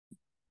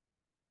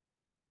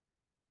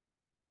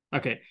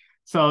Okay,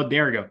 so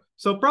there you go.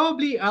 So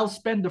probably I'll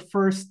spend the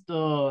first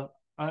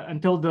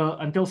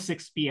until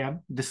 6 p.m.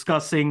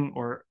 discussing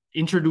or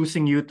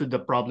introducing you to the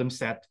problem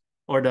set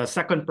or the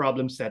second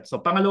problem set. So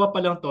pangalawa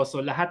pa lang to. So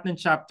lahat ng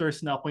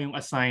chapters na ako yung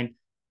assigned,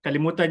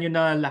 kalimutan nyo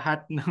na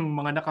lahat ng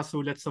mga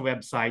nakasulat sa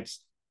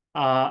websites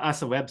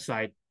as a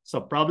website.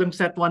 So problem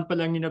set 1 pa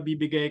lang yung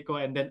nabibigay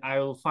ko, and then I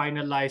will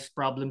finalize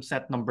problem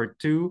set number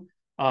 2.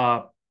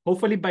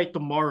 Hopefully by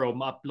tomorrow,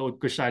 ma-upload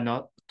ko siya,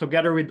 no?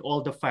 Together with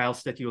all the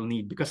files that you'll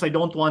need, because I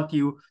don't want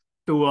you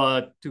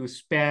to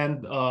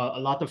spend a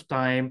lot of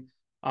time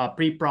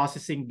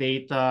pre-processing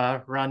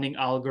data, running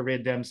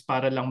algorithms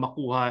para lang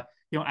makuha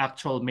yung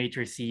actual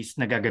matrices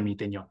na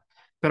gagamitin nyo.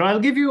 Pero I'll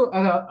give you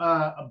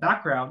a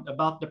background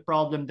about the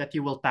problem that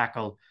you will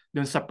tackle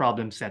dun sa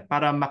problem set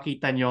para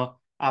makita nyo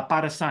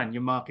para saan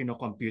yung mga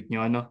kinocompute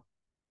nyo. Ano?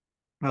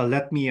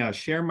 Let me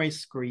share my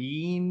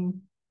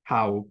screen.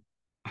 How?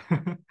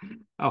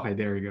 Okay,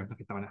 there we go.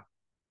 Nakita ko na.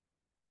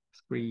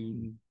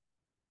 Screen.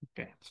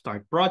 Okay,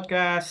 start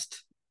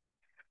broadcast.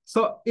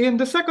 So in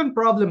the second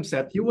problem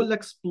set, you will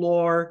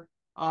explore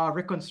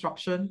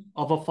reconstruction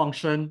of a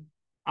function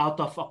out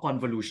of a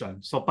convolution.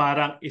 So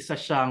parang isa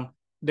siyang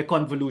the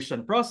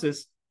convolution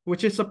process,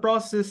 which is a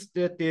process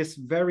that is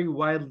very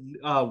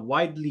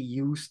widely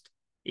used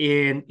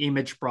in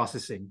image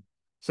processing.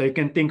 So you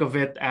can think of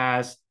it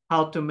as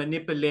how to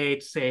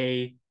manipulate,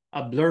 say,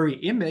 a blurry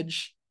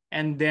image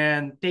and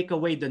then take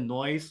away the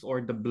noise or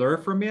the blur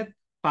from it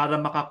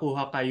para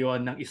makakuha kayo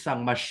ng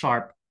isang mas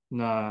sharp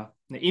na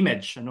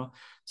image. Ano?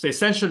 So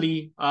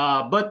essentially,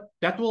 but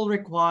that will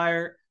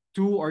require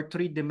 2 or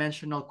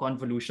 3-dimensional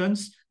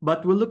convolutions.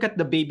 But we'll look at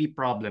the baby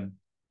problem,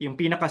 yung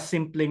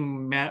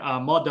pinaka-simpleng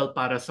model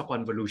para sa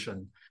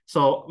convolution.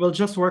 So we'll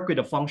just work with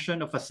a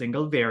function of a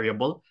single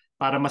variable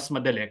para mas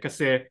madali.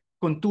 Kasi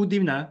kung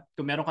 2D na,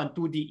 kung meron kang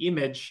 2D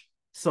image,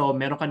 so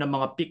meron ka ng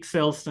mga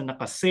pixels na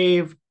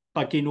nakasave.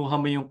 Pag kinuha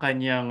mo yung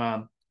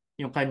kanyang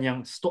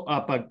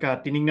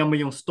pagka tiningnan mo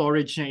yung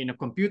storage niya in a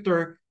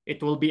computer, it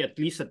will be at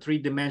least a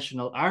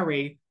 3-dimensional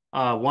array,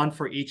 one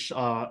for each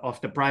of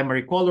the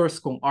primary colors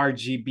kung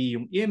RGB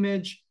yung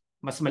image.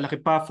 Mas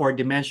malaki pa,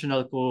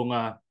 4-dimensional kung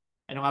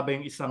ano nga ba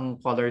yung isang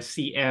color,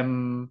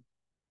 CM,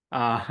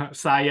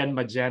 cyan,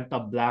 magenta,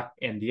 black,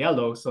 and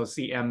yellow. So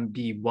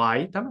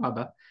CMBY, tama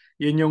ba?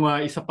 Yun yung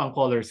isa pang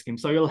color scheme.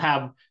 So you'll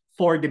have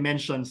 4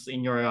 dimensions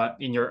in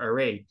your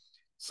array.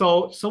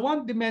 So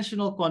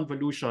 1-dimensional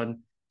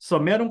convolution,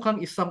 so meron kang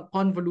isang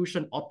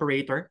convolution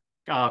operator,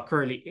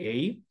 curly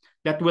A,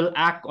 that will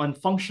act on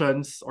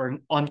functions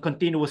or on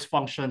continuous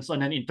functions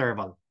on an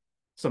interval.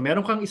 So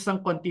meron kang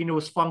isang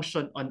continuous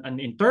function on an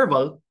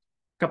interval.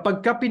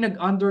 Kapag ka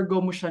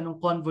pinag-undergo mo siya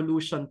ng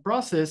convolution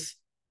process,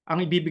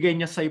 ang ibibigay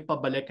niya sa'yo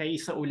pabalik ay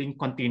isa uling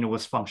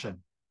continuous function.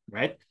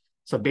 Right?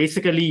 So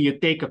basically, you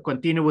take a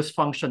continuous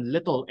function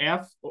little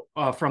f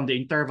from the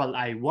interval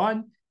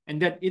I1, and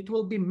then it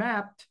will be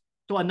mapped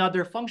to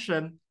another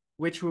function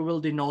which we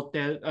will denote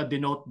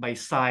by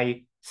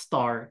psi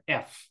star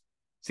f.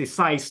 Si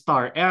psi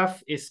star f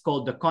is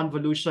called the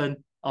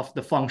convolution of the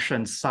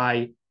function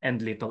psi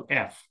and little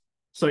f.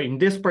 So in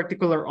this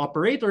particular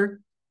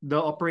operator, the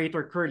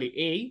operator curly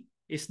A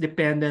is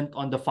dependent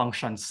on the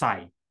function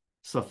psi.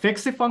 So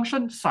fix si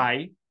function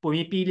psi,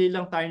 pumipili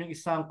lang tayo ng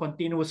isang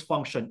continuous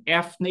function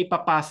f na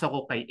ipapasa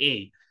ko kay A.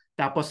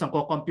 Tapos ang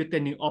kukompute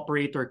ng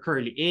operator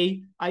curly A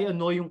ay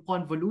ano yung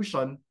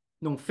convolution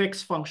ng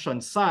fixed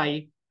function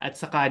psi at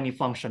saka ni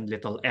function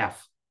little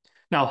f.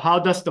 Now, how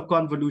does the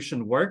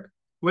convolution work?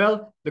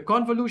 Well, the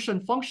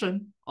convolution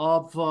function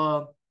of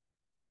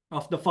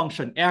the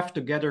function f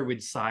together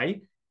with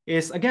psi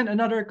is, again,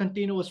 another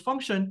continuous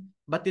function,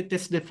 but it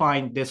is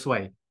defined this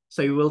way.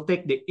 So you will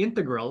take the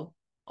integral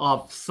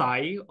of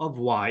psi of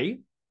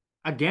y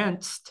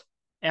against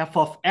f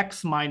of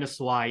x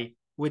minus y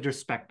with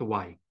respect to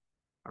y.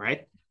 All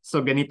right?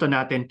 So ganito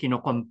natin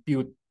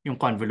kino-compute yung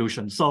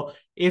convolution. So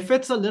if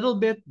it's a little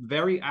bit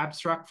very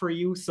abstract for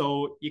you,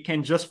 so you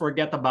can just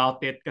forget about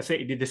it kasi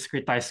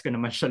i-discretize ko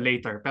naman siya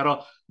later.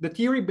 Pero the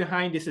theory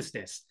behind this is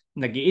this.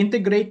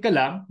 Nag-i-integrate ka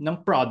lang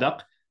ng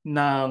product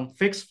ng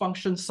fixed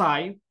function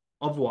psi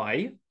of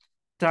y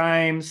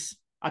times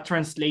a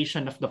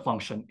translation of the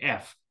function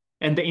f.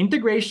 And the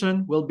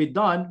integration will be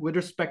done with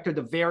respect to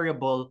the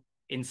variable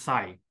in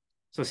psi.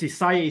 So si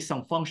psi ay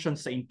isang function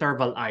sa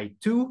interval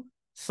I2.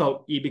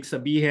 So ibig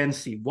sabihin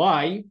si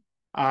y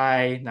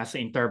ay nasa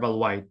interval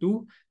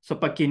y2. So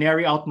pag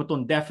kinary out mo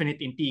itong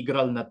definite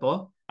integral na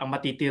to, ang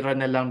matitira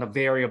na lang na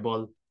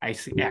variable ay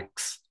si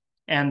x.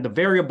 And the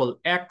variable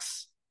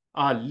x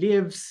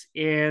lives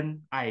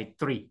in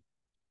I3.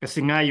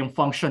 Kasi nga yung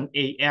function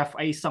af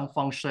ay isang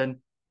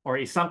function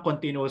or isang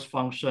continuous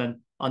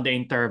function on the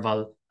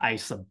interval I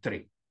sub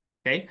 3.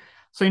 Okay?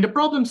 So in the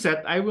problem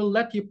set, I will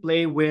let you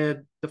play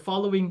with the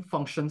following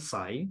function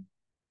psi.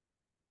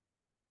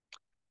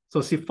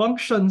 So si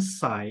function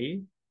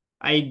psi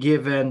ay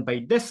given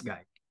by this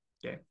guy.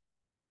 Okay?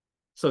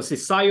 So si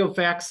psi of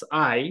x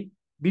ay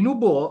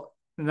binubuo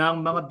ng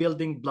mga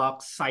building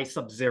blocks psi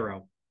sub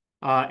 0.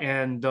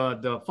 And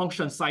the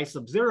function psi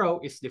sub 0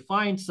 is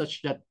defined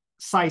such that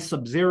psi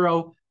sub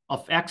 0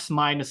 of x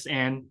minus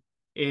n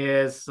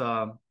is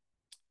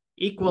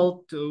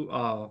equal to,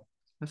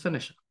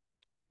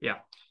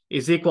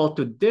 is equal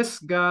to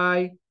this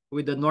guy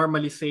with the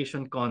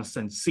normalization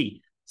constant c.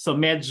 So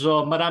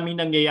medyo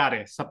maraming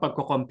nangyayari sa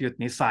pagko-compute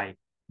ni psi.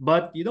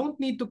 But you don't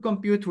need to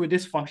compute with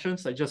these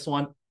functions. I just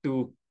want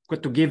to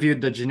give you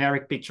the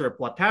generic picture of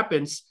what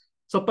happens.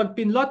 So pag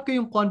pinlot ko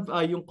yung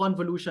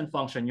convolution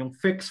function, yung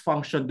fixed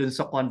function dun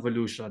sa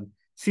convolution,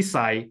 si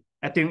psi,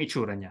 ito yung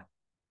itsura niya.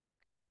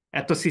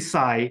 Ito si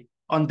psi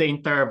on the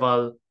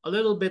interval a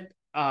little bit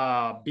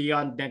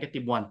beyond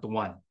 -1 to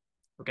 1.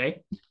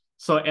 Okay?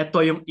 So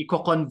ito yung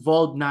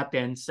i-convolve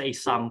natin sa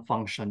isang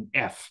function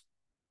f.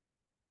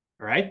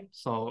 Alright?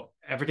 So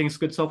everything's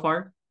good so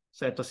far?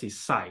 So ito si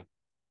psi.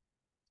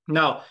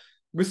 Now,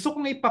 gusto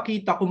kong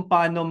ipakita kung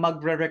paano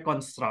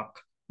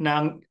magre-reconstruct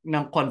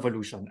ng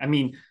convolution. I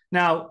mean,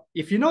 now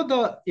if you know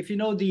the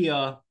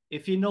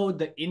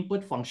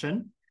input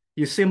function,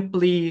 you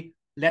simply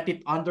let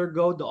it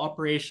undergo the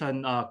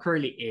operation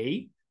curly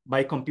a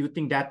by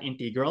computing that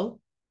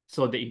integral.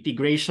 So the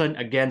integration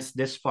against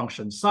this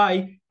function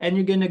psi, and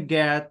you're gonna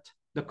get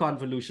the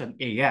convolution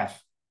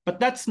AF.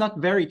 But that's not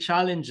very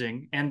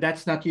challenging, and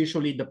that's not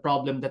usually the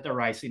problem that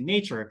arises in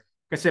nature.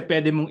 Kasi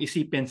pwede mong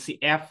isipin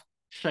si F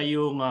siya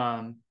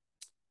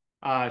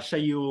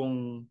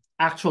yung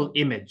actual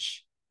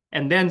image.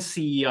 And then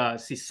si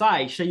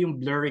psi, siya yung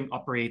blurring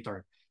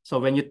operator.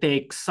 So when you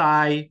take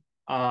psi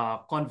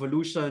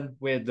convolution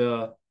with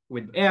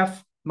f,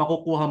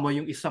 makukuha mo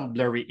yung isang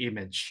blurry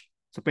image.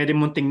 So pwede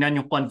mong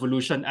tingnan yung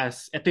convolution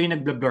as ito yung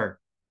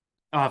nagblur.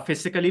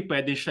 Physically,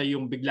 pwede siya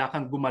yung bigla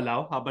kang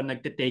gumalaw habang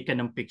nagtitake ka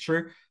ng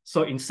picture.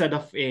 So instead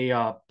of a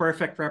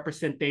perfect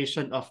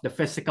representation of the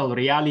physical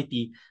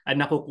reality,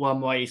 ang nakukuha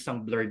mo ay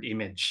isang blurred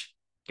image.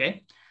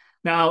 Okay?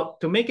 Now,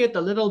 to make it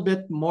a little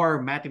bit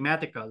more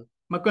mathematical,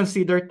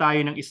 mag-consider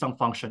tayo ng isang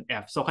function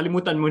f. So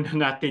kalimutan muna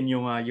natin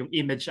yung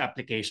image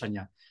application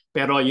niya.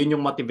 Pero yun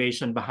yung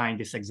motivation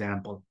behind this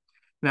example.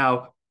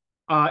 Now,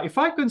 if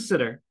I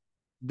consider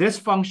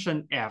this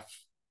function f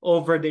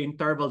over the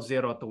interval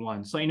 0 to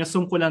 1. So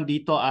inassume ko lang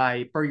dito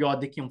ay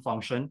periodic yung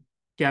function.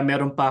 Kaya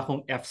meron pa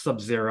akong f sub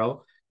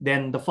 0.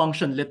 Then the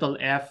function little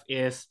f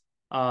is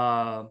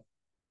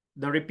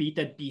the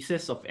repeated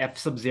pieces of f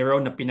sub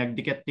 0 na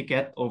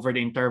pinagdikit-dikit over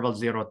the interval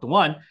 0 to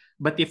 1.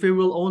 But if we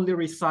will only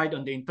reside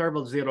on the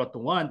interval 0 to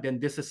 1,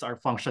 then this is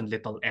our function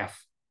little f.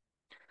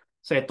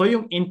 So ito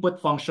yung input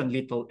function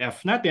little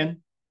f natin.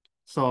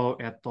 So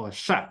ito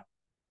siya.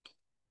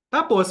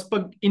 Tapos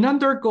pag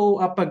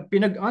undergo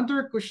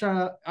ko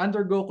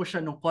siya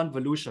ng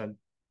convolution.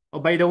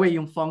 Oh, by the way,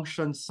 yung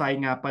function psi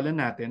nga pala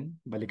natin,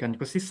 balikan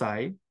ko si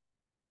psi.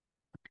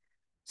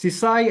 Si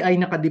psi ay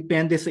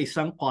nakadepende sa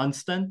isang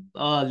constant,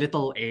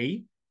 little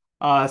a.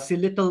 Si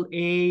little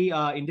a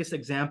in this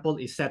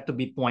example is set to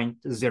be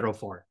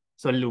 0.04.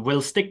 So we'll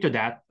stick to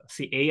that.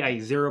 Si a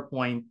ay 0.04.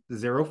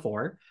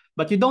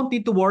 But you don't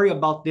need to worry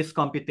about these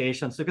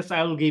computations because I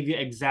will give you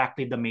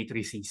exactly the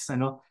matrices.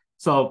 Ano?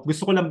 So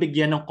gusto ko lang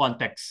bigyan ng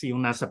context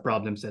yung nasa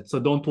problem set. So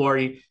don't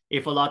worry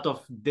if a lot of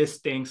these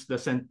things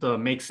doesn't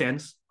make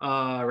sense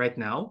right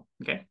now.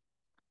 Okay?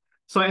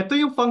 So ito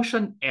yung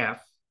function f.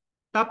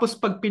 Tapos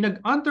pag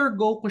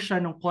pinag-undergo ko siya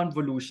ng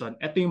convolution,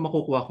 ito yung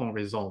makukuha kong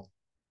result.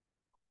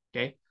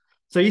 Okay?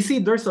 So you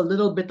see there's a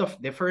little bit of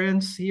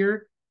difference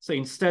here. So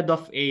instead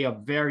of a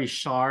very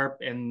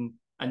sharp and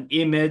an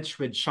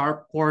image with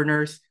sharp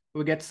corners,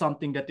 we get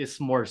something that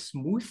is more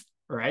smooth,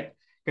 right?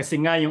 Kasi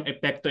nga yung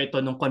epekto ito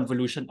ng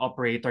convolution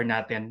operator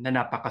natin na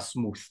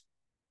napaka-smooth.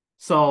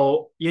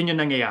 So yun yung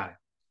nangyayari.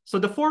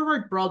 So the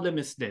forward problem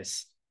is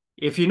this.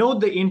 If you know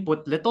the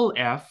input little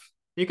f,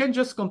 you can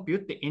just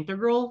compute the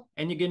integral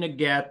and you're gonna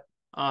get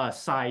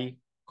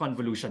psi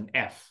convolution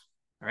f.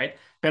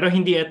 Alright? Pero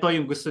hindi ito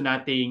yung gusto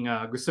nating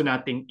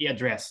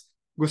i-address.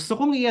 Gusto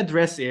kong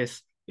i-address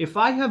is, if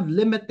I have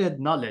limited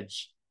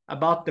knowledge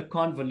about the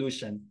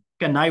convolution,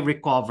 can I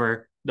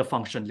recover the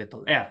function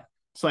little f?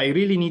 So I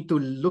really need to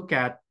look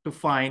at to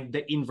find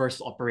the inverse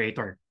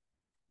operator.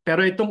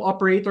 Pero itong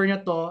operator na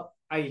to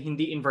ay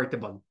hindi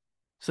invertible.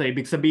 So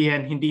ibig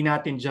sabihin, hindi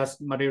natin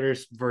just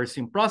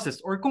ma-reverse yung process.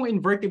 Or kung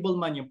invertible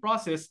man yung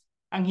process,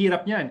 ang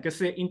hirap niyan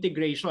kasi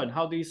integration.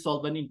 How do you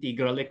solve an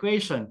integral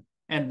equation?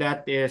 And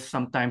that is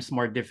sometimes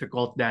more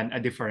difficult than a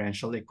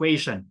differential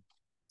equation.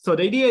 So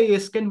the idea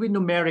is, can we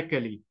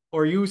numerically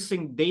or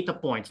using data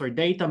points or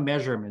data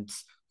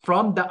measurements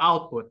from the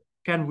output,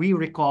 can we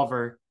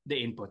recover the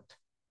input?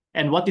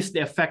 And what is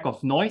the effect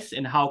of noise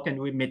and how can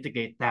we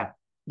mitigate that?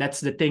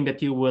 That's the thing that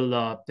you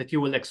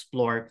will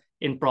explore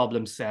in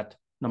problem set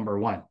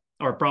number 1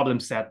 or problem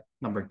set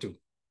number 2.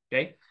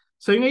 Okay?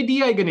 So yung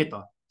idea ay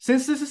ganito.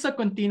 Since this is a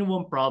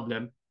continuum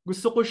problem,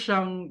 gusto ko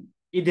siyang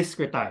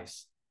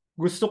i-discretize.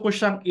 Gusto ko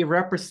siyang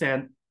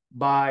i-represent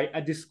by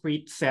a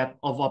discrete set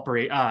of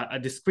a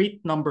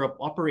discrete number of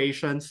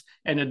operations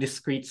and a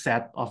discrete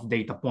set of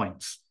data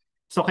points.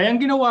 So kaya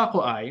ang ginawa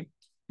ko ay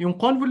yung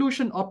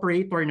convolution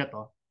operator na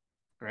to,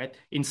 right?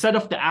 Instead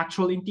of the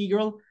actual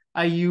integral,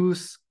 I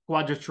use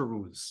quadrature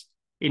rules.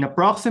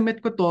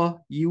 In-approximate ko to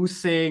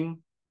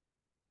using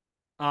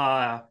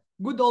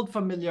good old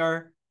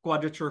familiar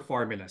quadrature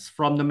formulas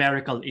from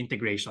numerical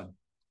integration.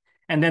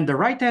 And then the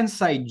right-hand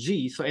side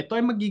G, so ito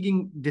ay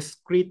magiging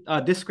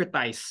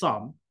discretized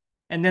sum.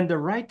 And then the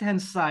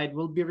right-hand side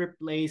will be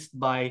replaced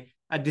by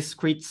a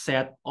discrete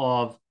set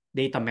of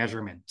data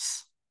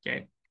measurements.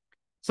 Okay.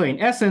 So in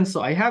essence,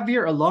 so I have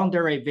here a long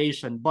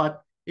derivation, but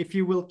if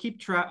you will keep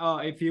track,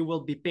 if you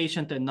will be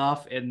patient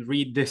enough and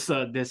read this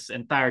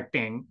entire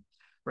thing,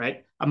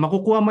 right? Ang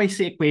makukuha mo is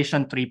si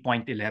equation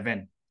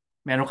 3.11.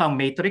 Meron kang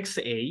matrix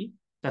A,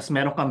 tas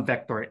meron kang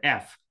vector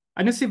F.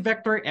 Ano si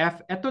vector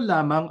F? Ito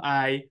lamang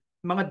ay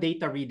mga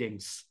data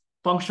readings,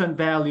 function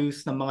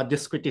values ng mga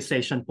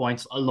discretization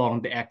points along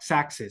the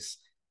x-axis.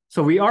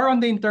 So we are on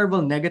the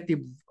interval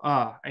negative,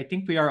 I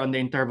think we are on the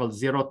interval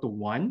 0 to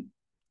 1.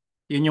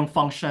 Yun yung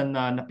function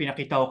na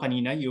pinakita ko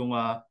kanina, yung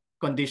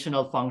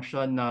conditional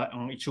function na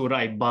ang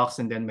itsura ay box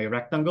and then may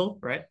rectangle,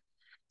 right?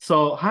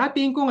 So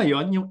hatiin ko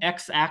ngayon yung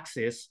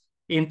x-axis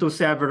into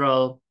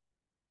several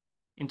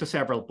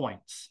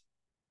points.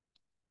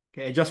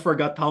 Okay, I just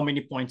forgot how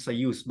many points I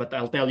used, but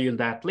I'll tell you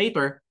that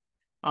later.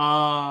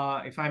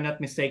 If I'm not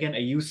mistaken,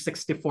 I used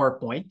 64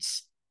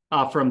 points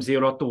from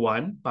 0 to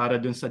 1 para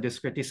dun sa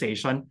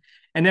discretization.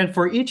 And then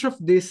for each of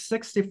these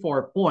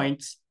 64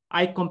 points,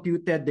 I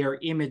computed their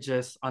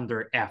images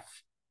under F.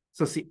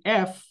 So si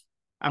F,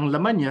 ang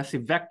laman niya,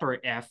 si vector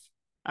F,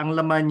 ang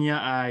laman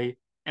niya ay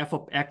f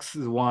of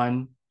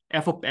x1,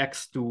 f of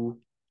x2,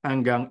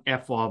 hanggang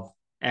f of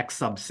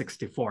x sub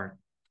 64.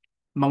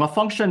 Mga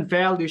function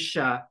values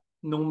siya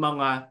nung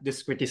mga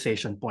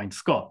discretization points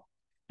ko.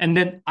 And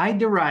then I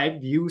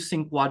derived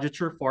using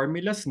quadrature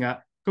formulas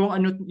nga kung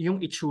ano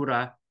yung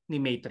itsura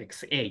ni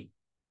matrix A.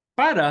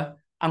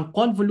 Para ang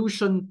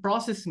convolution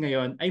process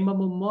ngayon ay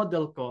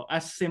mamomodel ko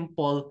as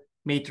simple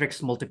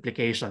matrix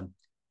multiplication.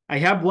 I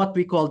have what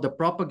we call the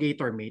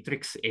propagator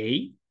matrix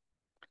A.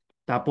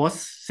 Tapos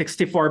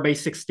 64 by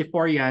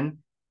 64 yan.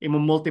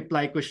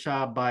 I-multiply ko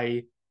siya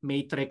by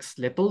matrix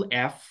little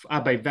f,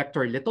 by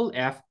vector little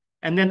f,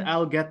 and then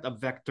I'll get a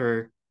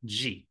vector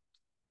G.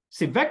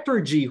 Si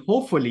vector G,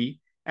 hopefully,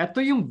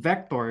 ito yung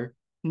vector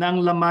ng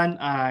laman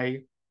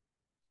ay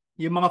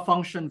yung mga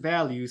function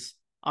values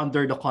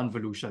under the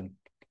convolution.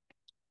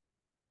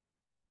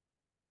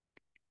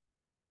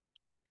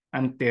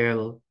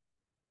 Until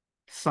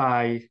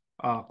psi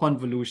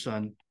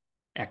convolution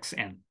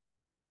xn.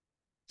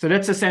 So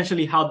that's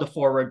essentially how the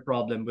forward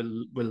problem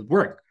will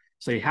work.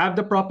 So you have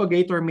the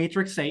propagator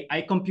matrix A.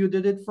 I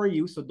computed it for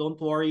you, so don't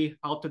worry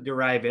how to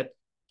derive it.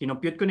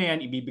 Kinompute ko na yan,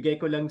 ibibigay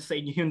ko lang sa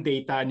inyo yung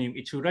data, ano yung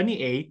itsura ni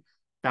A,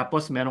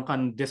 tapos meron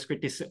kang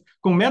discretization.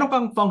 Kung meron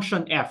kang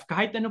function F,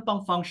 kahit ano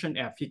pang function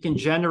F, you can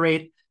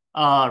generate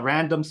a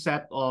random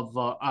set of,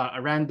 a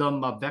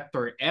random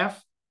vector F,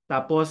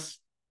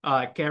 tapos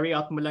carry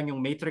out mo lang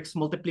yung matrix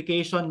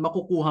multiplication,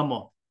 makukuha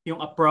mo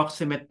yung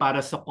approximate para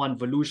sa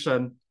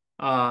convolution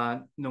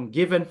nung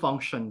given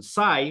function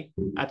psi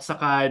at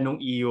saka nung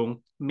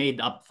iyong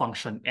made-up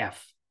function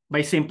f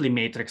by simply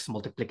matrix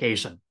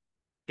multiplication.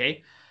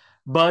 Okay?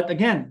 But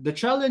again, the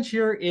challenge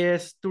here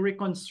is to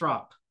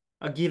reconstruct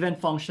a given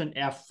function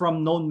f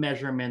from known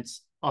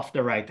measurements of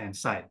the right-hand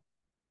side.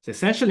 So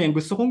essentially, ang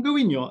gusto kong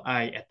gawin nyo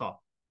ay ito.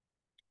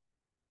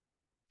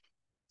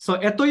 So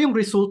ito yung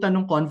resulta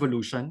ng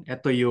convolution.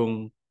 Ito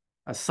yung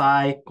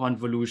psi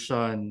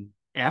convolution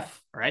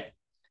f, right?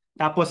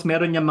 Tapos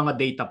meron niya mga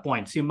data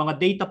points. Yung mga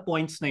data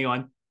points na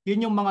yon,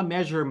 yun yung mga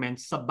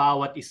measurements sa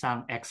bawat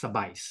isang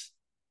exabytes.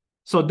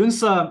 So dun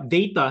sa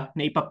data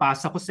na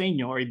ipapasa ko sa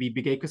inyo or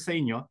ibibigay ko sa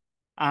inyo,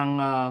 ang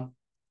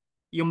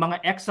yung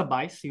mga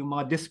exabytes, yung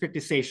mga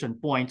discretization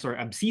points or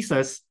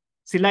abscissas,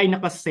 sila ay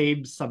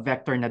nakasave sa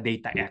vector na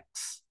data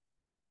x.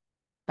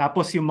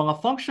 Tapos yung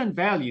mga function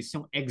values,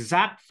 yung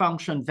exact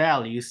function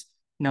values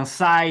ng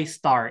psi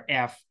star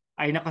f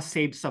ay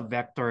nakasave sa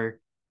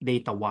vector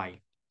data y.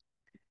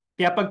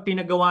 Kaya pag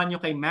pinagawa nyo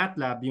kay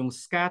Matlab yung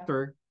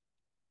scatter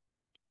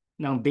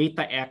ng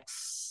data x,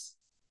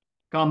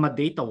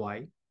 data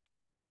y,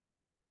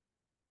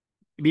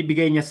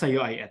 ibibigay niya sa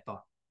iyo ay ito.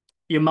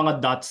 Yung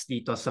mga dots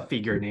dito sa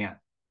figure na yan.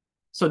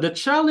 So the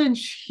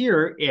challenge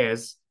here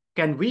is,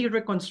 can we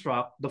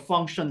reconstruct the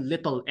function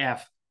little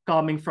f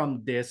coming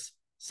from this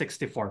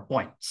 64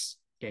 points?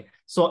 Okay.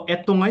 So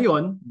ito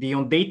ngayon,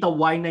 yung data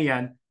y na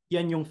yan,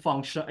 yan yung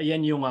function,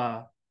 yan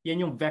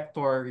yung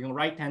vector, yung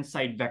right-hand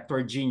side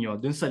vector G nyo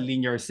dun sa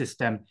linear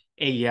system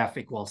AF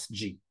equals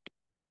G.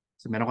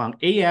 So meron kang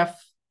AF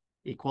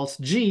equals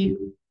G,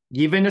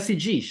 given na si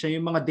G, siya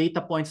yung mga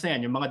data points na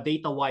yan, yung mga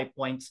data Y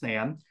points na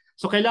yan.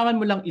 So kailangan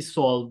mo lang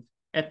isolve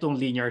etong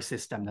linear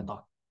system na to.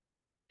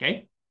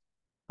 Okay?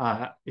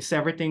 Is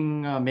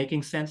everything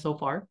making sense so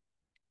far?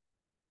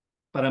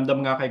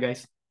 Paramdam nga kayo,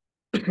 guys.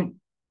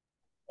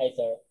 Hi,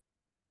 sir.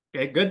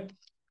 Okay, good.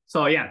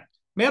 So yan.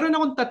 Meron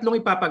akong tatlong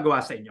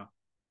ipapagawa sa inyo.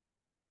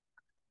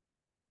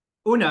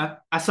 Una,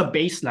 as a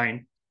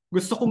baseline,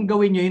 gusto kong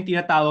gawin nyo yung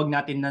tinatawag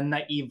natin na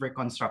naive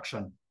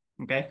reconstruction.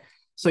 Okay?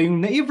 So yung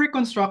naive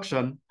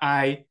reconstruction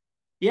ay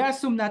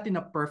i-assume natin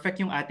na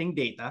perfect yung ating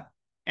data.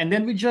 And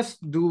then we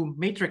just do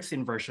matrix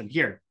inversion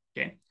here,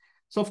 okay?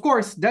 So of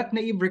course, that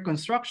naive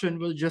reconstruction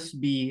will just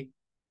be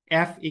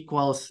F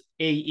equals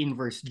A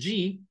inverse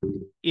G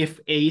if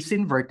A is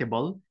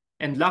invertible.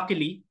 And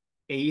luckily,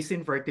 A is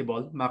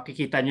invertible.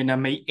 Makikita nyo na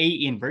may A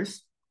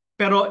inverse.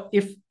 Pero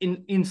if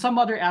in some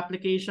other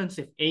applications,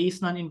 if A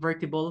is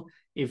non-invertible,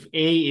 if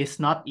A is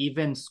not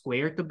even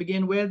square to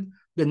begin with,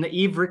 the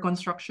naive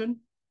reconstruction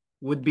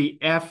would be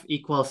F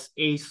equals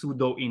A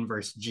pseudo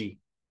inverse G.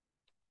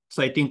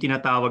 So ito yung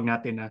tinatawag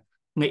natin na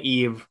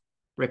naive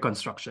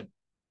reconstruction.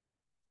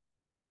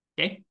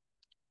 Okay?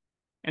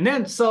 And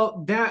then,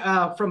 so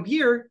that from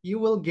here, you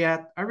will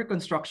get a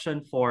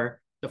reconstruction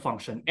for the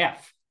function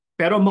f.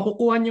 Pero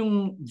makukuha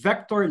yung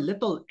vector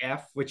little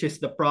f, which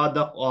is the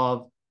product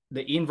of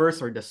the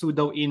inverse or the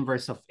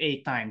pseudo-inverse of a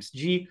times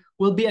g,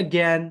 will be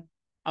again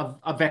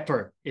a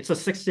vector. It's a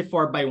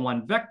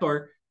 64/1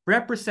 vector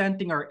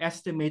representing our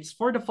estimates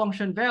for the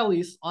function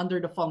values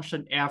under the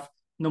function f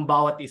ng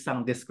bawat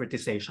isang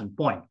discretization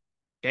point.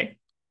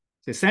 Okay?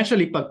 So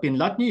essentially, pag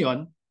pinlot nyo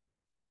yun,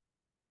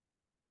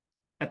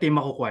 ito yung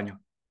makukuha nyo.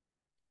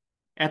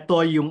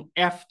 Ito yung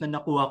f na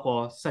nakuha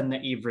ko sa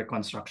naive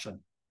reconstruction.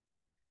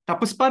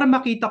 Tapos para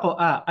makita ko,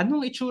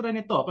 anong itsura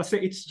nito?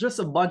 Kasi it's just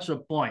a bunch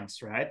of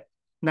points, right?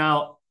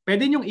 Now,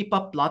 pwede nyong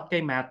ipa-plot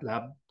kay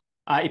Matlab,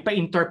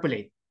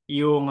 ipa-interpolate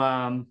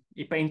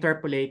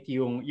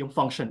yung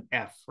function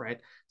f, right?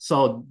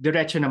 So,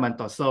 diretso naman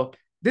to. So,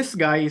 this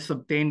guy is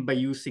obtained by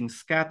using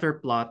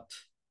scatter plot.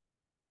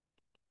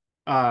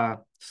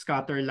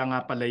 Scatter lang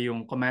nga pala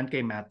yung command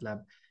kay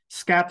Matlab.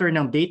 Scatter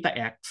ng data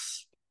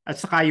x at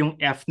saka yung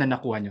f na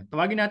nakuha nyo.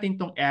 Tawagin natin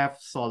itong f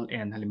sol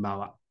n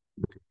halimbawa.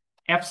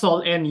 F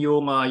sol n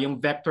yung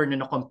vector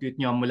na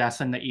na-compute nyo mula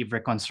sa naive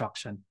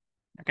reconstruction.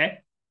 Okay?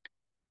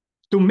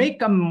 To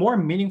make a more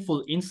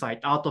meaningful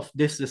insight out of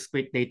these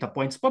discrete data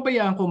points,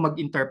 pabayaan ko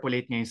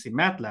mag-interpolate ngayon si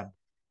Matlab.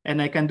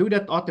 And I can do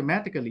that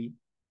automatically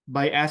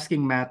by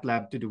asking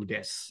Matlab to do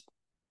this.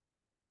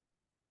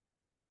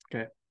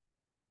 Okay.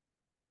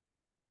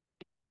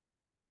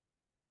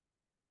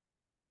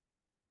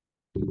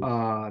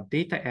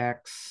 Data x,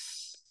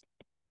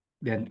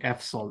 then f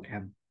sol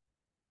n.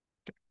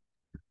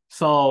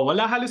 So,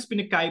 wala halos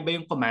pinagkaiba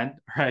yung command,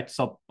 right?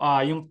 So,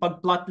 yung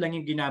pag-plot lang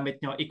yung ginamit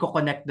nyo,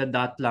 i-connect the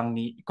dots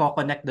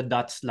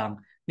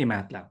lang ni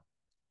Matlab.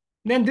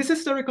 Then this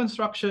is the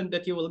reconstruction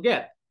that you will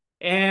get.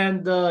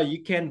 And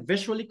you can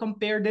visually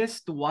compare this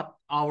to what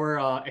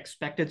our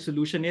expected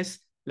solution is.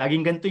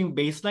 Laging ganito yung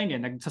baseline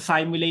yan.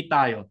 Nagsasimulate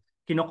tayo.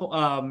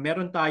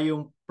 Meron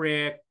tayong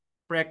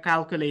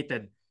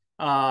pre-calculated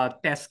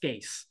test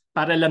case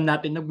para alam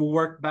natin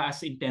nag-work ba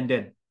as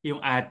intended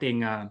yung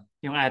ating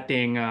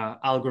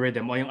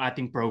algorithm o yung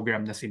ating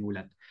program na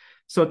sinulat.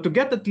 So to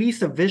get at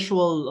least a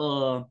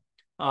visual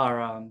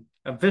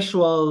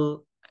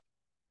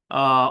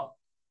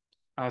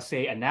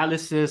say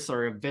analysis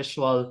or a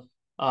visual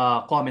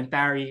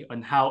commentary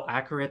on how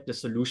accurate the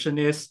solution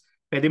is,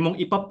 pwede mong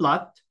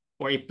ipa-plot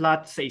or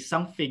i-plot sa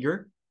isang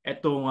figure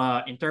itong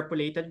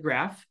interpolated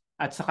graph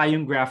at saka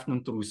yung graph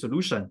ng true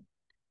solution.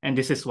 And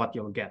this is what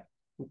you'll get.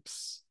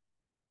 Oops.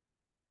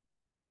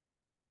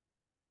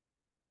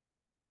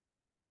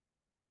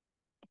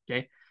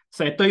 Okay?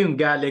 So ito yung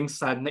galing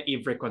sa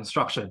naive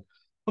reconstruction.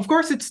 Of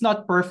course, it's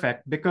not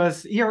perfect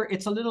because here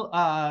it's a little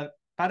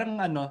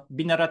parang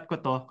binarat ko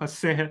to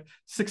kasi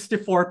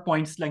 64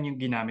 points lang yung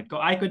ginamit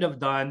ko. I could have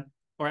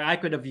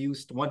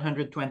used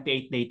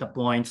 128 data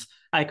points.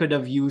 I could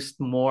have used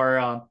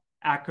more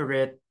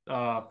accurate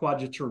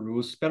quadrature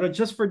rules. Pero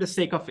just for the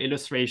sake of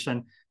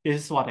illustration, this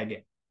is what I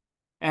did.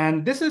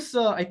 And this is,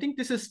 I think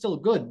this is still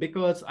good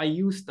because I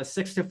used a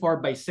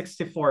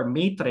 64/64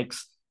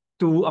 matrix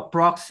to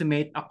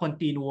approximate a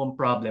continuum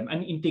problem,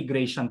 an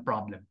integration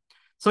problem.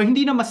 So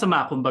hindi na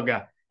masama,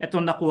 kumbaga,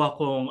 itong nakuha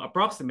kong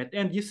approximate.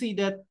 And you see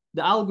that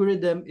the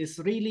algorithm is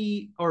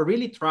really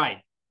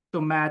tried to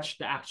match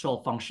the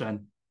actual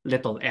function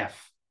little f.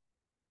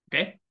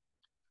 Okay?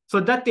 So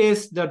that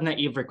is the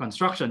naive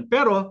reconstruction.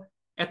 Pero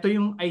ito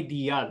yung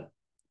ideal.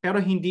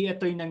 Pero hindi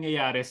ito yung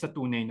nangyayari sa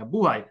tunay na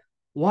buhay.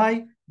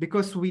 Why?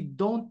 Because we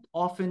don't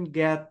often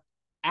get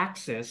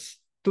access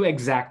to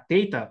exact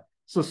data.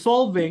 So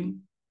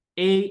solving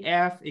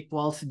AF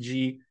equals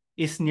G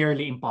is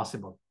nearly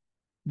impossible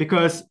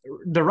because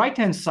the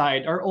right-hand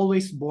side are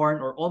always born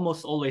or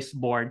almost always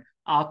born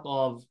out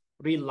of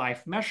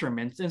real-life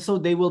measurements, and so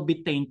they will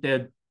be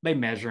tainted by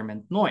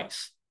measurement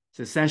noise.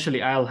 So essentially,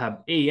 I'll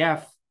have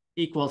AF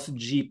equals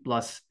G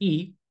plus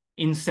E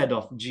instead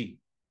of G,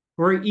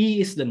 where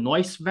E is the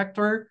noise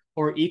vector,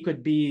 or E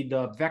could be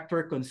the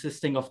vector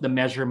consisting of the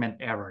measurement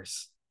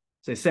errors.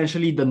 So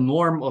essentially, the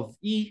norm of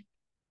E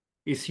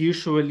is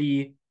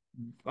usually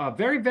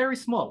very, very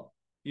small.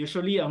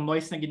 Usually, ang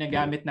noise na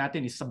ginagamit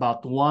natin is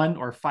about 1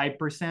 or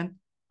 5%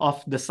 of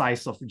the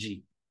size of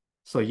G.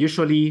 So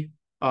usually,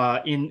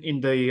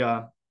 in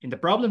the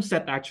problem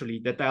set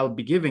actually that I'll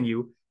be giving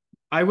you,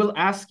 I will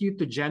ask you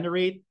to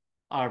generate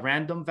a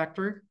random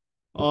vector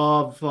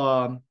of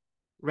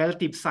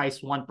relative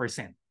size 1%.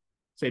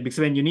 So ibig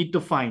sabihin, you need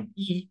to find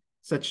E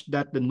such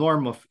that the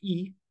norm of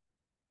E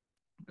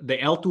the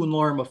L2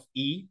 norm of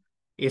E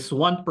is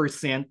 1%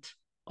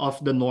 of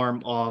the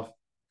norm of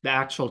the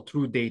actual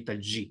true data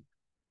G.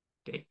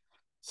 Okay?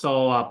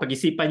 So,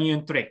 pag-isipan niyo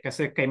yung trick.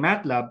 Kasi kay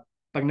Matlab,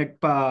 pag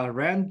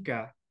nagpa-rand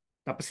ka,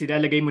 tapos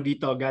ilalagay mo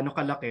dito gaano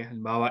kalaki,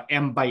 halimbawa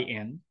M by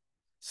N.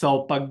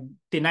 So, pag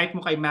tinype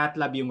mo kay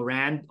Matlab yung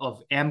rand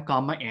of M,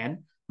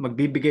 N,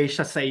 magbibigay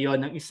siya sa iyo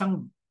ng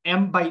isang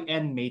M by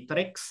N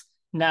matrix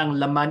na ang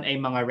laman ay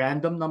mga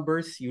random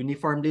numbers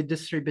uniformly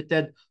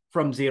distributed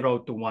from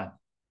 0 to 1.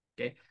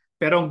 Okay?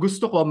 Pero ang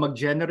gusto ko,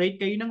 mag-generate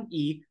kayo ng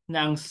E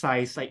na ang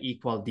size ay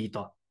equal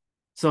dito.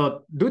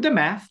 So, do the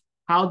math.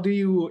 How do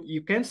you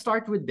can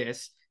start with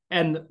this,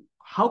 and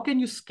how can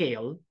you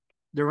scale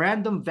the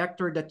random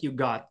vector that you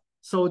got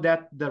so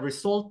that the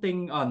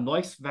resulting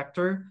noise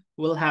vector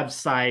will have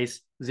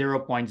size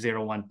 0.01%.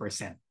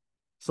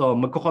 So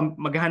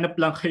maghanap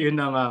lang kayo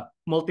ng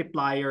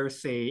multiplier,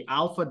 say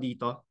alpha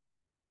dito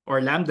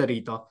or lambda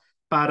dito,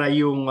 para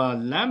yung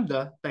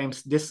lambda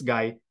times this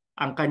guy,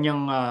 ang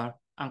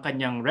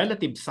kanyang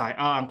relative size,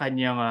 ang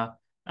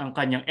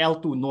kanyang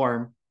L2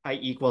 norm ay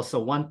equals sa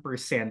 1%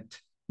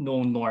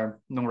 no norm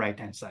ng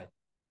right-hand side.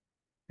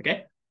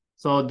 Okay?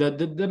 So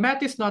the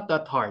math is not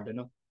that hard, you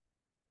know.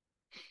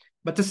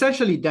 But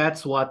essentially,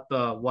 that's what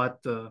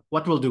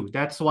we'll do.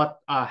 That's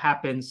what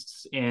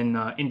happens in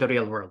the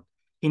real world.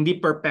 Hindi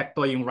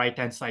perfecto yung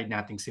right-hand side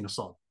nating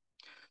sinusolve.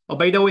 Oh,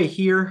 by the way,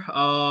 here,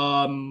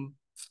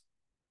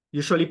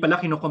 usually pala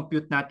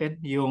kino-compute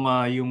natin yung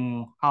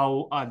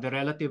how the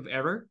relative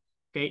error.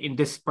 Okay, in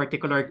this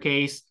particular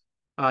case,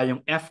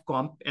 yung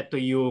F-comp, ito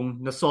yung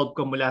na-solve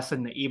ko mula sa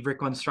naive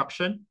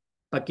reconstruction.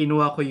 Pag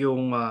kinuha ko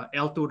yung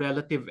L2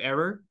 relative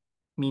error,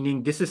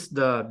 meaning this is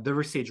the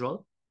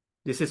residual.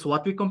 This is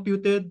what we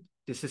computed.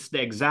 This is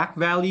the exact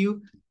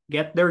value.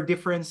 Get their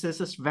differences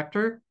as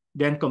vector,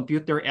 then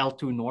compute their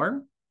L2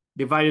 norm.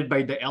 Divided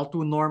by the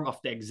L2 norm of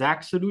the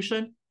exact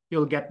solution,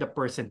 you'll get the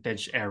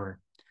percentage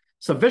error.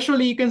 So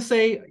visually, you can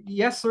say,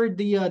 yes, sir,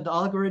 the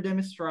algorithm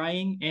is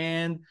trying,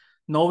 and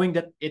knowing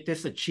that it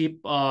is a cheap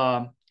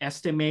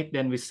estimate,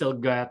 then we still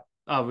got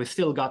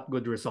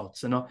good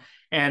results, you know.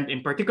 And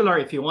in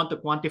particular, if you want to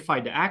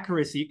quantify the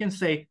accuracy, you can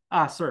say,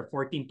 sir,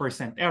 14%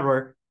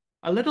 error.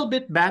 A little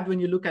bit bad when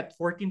you look at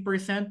 14%,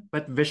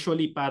 but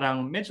visually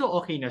parang medyo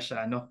okay na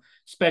siya, no?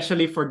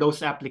 Especially for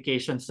those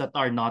applications that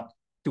are not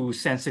too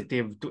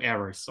sensitive to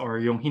errors,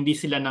 or yung hindi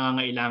sila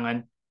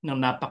nangangailangan ng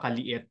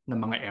napakaliit na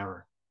mga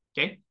error.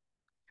 Okay?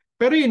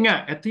 Pero yun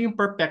nga, ito yung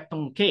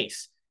perfectong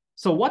case.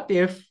 So what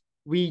if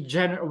we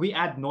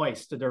add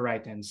noise to the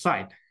right-hand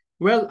side?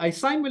 Well, I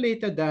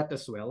simulated that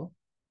as well.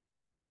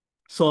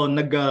 So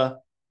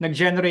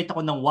nag-generate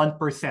ako ng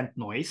 1%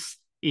 noise.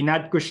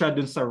 Inadd ko siya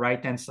dun sa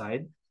right-hand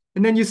side.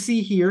 And then you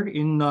see here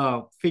in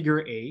figure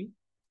A,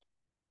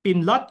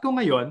 pinlot ko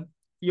ngayon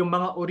yung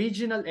mga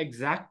original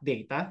exact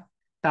data,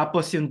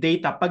 tapos yung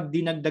data pag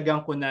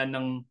dinagdagan ko na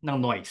ng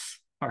noise.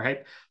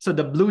 Alright? So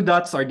the blue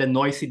dots are the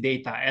noisy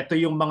data. Ito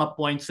yung mga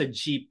points sa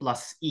G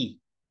plus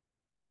E.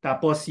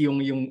 Tapos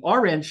yung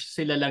orange,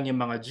 sila lang yung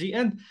mga G.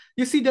 And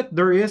you see that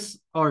there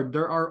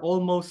are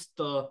almost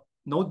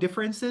no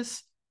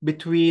differences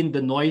between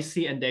the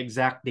noisy and the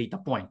exact data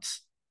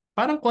points.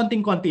 Parang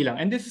konting-konti lang.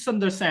 And this is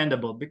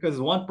understandable because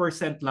 1%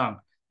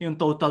 lang yung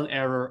total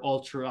error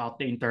all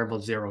throughout the interval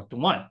 0 to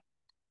 1.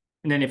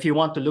 And then if you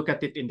want to look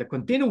at it in the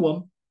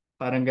continuum,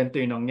 parang ganito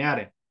yung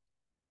nangyari.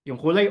 Yung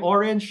kulay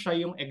orange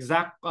siya yung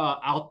exact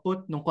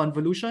output ng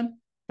convolution.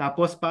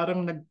 Tapos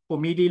parang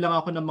pumili lang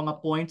ako ng mga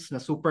points na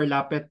super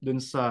lapit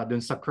dun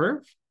sa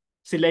curve.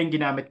 Sila yung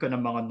ginamit ko ng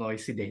mga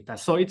noisy data.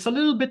 So it's a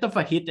little bit of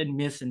a hit and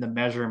miss in the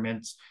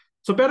measurements.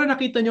 So pero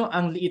nakita nyo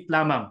ang liit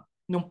lamang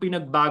nung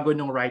pinagbago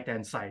ng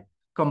right-hand side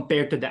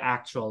compared to the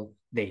actual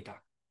data.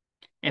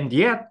 And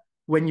yet,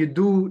 when you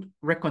do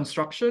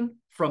reconstruction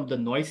from the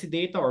noisy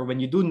data, or when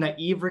you do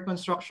naive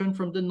reconstruction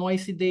from the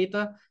noisy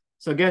data,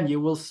 so again,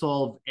 you will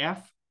solve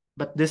F,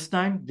 but this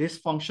time, this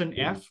function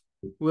F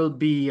will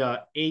be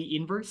A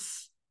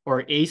inverse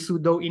or A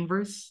pseudo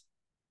inverse.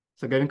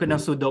 So gawin ko ng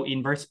pseudo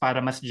inverse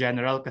para mas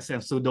general, kasi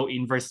ang pseudo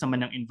inverse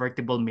naman ng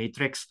invertible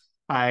matrix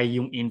ay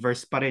yung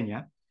inverse pa rin,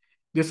 yeah?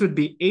 This would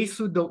be A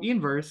pseudo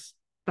inverse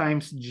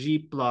times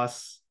G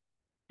plus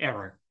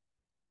error.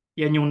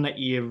 Yan yung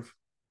naive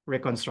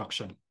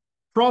reconstruction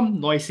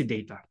from noisy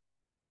data.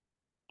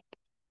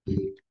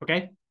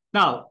 Okay,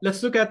 now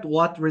let's look at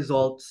what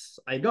results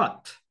I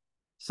got.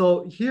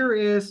 So here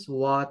is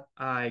what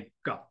I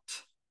got.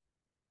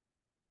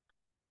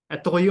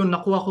 Ito ko yung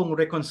nakuha kong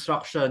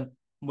reconstruction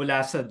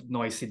mula sa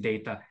noisy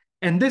data.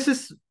 And this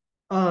is,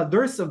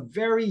 there's a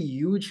very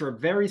huge or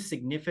very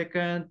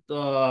significant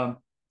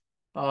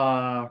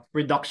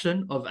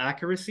reduction of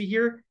accuracy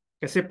here.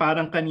 Kasi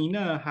parang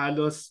kanina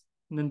halos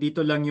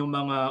nandito lang yung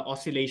mga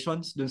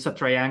oscillations dun sa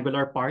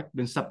triangular part,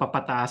 dun sa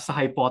papataas sa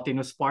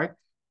hypotenuse part.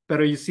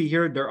 Pero you see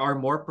here, there are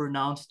more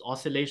pronounced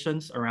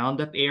oscillations around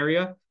that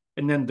area.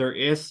 And then there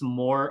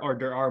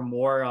are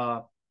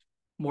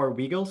more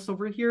wiggles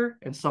over here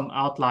and some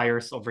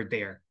outliers over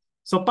there.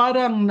 So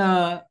parang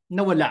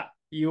nawala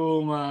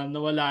yung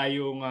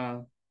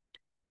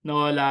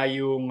nawala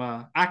yung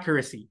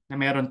accuracy na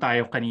meron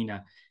tayo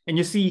kanina. And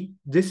you see,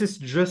 this is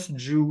just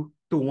due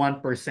to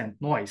 1%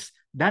 noise.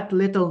 That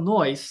little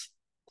noise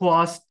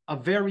caused a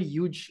very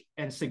huge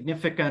and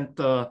significant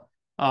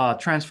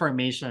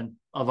transformation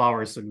of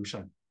our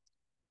solution.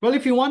 Well,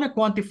 if you want to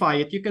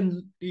quantify it, you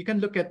can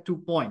look at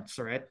 2 points,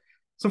 right?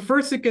 So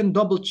first, you can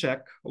double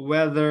check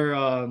whether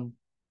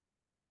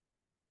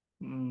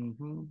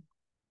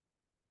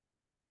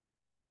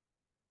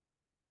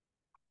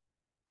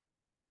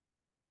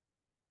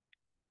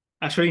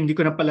Actually, hindi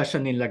ko na pala siya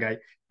nilagay.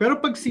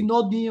 Pero pag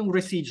sinod niyo yung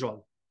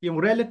residual,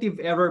 yung relative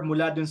error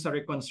mula dun sa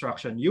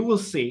reconstruction, you will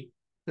see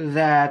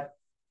that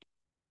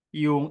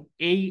yung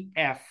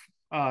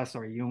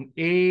yung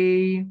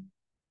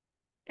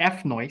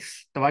AF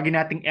noise, tawagin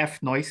nating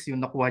F noise,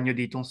 yung nakuha nyo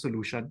ditong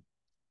solution.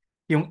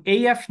 Yung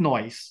AF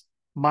noise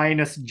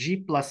minus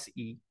G plus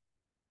E,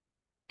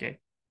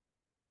 okay?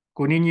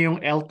 Kunin nyo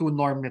yung L2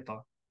 norm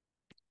nito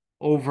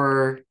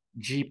over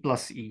G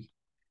plus E.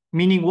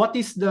 Meaning, what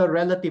is the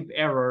relative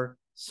error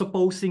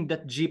supposing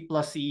that G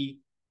plus E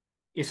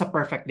is a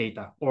perfect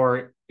data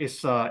or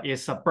is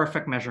a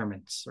perfect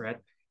measurements, right?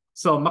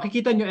 So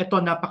makikita nyo ito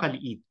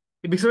napakaliit.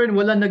 Ibig sabihin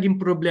wala naging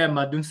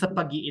problema dun sa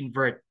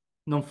pag-i-invert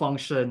ng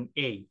function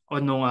A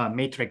o nung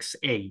matrix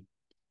A.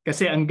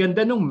 Kasi ang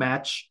ganda nung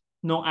match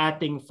nung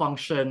ating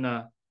function,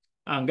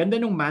 ang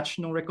ganda nung match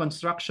nung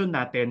reconstruction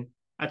natin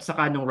at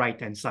saka nung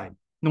right-hand side,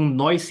 nung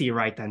noisy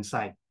right-hand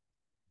side.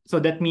 So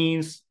that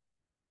means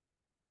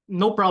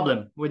no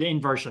problem with the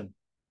inversion.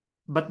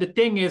 But the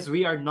thing is,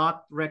 we are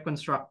not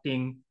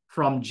reconstructing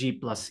from G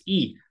plus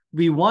E.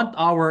 We want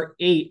our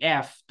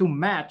AF to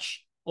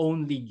match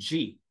only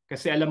G.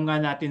 Kasi alam nga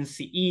natin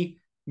si E,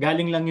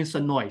 galing lang yun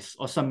sa noise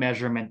o sa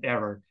measurement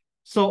error.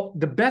 So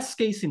the best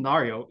case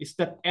scenario is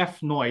that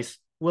F noise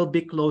will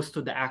be close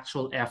to the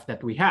actual F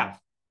that we have.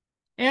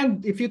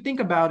 And if you think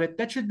about it,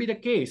 that should be the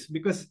case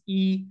because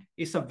E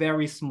is a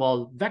very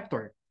small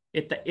vector.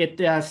 It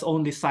has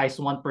only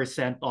size 1%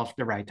 of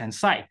the right-hand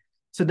side.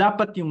 So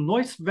dapat yung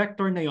noise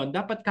vector na yon,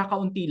 dapat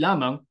kakaunti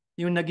lamang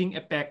yung naging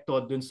epekto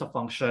dun sa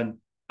function,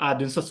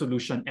 dun sa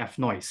solution F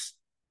noise.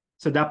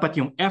 So dapat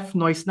yung F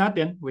noise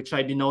natin, which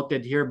I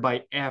denoted here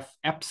by F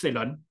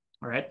epsilon,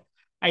 alright,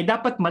 ay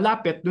dapat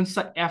malapit dun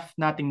sa F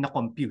nating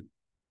na-compute.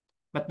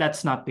 But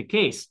that's not the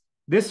case.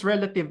 This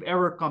relative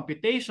error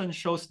computation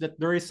shows that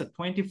there is a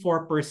 24%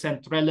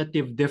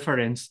 relative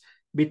difference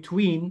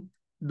between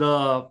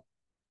the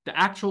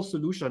actual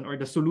solution or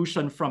the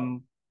solution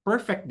from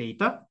perfect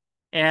data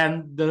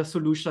and the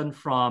solution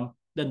from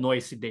the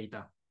noisy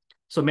data.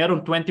 So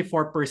meron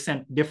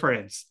 24%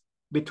 difference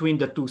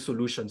between the two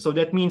solutions. So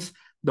that means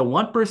the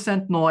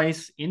 1%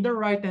 noise in the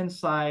right-hand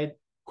side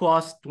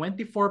caused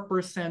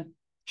 24%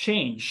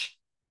 change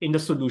in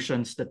the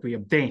solutions that we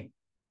obtain.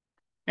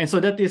 And so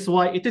that is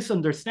why it is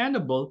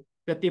understandable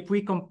that if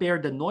we compare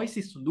the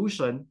noisy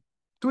solution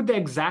to the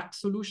exact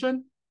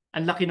solution,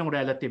 ang laki ng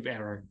relative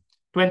error.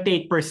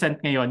 28%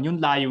 ngayon yung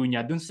layo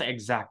niya dun sa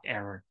exact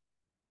error.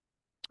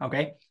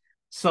 Okay?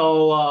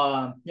 So,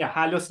 yeah,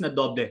 halos na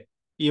doble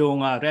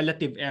yung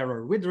relative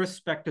error with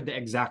respect to the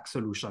exact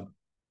solution.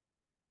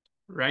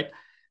 Right?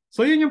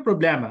 So, yun yung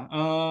problema.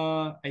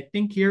 I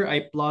think here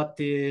I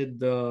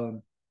plotted the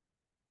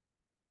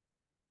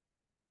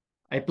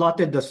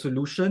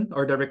solution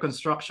or the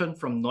reconstruction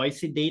from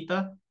noisy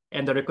data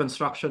and the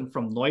reconstruction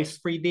from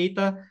noise-free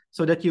data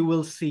so that you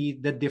will see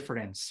the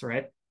difference,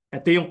 right?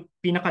 Ito yung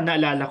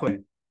pinaka-naalala ko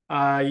eh.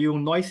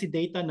 Yung noisy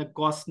data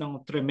nag-cause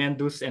ng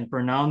tremendous and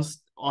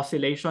pronounced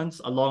oscillations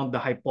along the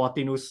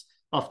hypotenuse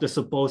of the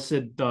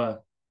supposed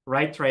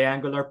right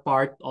triangular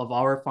part of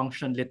our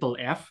function little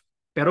f.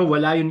 Pero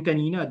wala yun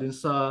kanina dun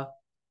sa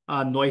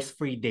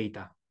noise-free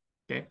data.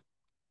 Okay?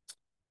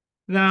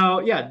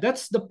 Now, yeah,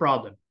 that's the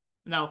problem.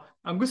 Now,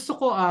 ang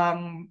gusto ko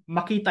ang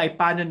makita ay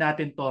paano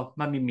natin to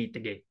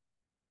mamimitigate.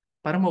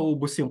 Para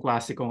mauubos yung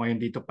klase ko ngayon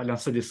dito pa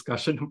lang sa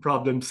discussion ng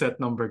problem set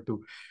number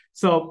 2.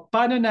 So,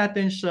 paano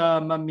natin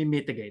siya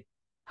mamimitigate?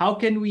 How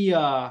can we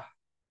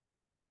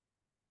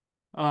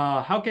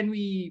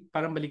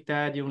parang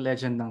baliktad yung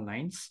legend ng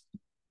lines?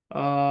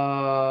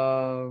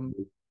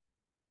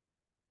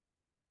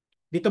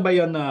 Dito ba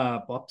yun,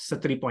 Pops, sa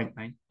 3.9?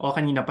 O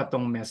kanina pa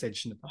tong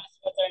message na to?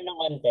 Sir, ng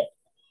konti.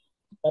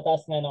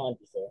 Pataas nga ng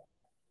konti, sir.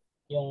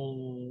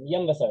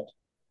 Yan ba, sir?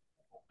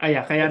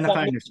 Yeah, kaya Exactly.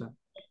 naka-ano siya.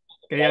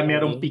 Kaya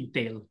merong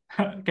pigtail.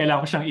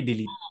 Kailangan ko siyang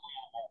i-delete.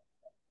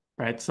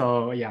 Right?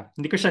 So, yeah.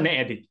 Hindi ko siya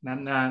na-edit.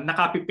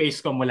 Na-copy-paste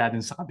ko mula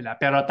dun sa kabila.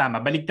 Pero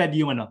tama. Baligtad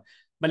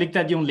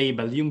yung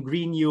label. Yung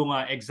green yung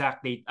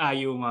exact date.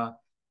 Yung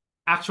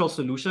actual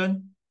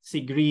solution. Si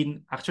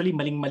green, actually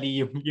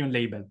maling-mali yung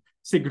label.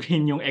 Si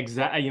green yung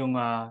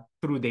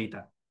true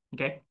data.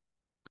 Okay?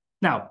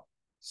 Now,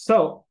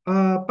 so,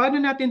 paano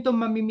natin itong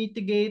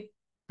mamimitigate?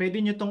 Pwede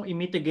nyo itong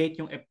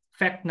i-mitigate yung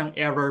effect ng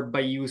error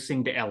by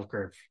using the L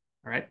curve.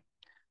 Alright?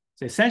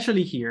 So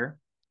essentially here,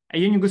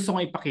 ayun yung gusto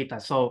kong ipakita.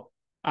 So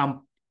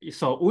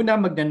una,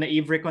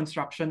 magna-naive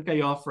reconstruction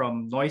kayo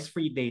from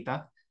noise-free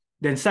data.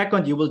 Then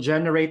second, you will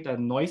generate a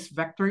noise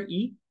vector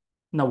E.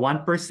 na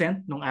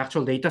 1% ng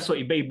actual data. So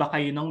iba-iba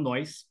kayo ng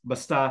noise.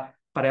 Basta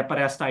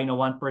pare-parehas tayo na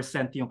 1%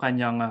 yung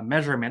kanyang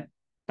measurement.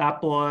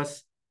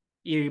 Tapos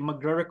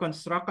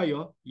magre-reconstruct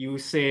kayo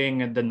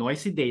using the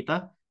noisy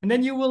data. And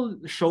then you will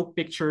show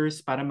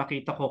pictures para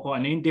makita ko kung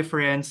ano yung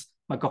difference.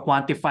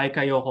 Magka-quantify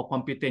kayo,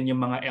 kukumputin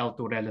yung mga L2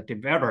 relative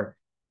error.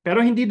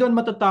 Pero hindi doon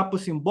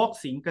matatapos yung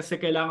boxing kasi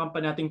kailangan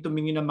pa nating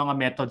tumingin ng mga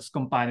methods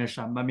kung paano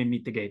siya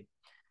mamimitigate.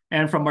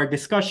 And from our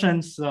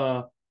discussions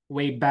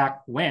way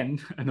back when,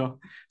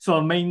 so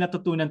may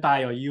natutunan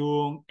tayo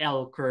yung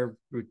L-curve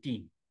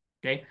routine.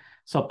 Okay?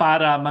 So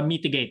para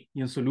ma-mitigate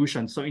yung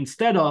solution. So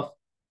instead of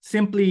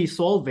simply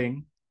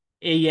solving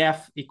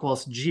AF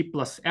equals G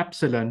plus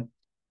epsilon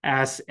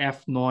as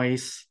F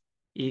noise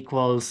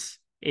equals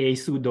A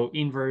pseudo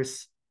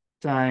inverse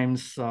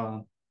times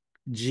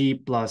G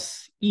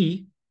plus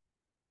E,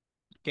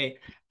 okay,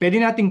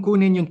 pwede natin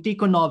kunin yung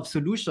Tikhonov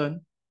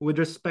solution with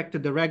respect to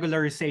the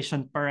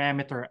regularization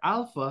parameter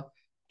alpha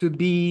to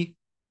be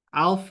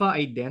alpha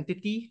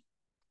identity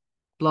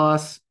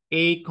plus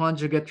A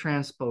conjugate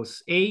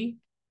transpose A.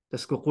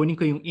 Tapos kukunin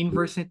ko yung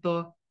inverse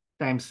nito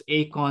times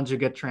A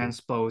conjugate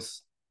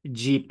transpose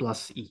G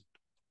plus E.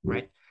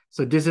 Right?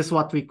 So this is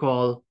what we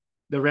call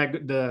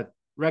the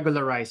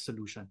regularized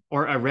solution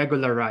or a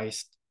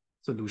regularized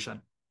solution.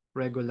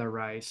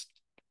 Regularized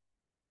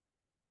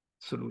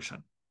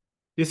solution.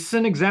 This is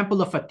an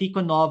example of a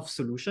Tikhonov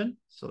solution.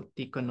 So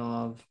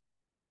Tikhonov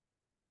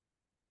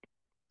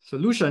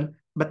solution,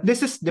 but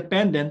this is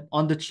dependent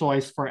on the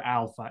choice for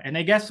alpha. And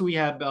I guess we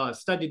have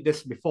studied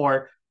this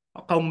before.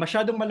 Kung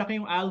masyadong malaki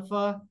yung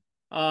alpha,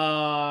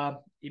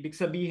 ibig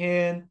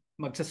sabihin,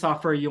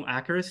 magsasuffer yung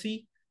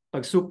accuracy.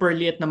 Pag super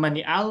liit naman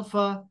ni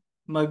alpha,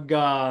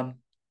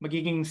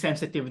 magiging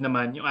sensitive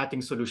naman yung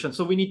ating solution.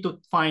 So we need to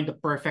find the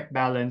perfect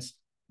balance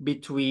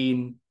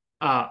between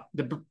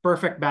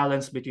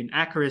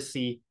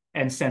accuracy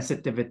and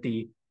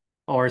sensitivity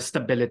or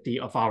stability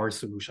of our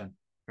solution,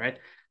 right?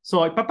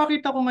 So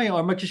ipapakita ko ngayon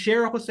or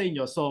mag-share ako sa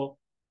inyo. So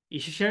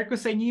i-share ko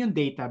sa inyo yung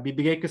data,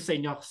 bibigay ko sa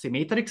inyo si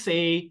matrix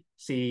A,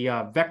 si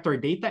vector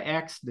data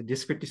X, the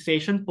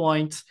discretization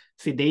points,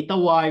 si data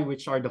Y,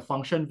 which are the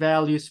function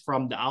values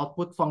from the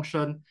output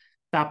function.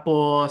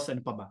 Tapos ano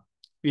pa ba?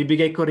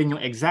 Bibigay ko rin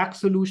yung exact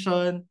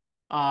solution,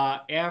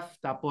 F,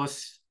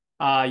 tapos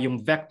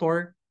yung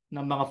vector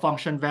ng mga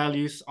function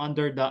values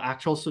under the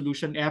actual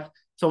solution F.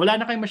 So wala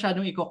na kayong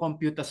masyadong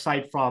i-compute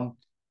aside from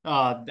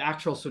the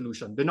actual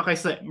solution. Doon na kayo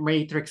sa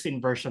matrix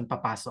inversion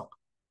papasok.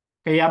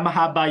 Kaya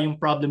mahaba yung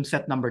problem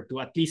set number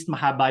 2. At least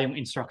mahaba yung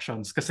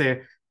instructions.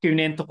 Kasi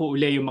kinento ko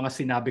uli yung mga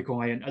sinabi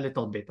ko ngayon a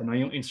little bit.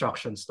 Yung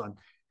instructions doon.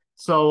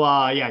 So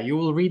yeah, you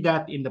will read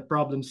that in the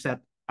problem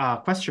set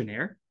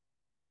questionnaire.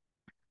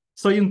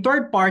 So yung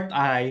third part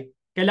ay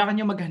kailangan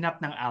nyo maghanap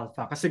ng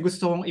alpha kasi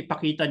gusto kong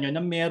ipakita nyo na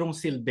merong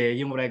silbi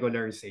yung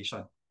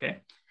regularization.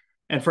 Okay?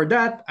 And for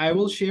that, I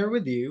will share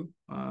with you,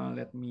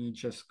 let me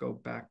just go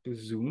back to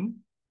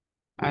Zoom.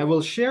 I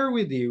will share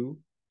with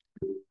you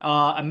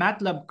a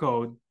Matlab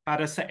code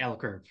para sa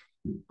L-curve.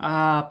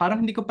 Parang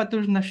hindi ko pa ito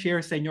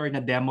na-share sa inyo or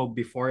na-demo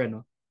before.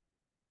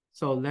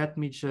 So let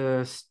me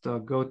just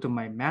go to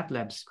my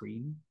Matlab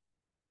screen.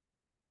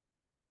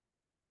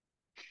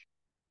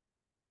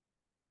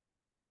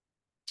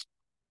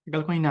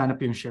 Tagal ko hinahanap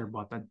yung share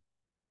button.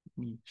 Let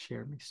me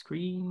share my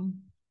screen.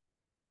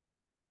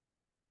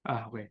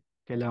 Okay.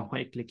 Kailangan ko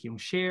i-click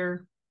yung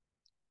share.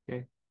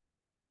 Okay.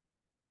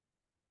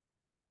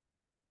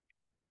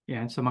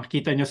 Yan. So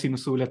makikita nyo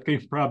sinusulat ko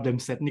yung problem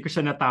set. Hindi ko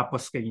siya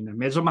natapos kanina.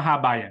 Medyo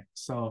mahaba yan.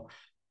 So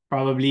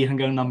probably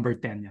hanggang number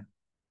 10 yan.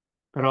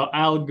 Pero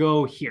I'll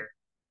go here.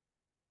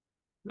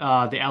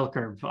 The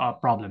L-curve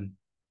problem.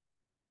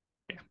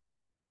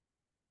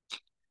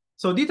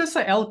 So dito sa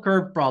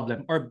L-curve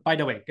problem, or by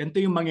the way, ganito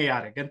yung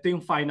mangyayari. Ganito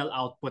yung final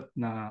output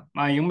na,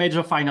 yung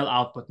medyo final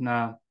output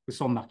na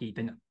gusto kong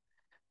makita nyo.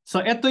 So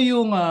ito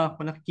yung,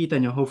 kung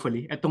nakikita nyo,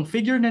 hopefully, itong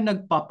figure na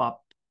nag-pop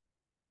up,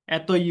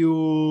 ito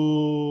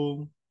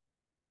yung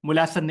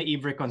mula sa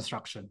naive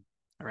reconstruction.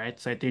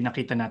 Alright? So ito yung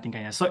nakita natin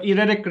kanya. So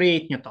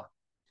i-recreate nyo to.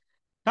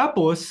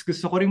 Tapos,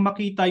 gusto ko rin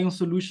makita yung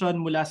solution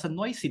mula sa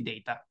noisy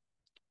data.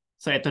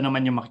 So ito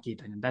naman yung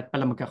makikita nyo. Dahil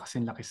pala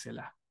magkakasinlaki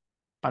sila.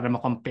 Para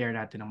ma-compare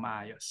natin ng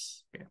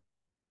maayos. Okay.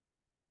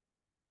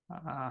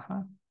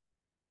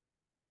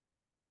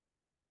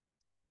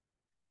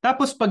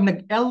 Tapos pag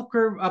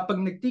nag-L-curve, pag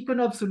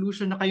nag-Tikhonov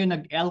solution na kayo,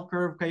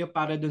 nag-L-curve kayo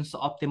para dun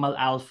sa optimal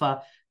alpha,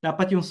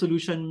 dapat yung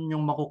solution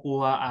yung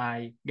makukuha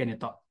ay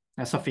ganito,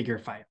 nasa figure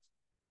 5.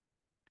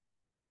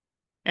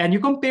 And you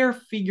compare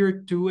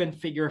figure 2 and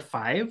figure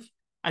 5,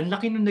 ang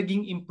laki ng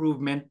naging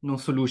improvement ng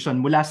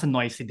solution mula sa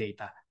noisy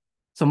data.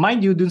 So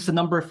mind you, dun sa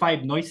number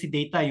 5, noisy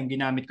data yung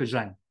ginamit ko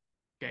dyan.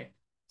 Okay.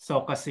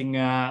 So kasi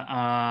nga,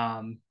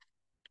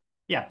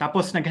 yeah,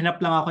 tapos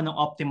naghanap lang ako ng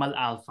optimal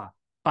alpha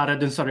para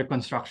dun sa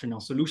reconstruction ng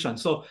solution.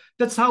 So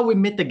that's how we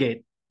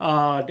mitigate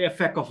the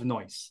effect of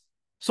noise.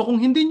 So kung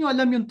hindi nyo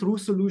alam yung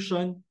true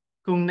solution,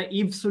 kung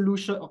naive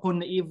solution, kung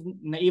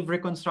naive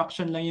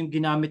reconstruction lang yung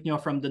ginamit nyo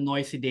from the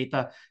noisy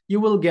data, you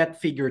will get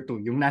figure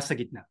 2, yung nasa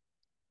gitna.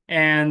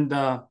 And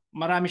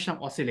marami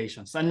siyang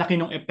oscillations. Ang laki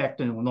ng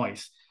epekto ng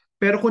noise.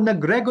 Pero kung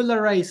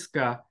nag-regularize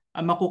ka,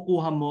 ang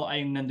makukuha mo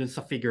ay yung nandun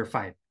sa figure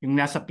 5, yung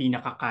nasa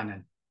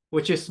pinaka-kanan,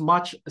 which is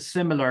much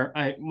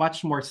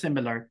more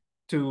similar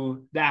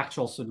to the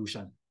actual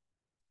solution.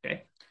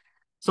 Okay?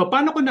 So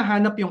paano ko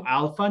nahanap yung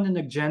alpha na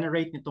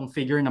nag-generate nitong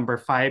figure number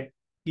 5?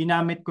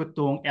 Ginamit ko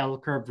itong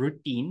L-curve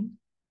routine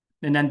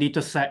na nandito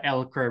sa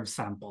L-curve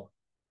sample.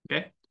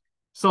 Okay?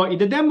 So,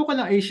 i-demo ko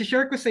lang,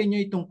 i-share ko sa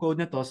inyo itong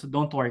code na to, so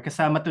don't worry,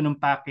 kasama to ng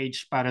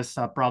package para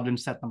sa problem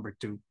set number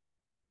 2.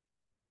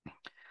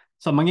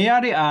 So,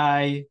 mangyayari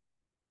ay,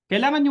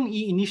 kailangan yung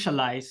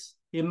i-initialize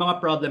yung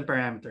mga problem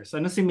parameters.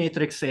 Ano si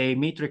matrix A,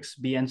 matrix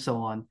B, and so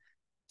on.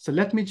 So,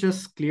 let me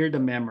just clear the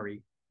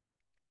memory.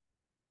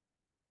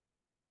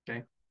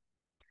 Okay.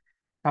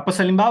 Tapos,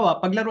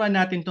 halimbawa, paglaruan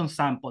natin tong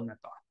sample na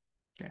to.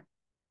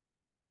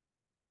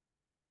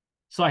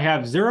 So I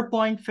have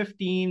 0.15,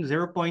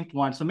 0.1.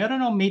 So meron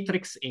akong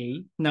matrix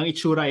A ng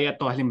itsura ay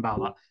ito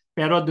halimbawa.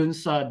 Pero dun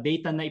sa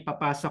data na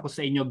ipapasa ko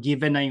sa inyo,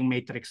 given na yung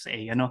matrix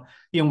A,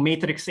 yung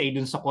matrix A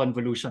dun sa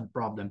convolution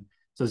problem.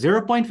 So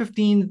 0.15,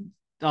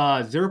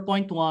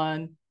 0.1,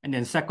 and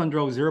then second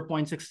row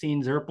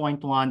 0.16,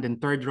 0.1,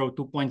 then third row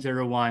 2.01,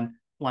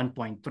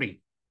 1.3.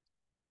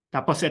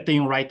 Tapos ito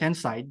yung right-hand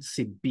side,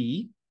 si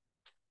B.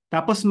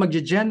 Tapos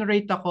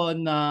mag-generate ako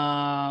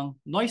ng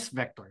noise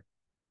vector.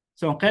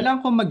 So, kailangan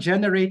ko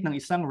mag-generate ng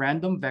isang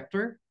random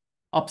vector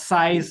of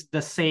size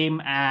the same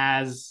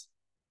as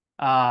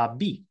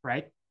B,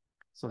 right?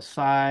 So,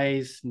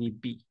 size ni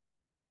B.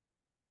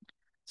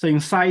 So,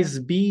 yung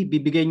size B,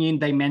 bibigay niyo yung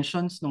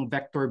dimensions ng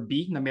vector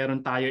B na meron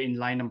tayo in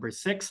line number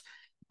 6.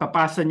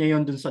 Papasa niya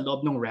yun dun sa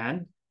loob ng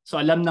rand. So,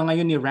 alam na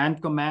ngayon ni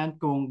rand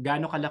command kung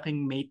gaano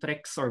kalaking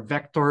matrix or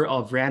vector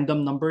of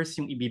random numbers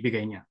yung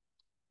ibibigay niya.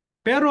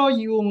 Pero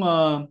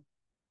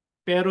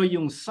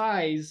yung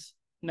size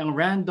ng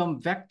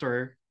random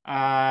vector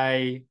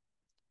ay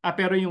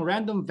pero yung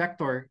random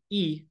vector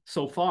E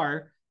so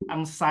far,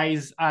 ang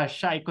size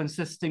siya ay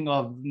consisting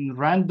of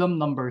random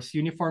numbers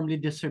uniformly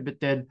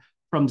distributed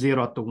from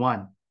 0 to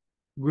 1.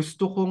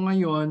 Gusto ko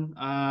ngayon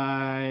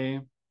ay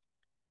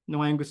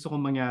gusto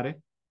kong mangyari?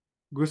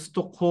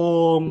 Gusto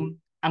kong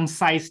ang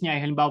size niya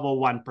ay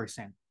halimbawa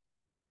 1%.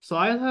 So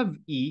I'll have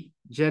E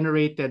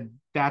generated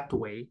that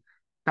way.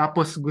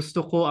 Tapos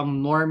gusto ko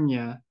ang norm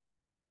niya.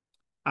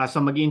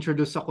 So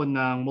mag-introduce ako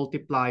ng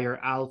multiplier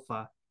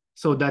alpha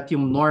so that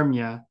yung norm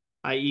niya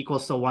ay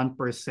equals sa 1%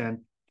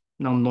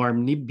 ng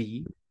norm ni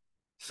B.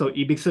 So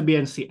ibig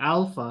sabihin si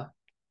alpha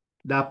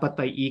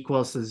dapat ay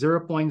equals sa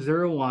 0.01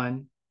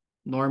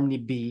 norm ni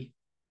B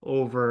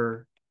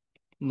over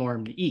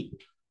norm ni E.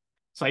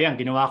 So ayan,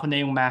 ginawa ko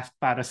na yung math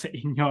para sa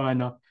inyo.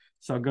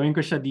 So gawin ko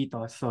siya dito.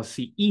 So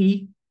si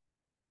E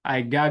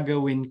ay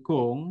gagawin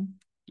kong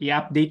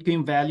i-update ko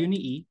yung value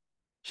ni E.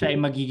 Siya ay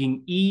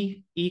magiging E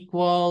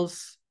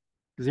equals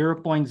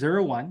 0.01.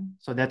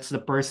 So that's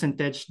the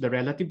percentage, the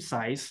relative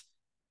size,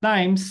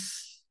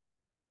 times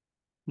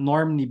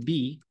norm ni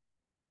B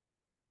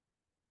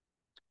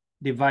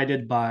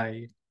divided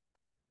by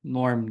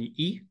norm ni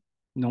E.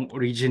 Nung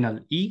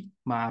original E,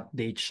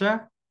 ma-update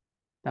siya.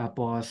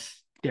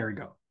 Tapos, there we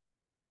go.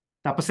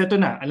 Tapos ito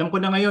na. Alam ko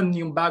na ngayon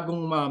yung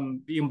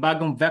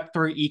bagong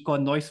vector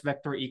eco, noise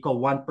vector eco,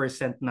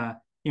 1%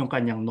 na yung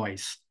kanyang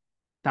noise.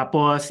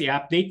 Tapos,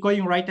 i-update ko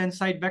yung right-hand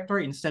side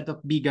vector. Instead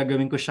of B,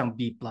 gagawin ko siyang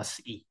B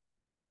plus E.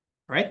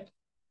 Right?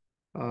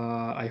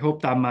 I hope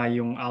tama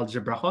yung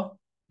algebra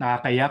ko.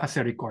 Nakakaya kasi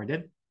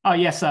recorded. Oh,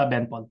 yes,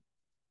 Ben Paul.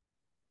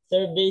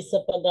 Sir, based sa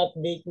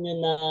pag-update nyo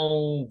ng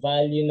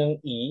value ng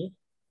E,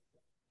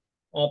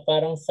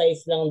 parang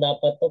size lang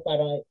dapat to.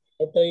 Parang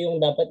ito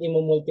yung dapat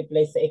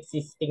i-multiply sa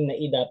existing na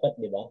E dapat,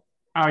 di ba?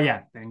 Oh,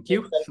 yeah. Thank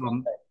you. So,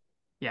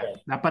 yeah,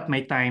 dapat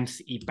may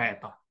times E pa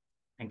ito.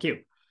 Thank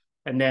you.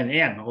 And then,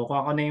 ayan,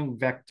 makukuha ko na yung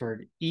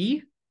vector E,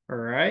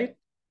 alright?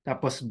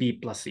 Tapos B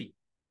plus E.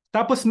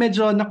 Tapos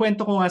medyo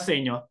nakwento ko nga sa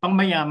inyo,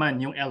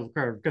 pangmayaman yung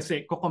L-curve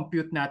kasi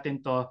kukompute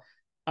natin to,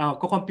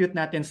 kukompute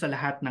natin sa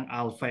lahat ng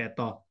alpha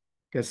ito.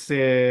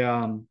 Kasi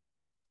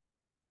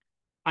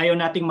ayaw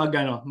nating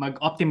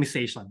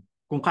mag-optimization.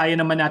 Kung kaya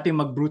naman natin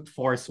mag-brute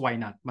force, why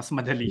not? Mas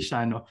madali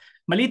siya, no?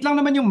 Maliit lang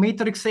naman yung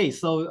matrix A,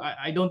 so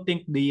I don't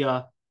think the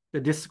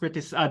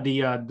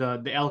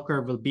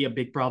L-curve will be a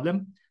big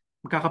problem.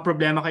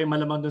 Magkakaproblema kayo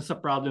malamang dun sa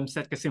problem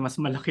set kasi mas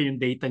malaki yung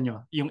data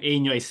nyo. Yung A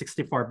nyo ay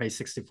 64 by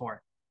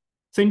 64.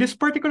 So in this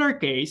particular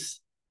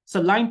case,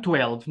 sa line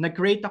 12,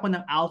 nag-create ako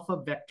ng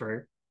alpha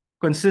vector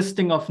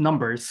consisting of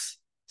numbers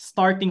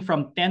starting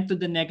from 10 to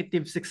the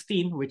negative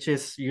 16, which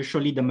is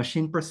usually the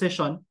machine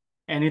precision.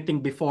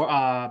 Anything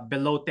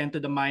below 10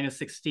 to the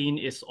minus 16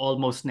 is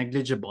almost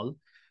negligible.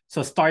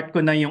 So start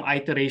ko na yung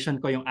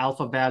iteration ko, yung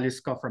alpha values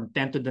ko from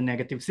 10 to the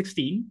negative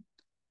 16.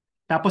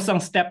 Tapos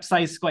ang step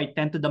size ko ay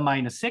 10 to the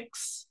minus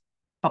 6,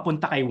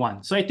 papunta kay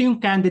 1. So ito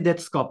yung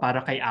candidates ko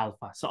para kay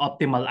alpha, so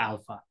optimal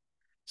alpha.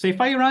 So if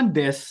I run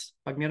this,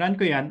 pag nirun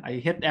ko yan,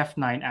 I hit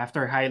F9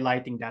 after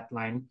highlighting that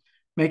line.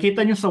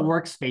 Makikita nyo sa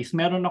workspace,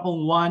 meron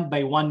akong 1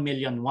 by 1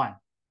 million 1.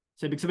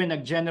 So ibig sabihin,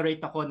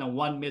 nag-generate ako ng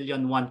 1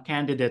 million 1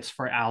 candidates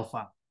for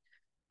alpha.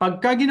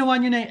 Pagka ginawa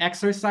nyo na yung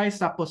exercise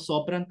tapos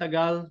sobrang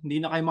tagal,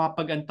 hindi na kayo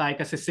makapag-antay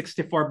kasi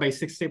 64 by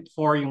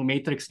 64 yung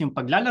matrix yung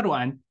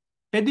paglalaruan,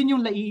 pwede nyo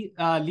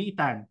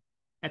liitan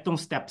itong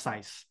step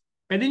size.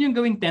 Pwede nyo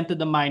gawing 10 to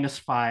the minus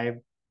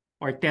 5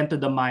 or 10 to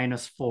the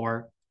minus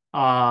 4.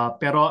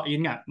 Pero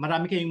yun nga,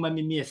 marami kayong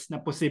mamimiss na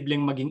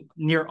posibleng maging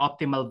near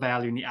optimal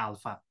value ni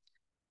alpha.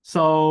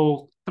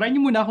 So, try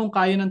nyo muna kung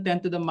kaya ng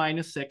 10 to the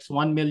minus 6,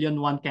 1 million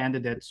 1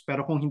 candidates,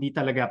 pero kung hindi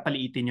talaga,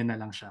 paliitin nyo na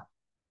lang siya.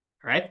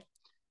 Right?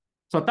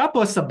 So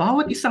tapos sa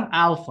bawat isang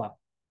alpha,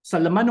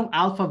 sa laman ng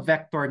alpha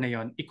vector na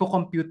yon,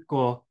 i-compute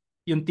ko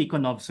yung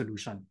Tikhonov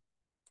solution.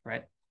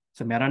 Right?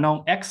 So meron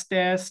akong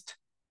x-test,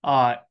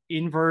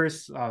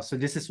 inverse. So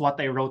this is what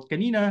I wrote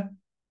kanina.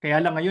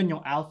 Kaya lang ngayon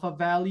yung alpha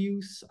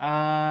values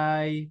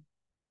ay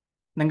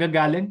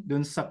nanggagaling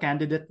dun sa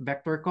candidate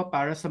vector ko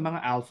para sa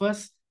mga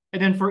alphas. And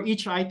then for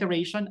each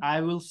iteration,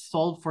 I will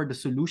solve for the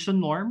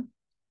solution norm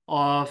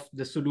of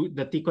the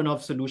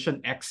Tikhonov solution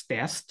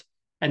x-test.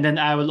 And then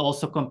I will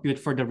also compute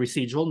for the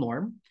residual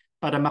norm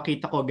para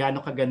makita ko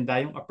gaano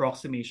kaganda yung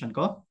approximation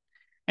ko.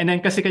 And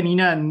then kasi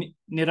kanina,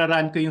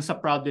 niraran ko yung sa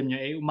problem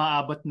niya,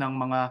 umaabot ng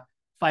mga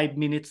 5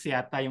 minutes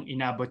yata yung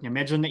inabot niya.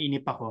 Medyo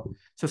nainip ako.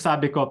 So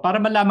sabi ko, para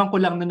malaman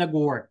ko lang na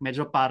nag-work,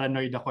 medyo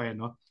paranoid ako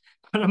no?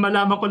 Para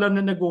malaman ko lang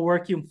na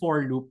nag-work yung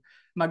for loop,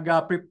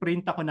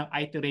 mag-print ako ng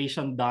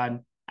iteration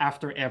done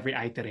after every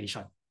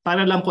iteration.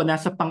 Para lang ko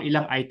nasa pang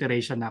ilang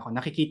iteration na ako.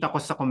 Nakikita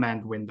ko sa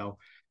command window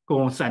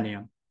kung saan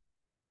yan.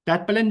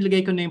 Dapat pala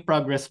nilagay ko na yung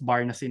progress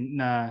bar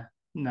na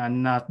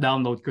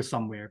download ko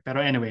somewhere.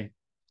 Pero anyway,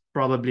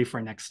 probably for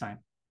next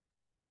time.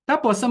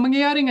 Tapos, ang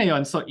mangyayari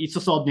ngayon, so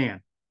isosolve niya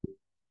yan.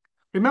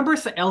 Remember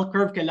sa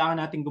L-curve, kailangan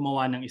natin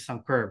gumawa ng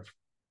isang curve.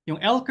 Yung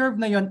L-curve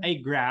na yon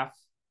ay graph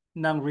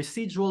ng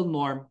residual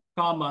norm,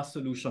 comma,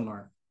 solution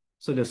norm.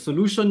 So the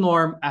solution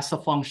norm as a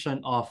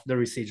function of the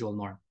residual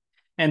norm.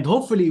 And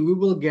hopefully, we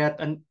will get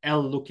an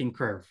L-looking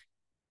curve.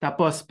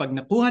 Tapos, pag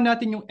nakuha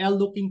natin yung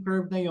L-looking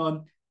curve na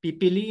yon,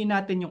 pipiliin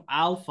natin yung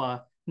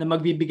alpha na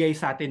magbibigay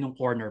sa atin ng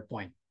corner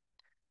point.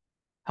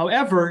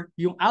 However,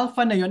 yung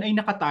alpha na yon ay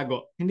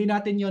nakatago. Hindi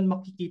natin yon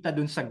makikita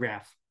dun sa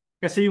graph.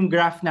 Kasi yung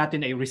graph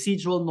natin ay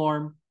residual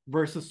norm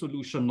versus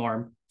solution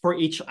norm for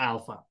each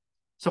alpha.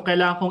 So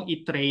kailangan kong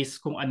i-trace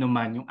kung ano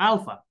man yung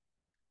alpha.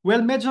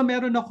 Well, medyo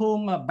meron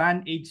akong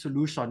band-aid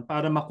solution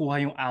para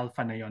makuha yung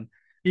alpha na yon.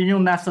 Yun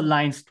yung nasa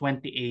lines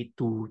 28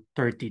 to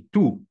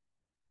 32.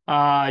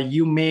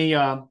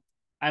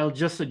 I'll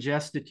just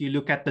suggest that you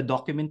look at the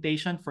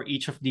documentation for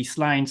each of these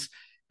lines.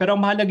 Pero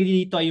ang mahalaga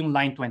dito ay yung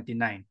line 29.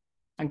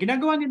 Ang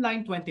ginagawa ni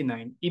line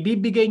 29,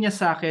 ibibigay niya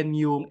sa akin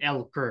yung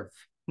L-curve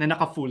na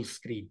naka-full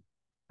screen.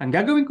 Ang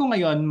gagawin ko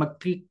ngayon,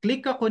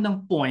 mag-click ako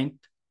ng point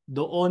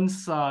doon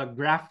sa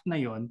graph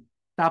na yon.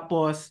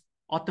 Tapos,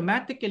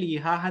 automatically,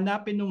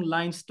 hahanapin ng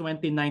lines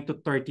 29 to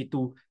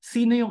 32,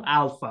 sino yung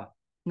alpha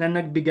na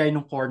nagbigay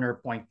ng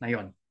corner point na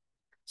yon.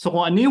 So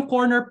kung ano yung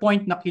corner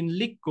point na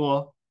kinlik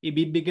ko,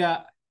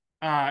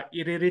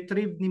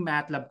 i-retrieve ni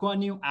Matlab kung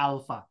ano yung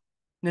alpha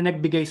na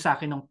nagbigay sa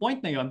akin ng point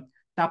na yon.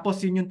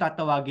 Tapos yun yung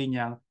tatawagin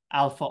niyang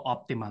alpha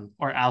optimal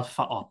or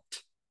alpha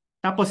opt.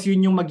 Tapos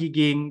yun yung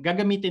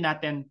gagamitin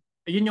natin,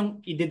 yun yung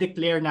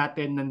i-declare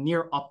natin na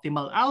near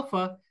optimal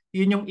alpha,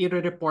 yun yung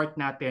i-report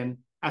natin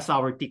as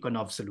our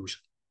Tikhonov solution.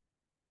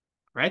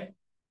 Right?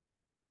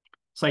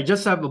 So I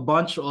just have a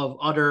bunch of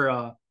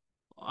other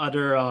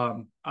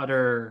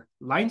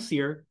lines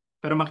here,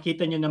 pero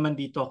makita nyo naman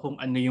dito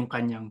kung ano yung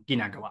kanyang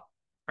ginagawa.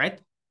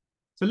 Right?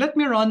 So let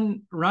me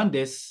run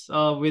this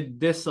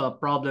with this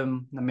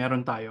problem na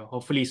meron tayo.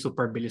 Hopefully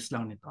super bilis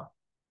lang nito.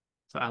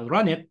 So I'll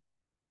run it.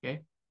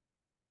 Okay?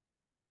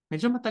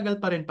 Medyo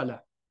matagal pa rin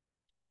pala.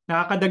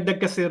 Nakakadagdag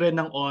kasi rin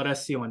ng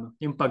oras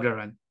yung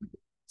pag-run.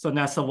 So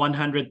nasa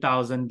 100,000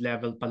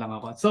 level pa lang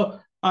ako. So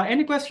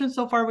any questions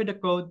so far with the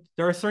code?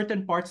 There are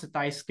certain parts that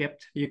I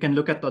skipped. You can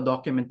look at the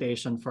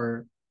documentation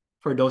for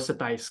those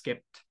that I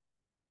skipped.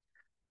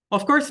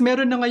 Of course,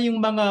 meron na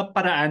ngayong mga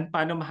paraan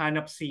paano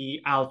mahanap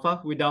si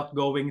alpha without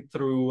going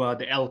through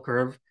the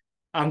L-curve.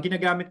 Ang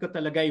ginagamit ko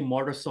talaga ay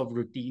Morozov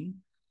routine.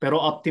 Pero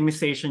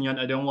optimization yon.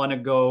 I don't want to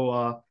go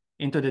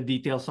into the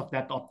details of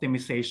that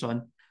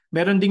optimization.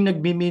 Meron ding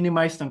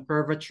nagmi-minimize ng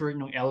curvature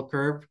ng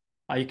L-curve.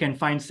 You can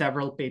find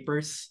several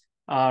papers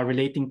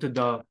relating to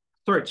the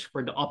search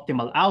for the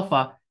optimal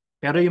alpha.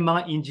 Pero yung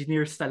mga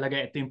engineers talaga,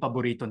 ito yung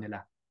paborito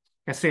nila.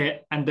 Kasi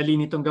ang dali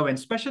nitong gawin.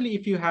 Especially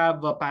if you have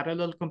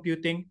parallel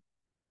computing,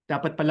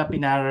 dapat pala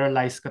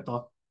pinaralize ko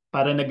to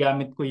para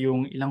nagamit ko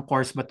yung ilang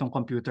cores ba tong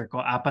computer ko,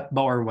 4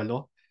 ba or 8.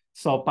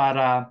 So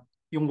para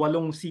yung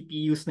 8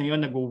 CPUs na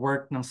yon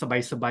nag-work ng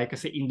sabay-sabay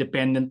kasi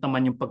independent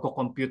naman yung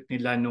pagko-compute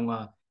nila nung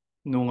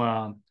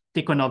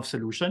Tikhonov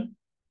solution.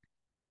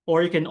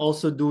 Or you can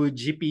also do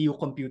GPU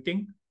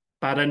computing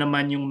para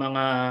naman yung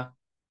mga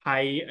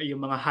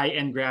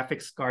high-end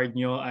graphics card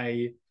nyo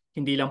ay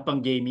hindi lang pang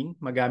gaming,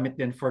 magamit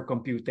din for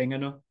computing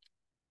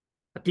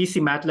At least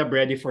si Matlab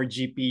ready for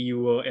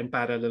GPU and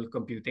parallel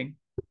computing.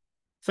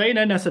 So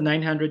yun nasa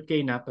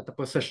 900K na,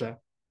 patapos na siya.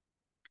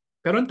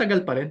 Pero ang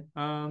tagal pa rin.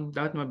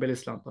 Dapat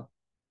mabilis lang to.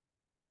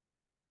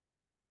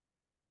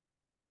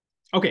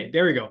 Okay,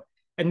 there we go.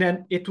 And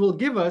then it will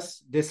give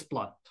us this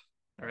plot.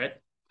 All right?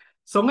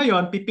 So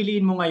ngayon,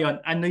 pipiliin mo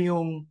ngayon ano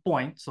yung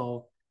point.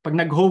 So pag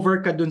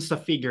nag-hover ka dun sa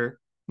figure,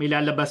 may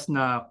lalabas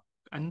na,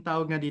 anong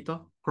tawag nga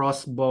dito?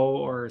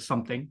 Crossbow or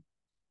something.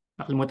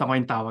 Nakalimutan ko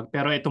yung tawag.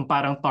 Pero itong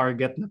parang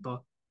target na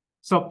to.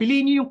 So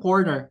piliin niyo yung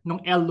corner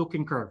ng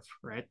L-looking curve,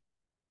 right?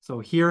 So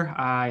here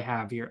I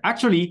have here.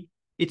 Actually,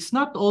 it's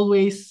not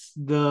always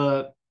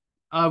the,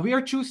 we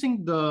are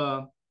choosing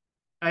the,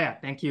 yeah,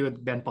 thank you,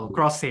 Ben Paul,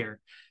 crosshair.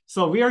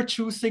 So we are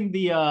choosing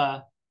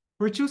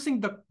we're choosing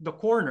the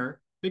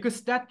corner because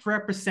that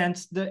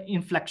represents the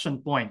inflection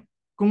point.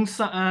 Kung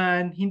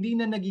saan hindi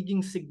na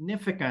nagiging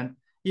significant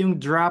yung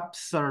drop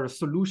sa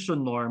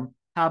solution norm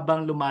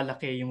habang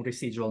lumalaki yung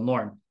residual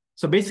norm.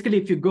 So basically,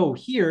 if you go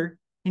here,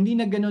 hindi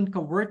na ganun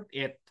ka-worth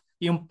it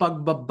yung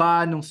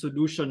pagbaba ng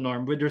solution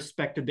norm with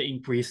respect to the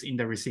increase in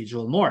the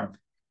residual norm.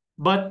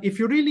 But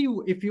if you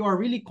are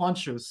really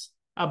conscious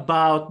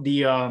about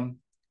the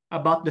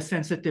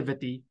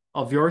sensitivity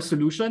of your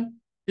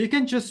solution, you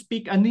can just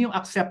pick ano yung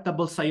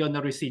acceptable sa'yo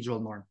na residual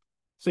norm.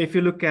 So if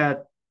you look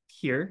at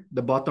here,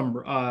 the bottom,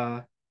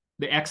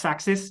 the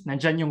x-axis,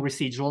 nandyan yung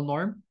residual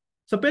norm.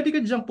 So pwede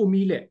ka dyan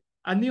pumili.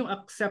 Ano yung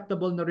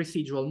acceptable na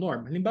residual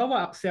norm?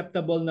 Halimbawa,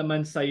 acceptable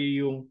naman sa'yo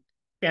yung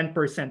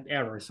 10%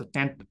 error. So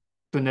 10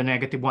 to the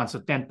 -1.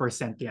 So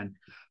 10% yan.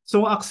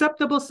 So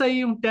acceptable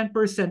sa'yo yung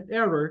 10%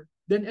 error,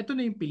 then ito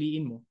na yung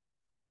piliin mo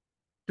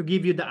to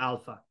give you the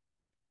alpha.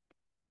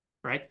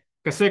 Right?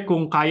 Kasi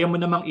kung kaya mo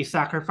namang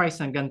i-sacrifice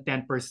hanggang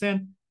 10%,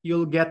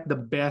 you'll get the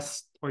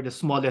best or the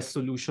smallest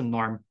solution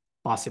norm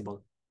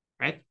possible.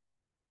 Right?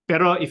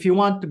 Pero if you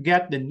want to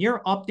get the near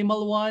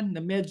optimal one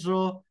na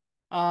medyo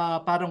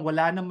parang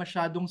wala na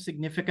masyadong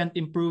significant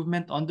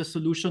improvement on the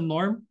solution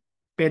norm,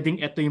 pwedeng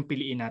ito yung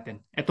piliin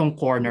natin. Itong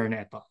corner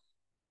na ito.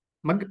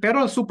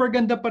 Pero super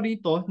ganda pa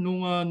rito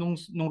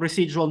nung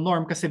residual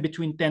norm kasi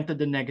between 10 to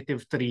the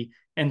 -3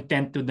 and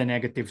 10 to the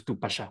 -2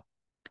 pa siya.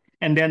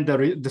 And then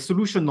the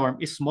solution norm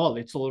is small.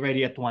 It's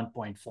already at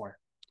 1.4.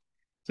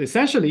 So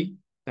essentially,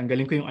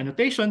 tanggalin ko yung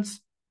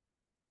annotations.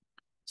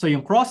 So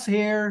yung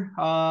crosshair,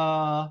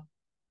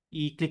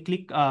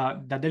 i-click,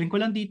 dadalhin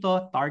ko lang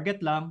dito,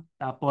 target lang,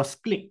 tapos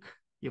click.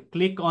 You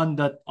click on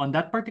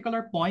that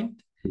particular point,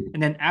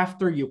 and then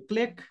after you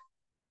click,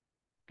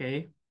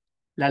 okay,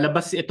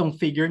 lalabas itong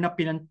figure na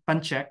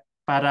pan-check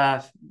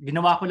para,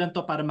 ginawa ko lang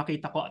to para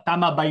makita ko,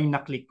 tama ba yung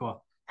na-click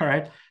ko?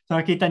 Alright? So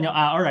nakita nyo,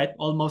 alright,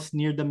 almost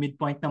near the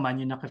midpoint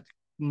naman yung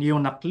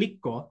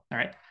na-click ko.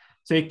 Alright?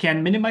 So you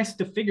can minimize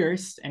the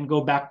figures and go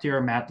back to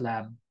your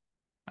Matlab.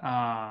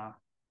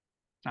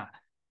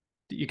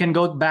 You can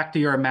go back to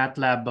your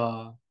Matlab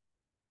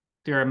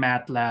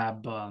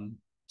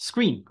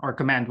screen or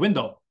command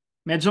window.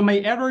 Medyo may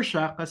error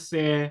siya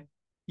kasi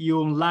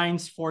yung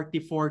lines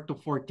 44 to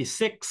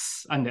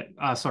 46,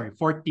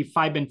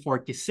 45 and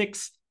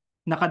 46,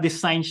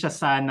 naka-design siya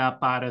sana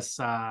para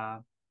sa,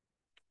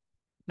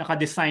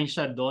 naka-design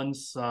siya doon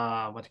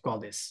sa, what you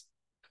call this?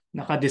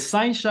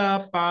 Naka-design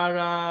siya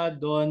para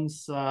doon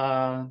sa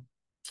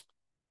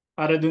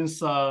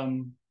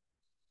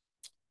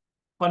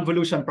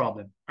convolution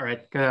problem. All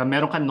right? Kaya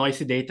meron kang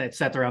noisy data,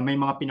 etc. May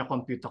mga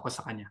pinakompute ako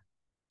sa kanya.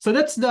 So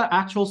that's the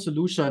actual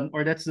solution,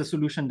 or that's the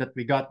solution that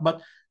we got.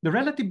 But the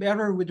relative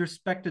error with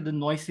respect to the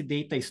noisy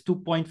data is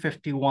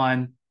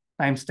 2.51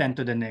 times 10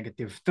 to the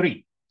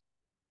 -3.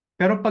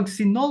 Pero pag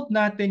sinolve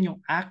natin yung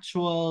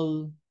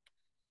actual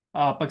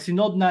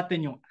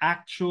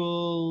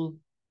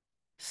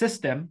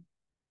system,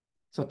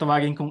 so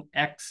tawagin kong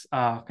x,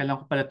 kailangan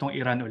ko pala itong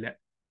i-run ulit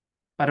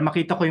para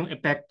makita ko yung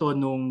epekto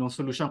nung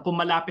solution. Kung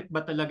malapit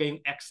ba talaga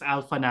yung x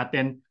alpha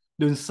natin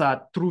dun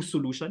sa true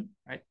solution,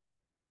 right?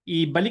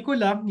 Ibalik ko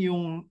lang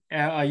yung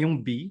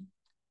B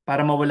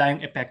para mawala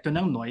yung epekto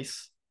ng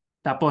noise.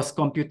 Tapos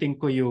computing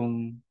ko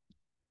yung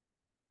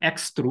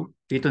x true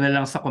dito na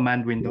lang sa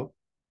command window.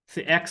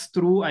 Si x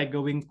true ay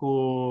gawin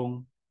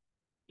kong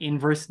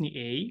inverse ni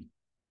A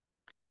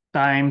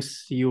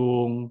times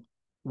yung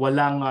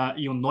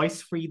yung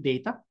noise-free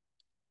data.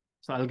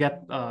 So I'll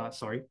get,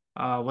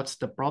 what's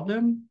the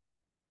problem?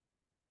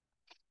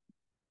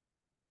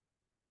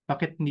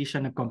 Bakit hindi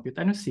siya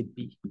nag-compute? Ano si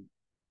B?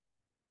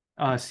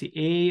 Si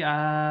A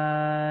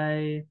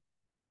ay...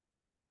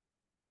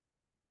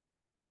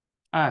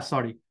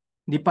 sorry.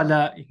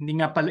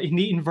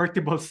 Hindi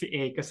invertible si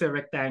A kasi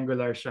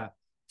rectangular siya.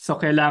 So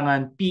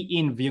kailangan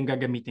P-inv yung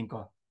gagamitin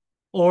ko.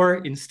 Or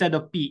instead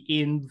of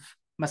P-inv,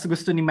 mas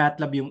gusto ni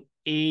Matlab yung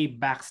A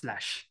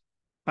backslash.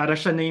 Para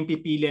siya na yung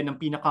pipili ng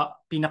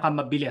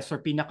pinakamabilis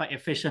or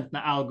pinaka-efficient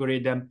na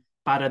algorithm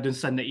para dun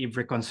sa naive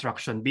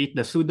reconstruction, be it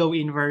the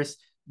pseudo-inverse,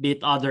 be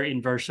it other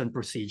inversion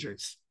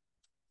procedures.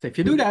 So if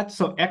you do that,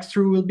 so x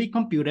true will be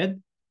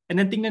computed, and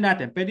then tingnan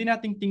natin, pwede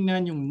nating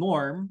tingnan yung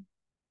norm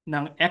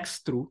ng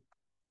x true.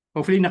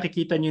 Hopefully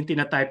nakikita nyo yung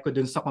tinatype ko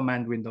dun sa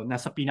command window,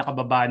 nasa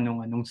pinakababa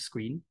nung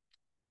screen,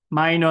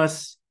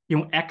 minus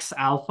yung x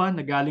alpha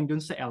na galing dun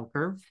sa L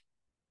curve,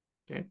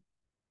 okay,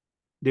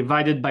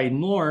 divided by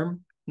norm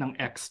ng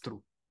x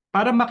true.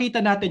 Para makita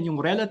natin yung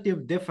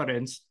relative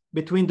difference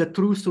between the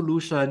true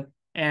solution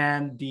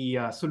and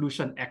the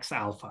solution X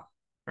alpha,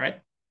 right?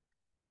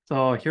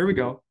 So here we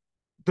go.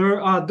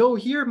 Though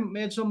here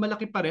medyo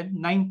malaki pa rin,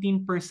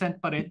 19%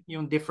 pa rin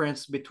yung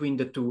difference between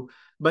the two,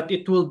 but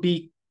it would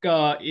be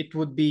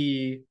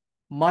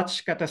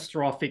much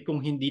catastrophic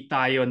kung hindi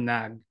tayo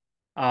nag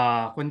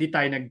kung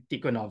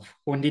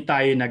hindi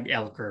tayo nag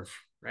L curve,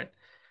 right?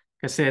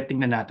 Kasi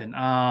tingnan natin.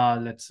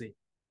 Let's see.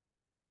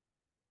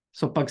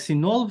 So pag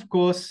sinolve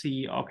ko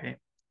okay.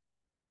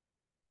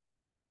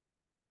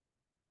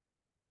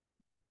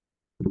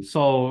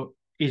 So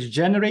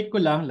is-generate ko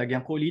lang,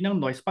 lagyan ko uli ng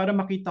noise para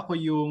makita ko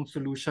yung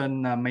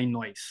solution na may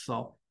noise.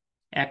 So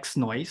X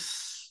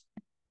noise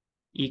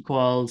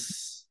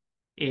equals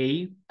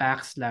A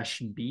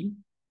 \B.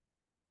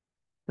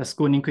 Tapos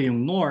kunin ko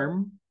yung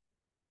norm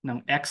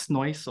ng X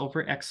noise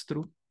over X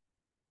true.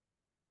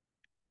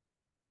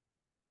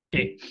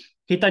 Okay.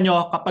 Kita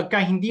nyo, kapag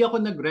hindi ako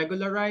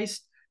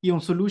nag-regularize, yung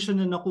solution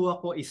na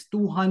nakuha ko is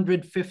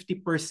 250%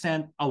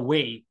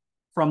 away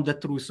from the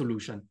true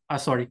solution.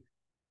 Sorry,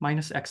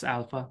 minus X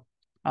alpha.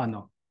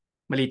 No,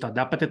 malito.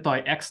 Dapat ito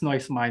ay X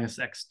noise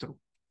minus X true.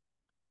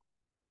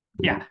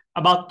 Yeah,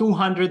 about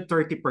 230%.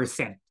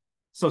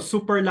 So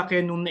super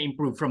laki nung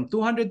na-improve. From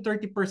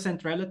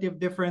 230% relative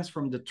difference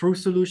from the true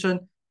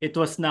solution, it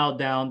was now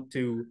down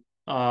to,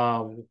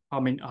 how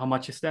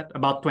much is that?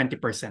 About 20%,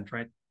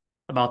 right?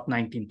 About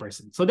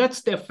 19%. So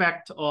that's the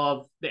effect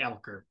of the L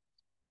curve.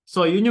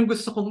 So yun yung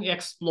gusto kong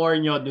i-explore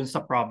nyo dun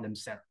sa problem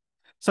set.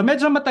 So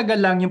medyo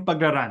matagal lang yung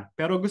pagra-run,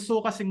 pero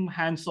gusto ko kasing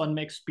hands-on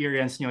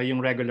ma-experience nyo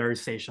yung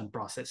regularization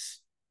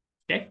process.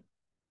 Okay?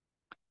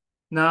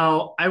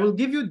 Now, I will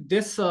give you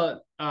this,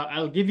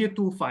 I'll give you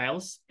two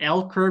files,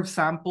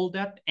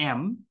 lcurvesample.m,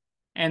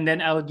 and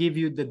then I'll give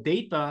you the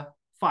data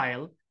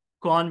file,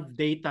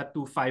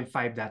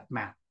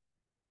 convdata255.mat.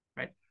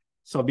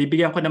 So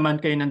bibigyan ko naman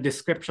kayo ng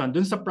description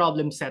dun sa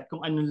problem set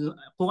kung ano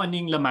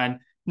yung laman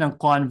ng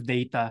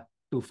convdata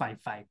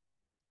 255,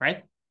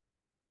 right?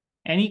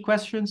 Any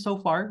questions so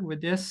far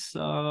with this?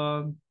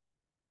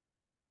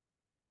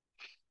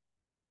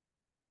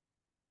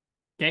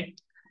 Okay.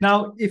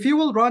 Now, if you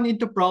will run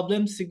into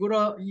problems,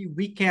 siguro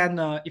we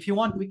can, if you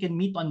want, we can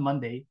meet on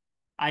Monday.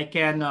 I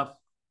can,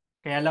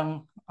 kaya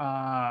lang,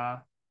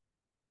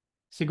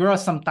 siguro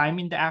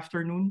sometime in the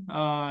afternoon,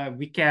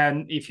 we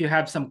can, if you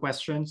have some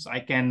questions,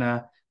 I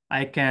can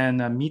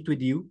meet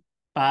with you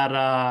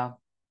para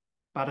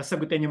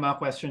sagutin yung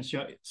mga questions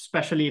nyo,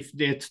 especially if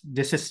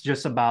this is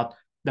just about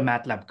the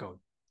Matlab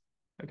code.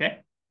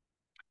 Okay?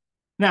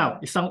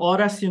 Now, isang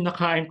oras yung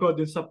nakain ko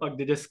dun sa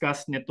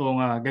pagdi-discuss nitong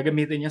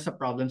gagamitin niya sa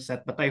problem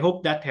set, but I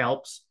hope that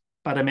helps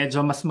para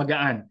medyo mas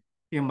magaan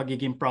yung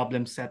magiging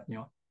problem set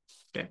nyo.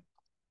 Okay.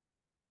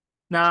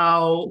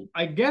 Now,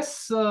 I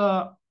guess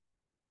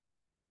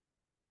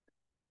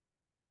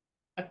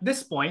at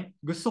this point,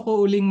 gusto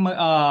ko uling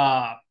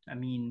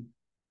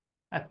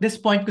at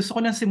this point, gusto ko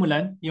nang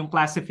simulan yung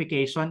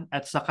classification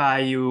at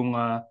saka yung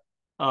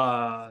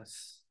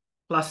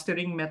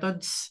clustering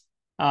methods.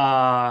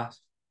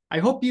 I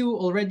hope you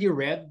already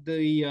read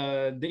the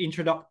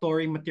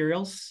introductory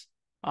materials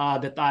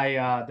that I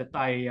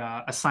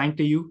assigned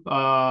to you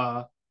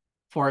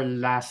for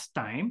last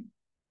time.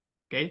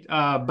 Okay,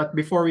 but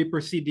before we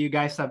proceed, do you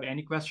guys have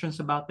any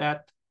questions about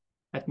that?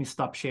 Let me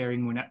stop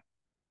sharing muna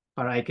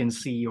para I can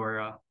see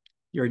your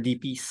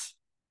DPs.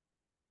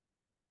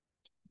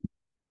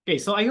 Okay,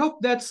 so I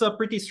hope that's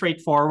pretty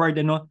straightforward,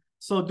 ano?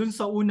 So dun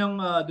sa unang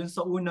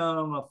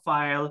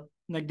file,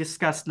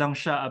 nag-discuss lang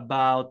siya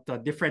about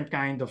different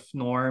kind of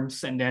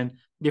norms and then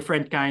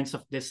different kinds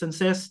of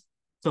distances.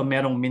 So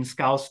merong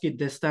Minkowski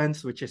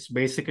distance, which is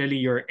basically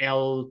your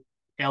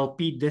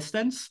LP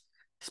distance.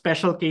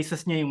 Special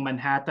cases niya yung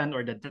Manhattan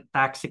or the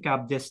taxi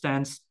cab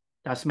distance.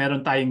 Tapos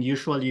meron tayong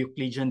usual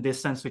Euclidean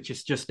distance, which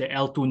is just the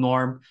L2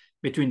 norm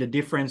between the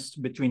difference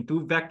between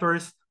two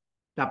vectors.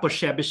 Tapos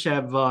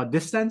Chebyshev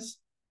distance,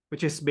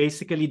 which is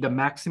basically the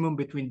maximum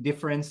between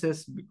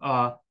differences,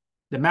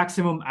 the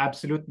maximum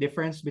absolute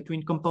difference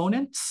between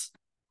components.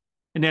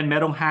 And then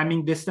merong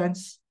Hamming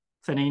distance.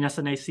 Sanay na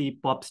sanay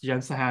si Pops dyan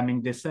sa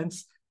Hamming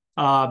distance.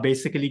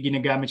 Basically,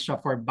 ginagamit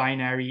siya for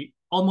binary,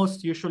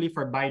 almost usually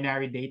for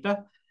binary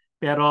data.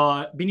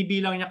 Pero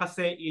binibilang niya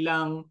kasi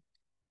ilang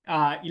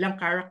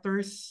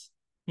characters,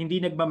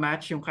 hindi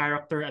nagmamatch yung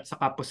character at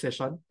saka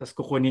position. Tapos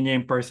kukunin niya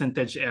yung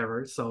percentage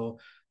error. So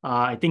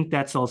I think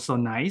that's also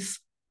nice.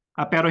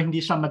 Pero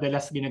hindi siya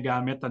madalas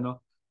ginagamit,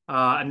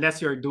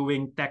 unless you're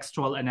doing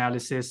textual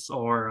analysis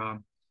or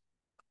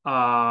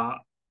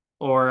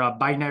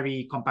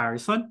binary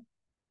comparison.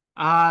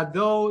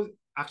 Though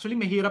actually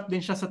mahirap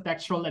din siya sa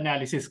textual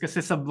analysis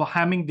kasi sa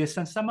Hamming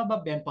distance, tama ba,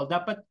 Benpol?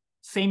 Dapat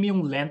same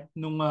yung length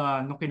nung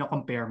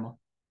kino-compare mo.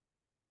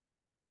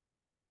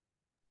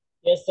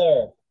 Yes,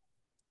 sir.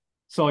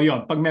 So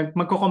yun, pag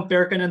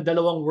magko-compare ka ng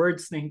dalawang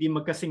words na hindi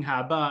magkasing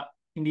haba,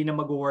 hindi na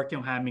mag-work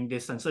yung Hamming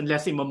distance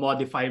unless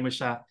i-modify mo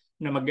siya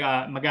na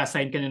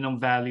mag-assign ka na ng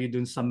value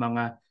dun sa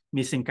mga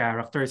missing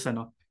characters,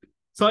 ano?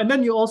 So, and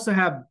then you also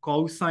have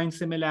cosine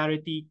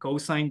similarity,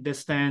 cosine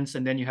distance,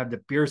 and then you have the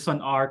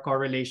Pearson R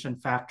correlation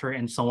factor,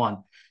 and so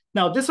on.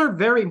 Now, these are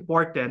very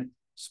important,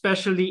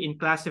 especially in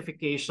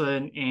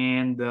classification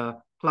and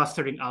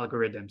clustering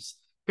algorithms.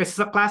 Kasi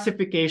sa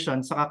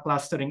classification, sa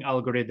clustering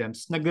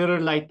algorithms,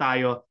 nagre-rely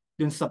tayo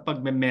dun sa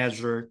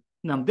pagme-measure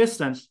ng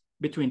distance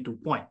between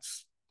 2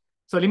 points.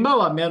 So,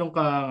 limbawa, meron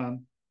ka,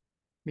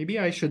 maybe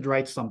I should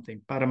write something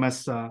para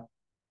mas,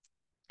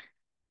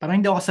 parang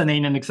hindi ako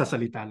sanay na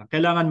nagsasalita lang.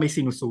 Kailangan may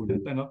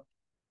sinusulat, ano?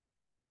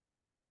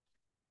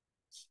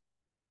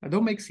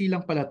 Although maiksi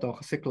lang pala to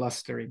kasi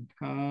clustering.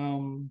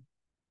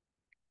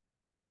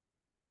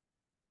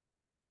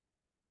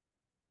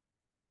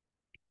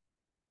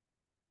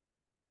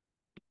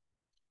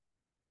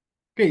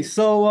 Okay,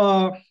 so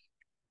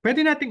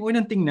pwede nating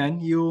unang tingnan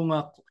yung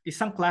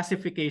isang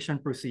classification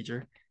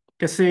procedure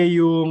kasi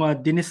yung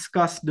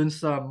diniscuss dun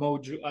sa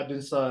module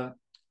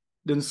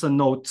dun sa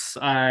notes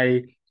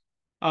ay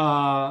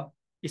uh,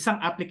 isang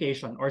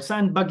application or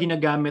saan ba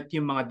ginagamit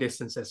yung mga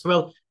distances.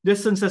 Well,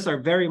 distances are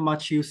very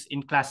much used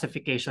in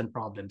classification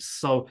problems.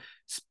 So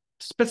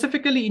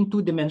specifically in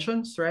 2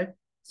 dimensions, right?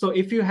 So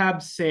if you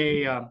have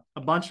say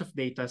a bunch of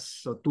data,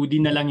 so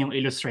 2D na lang yung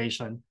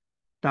illustration,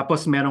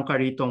 tapos meron ka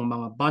ritong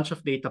mga bunch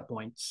of data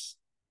points.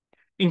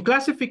 In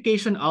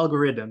classification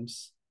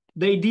algorithms,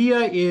 the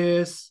idea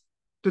is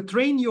to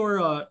train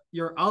your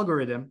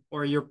algorithm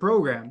or your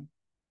program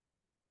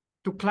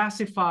to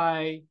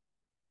classify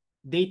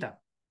data.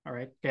 All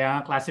right?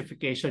 Kaya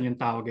classification yung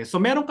tawag.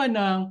 So meron ka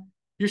ng,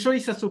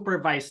 usually sa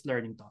supervised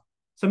learning to.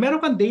 So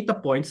meron kang data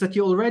points that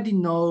you already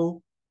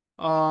know,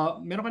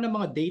 meron ka ng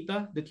mga data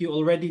that you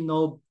already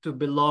know to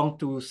belong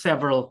to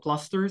several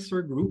clusters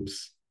or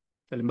groups.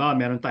 Halimbawa,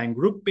 meron tayong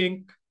group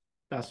pink,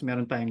 tapos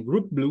meron tayong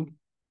group blue.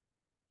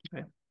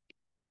 Okay.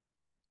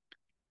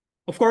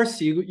 Of course,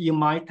 you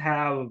might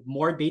have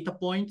more data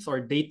points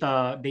or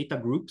data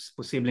groups,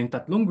 posibleng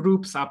 3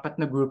 groups, 4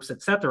 na groups,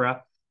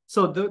 etc.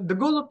 So the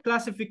goal of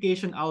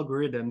classification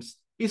algorithms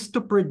is to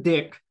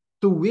predict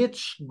to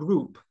which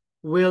group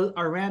will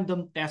a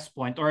random test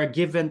point or a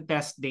given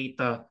test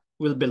data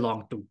will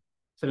belong to.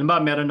 So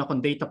halimbawa, meron akong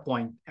data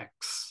point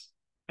X.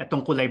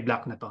 Itong kulay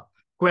black na to.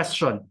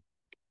 Question,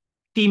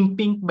 team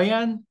pink ba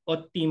yan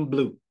o team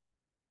blue?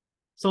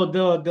 So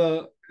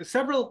the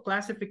several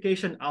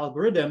classification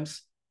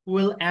algorithms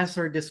will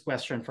answer this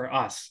question for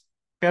us.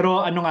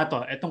 Pero ano nga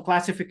to? Itong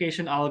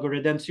classification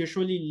algorithms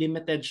usually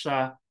limited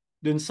siya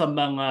dun sa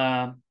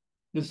mga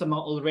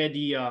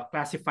already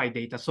classified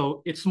data.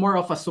 So it's more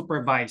of a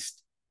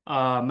supervised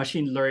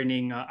machine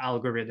learning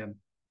algorithm.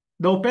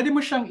 Though pwede mo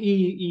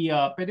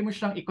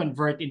siyang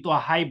i-convert into a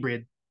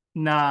hybrid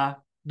na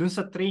dun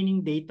sa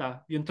training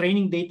data, yung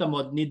training data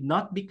mo need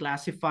not be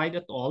classified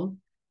at all,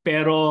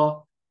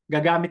 pero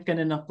gagamit ka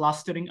na ng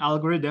clustering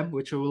algorithm,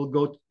 which we will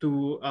go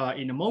to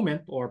in a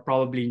moment or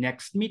probably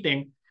next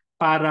meeting,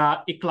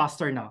 para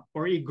i-cluster na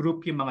or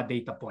i-group yung mga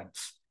data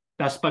points.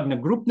 Tapos pag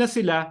nag-group na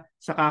sila,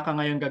 saka ka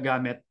ngayon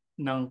gagamit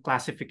ng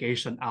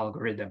classification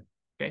algorithm.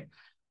 Okay?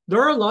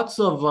 There are lots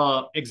of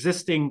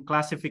existing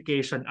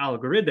classification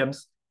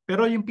algorithms,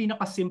 pero yung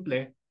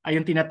pinakasimple ay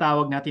yung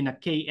tinatawag natin na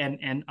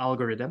KNN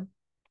algorithm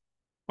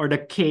or the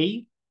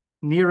K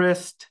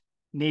nearest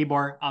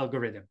neighbor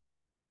algorithm.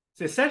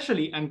 So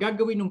essentially, ang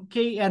gagawin ng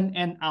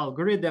KNN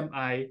algorithm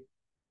ay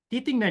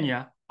titingnan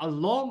niya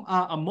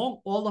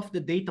among all of the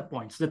data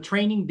points, the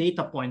training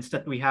data points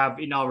that we have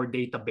in our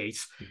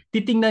database,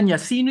 titingnan niya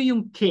sino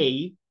yung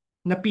K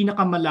na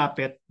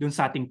pinakamalapit dun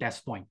sa ating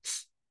test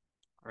points.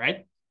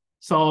 Alright?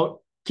 So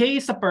K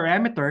is a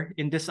parameter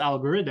in this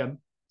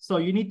algorithm.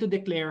 So you need to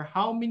declare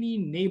how many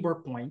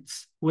neighbor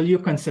points will you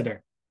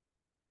consider.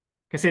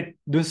 Kasi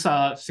dun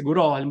sa,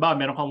 siguro, halimbawa,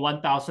 meron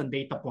kang 1,000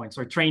 data points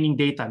or training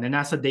data na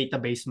nasa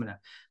database mo na.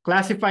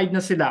 Classified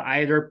na sila,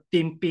 either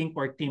team pink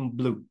or team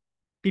blue.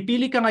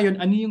 Pipili ka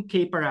ngayon, ano yung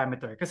K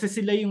parameter? Kasi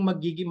sila yung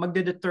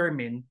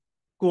magde-determine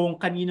kung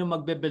kanino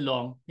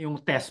magbe-belong yung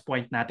test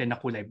point natin na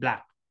kulay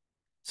black.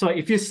 So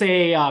if you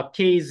say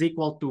K is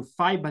equal to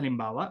 5,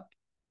 halimbawa,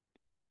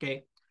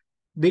 okay,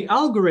 the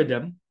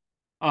algorithm,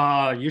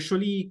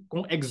 usually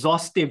kung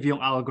exhaustive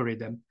yung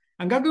algorithm,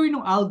 ang gagawin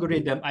ng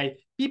algorithm ay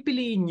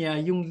pipiliin niya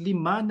yung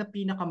 5 na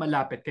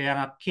pinakamalapit, kaya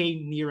nga K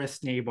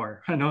nearest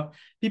neighbor. Ano?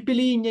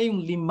 Pipiliin niya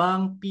yung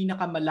 5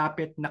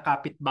 pinakamalapit na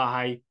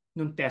kapitbahay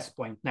ng test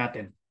point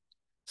natin.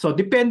 So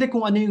depende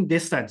kung ano yung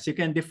distance. You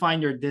can define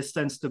your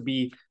distance to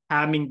be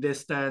Hamming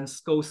distance,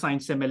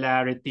 cosine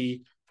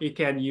similarity. You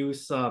can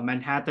use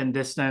Manhattan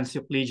distance,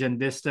 Euclidean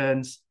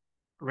distance,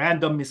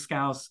 random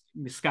Minkowski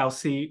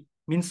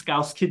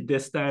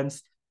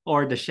distance,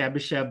 or the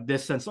Chebyshev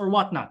distance, or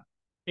whatnot.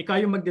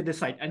 Ikaw yung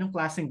magde-decide anong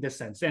klaseng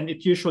distance, and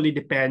it usually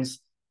depends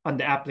on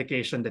the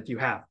application that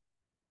you have.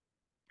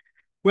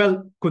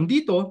 Well, kung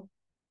dito,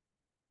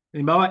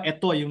 halimbawa,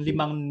 ito yung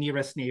 5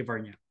 nearest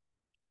neighbor niya.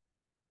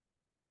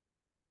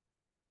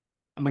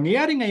 Ang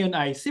mangyayari ngayon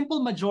ay simple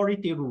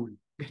majority rule.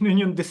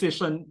 Ganun yung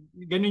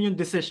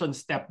decision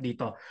step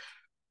dito.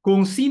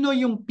 Kung sino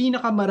yung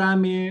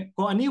pinakamarami,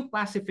 kung ano yung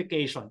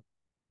classification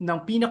ng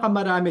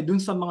pinakamarami dun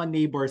sa mga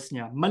neighbors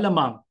niya,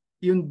 malamang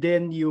yun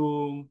din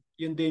yung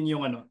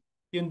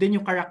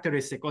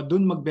characteristic o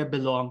dun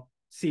magbe-belong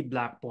si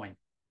black point.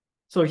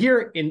 So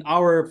here in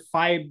our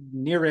 5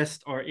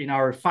 nearest, or in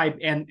our 5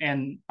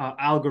 NN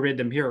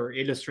algorithm here, or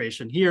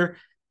illustration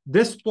here,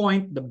 this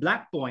point, the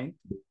black point,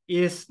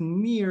 is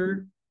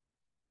near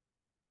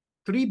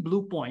 3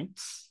 blue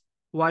points,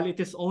 while it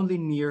is only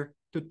near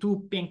to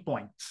 2 pink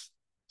points.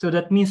 So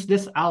that means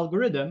this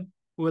algorithm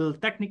will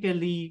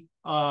technically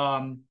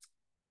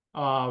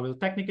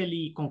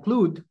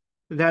conclude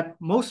that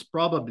most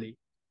probably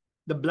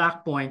the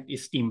black point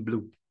is team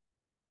blue.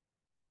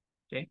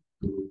 Okay?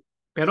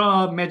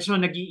 Pero medyo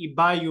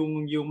nag-iiba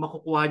yung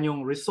makukuha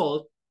nyong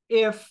result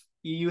if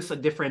you use a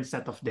different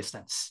set of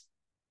distance.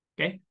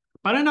 Okay?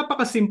 Para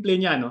napakasimple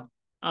niya, no?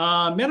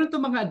 Meron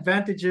to mga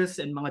advantages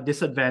and mga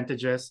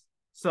disadvantages.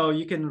 So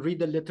you can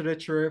read the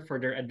literature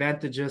for their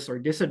advantages or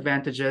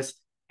disadvantages.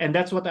 And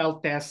that's what I'll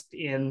test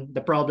in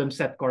the problem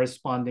set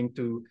corresponding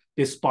to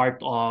this part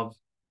of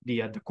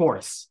the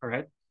course. All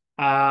right?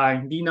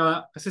 Hindi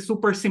na, kasi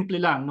super simple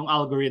lang nung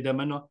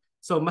algorithm. Ano?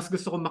 So mas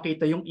gusto ko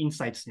makita yung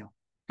insights nyo.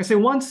 Kasi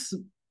once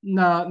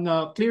na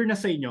clear na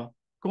sa inyo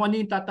kung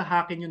ano yung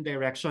tatahakin yung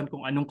direction,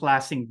 kung anong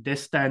klaseng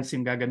distance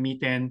yung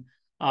gagamitin,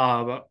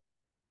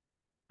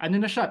 ano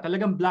na siya,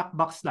 talagang black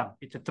box lang.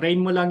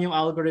 Ito-train mo lang yung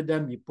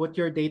algorithm, you put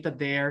your data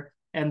there,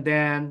 and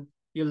then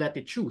you let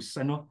it choose.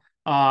 Ano?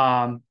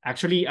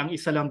 Actually, ang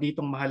isa lang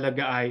ditong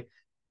mahalaga ay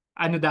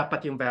ano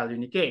dapat yung value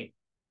ni K.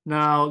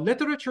 Now,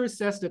 literature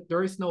says that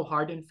there is no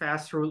hard and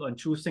fast rule on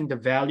choosing the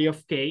value of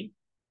K.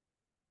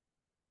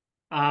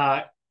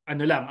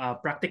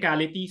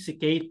 Practicality,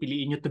 si K,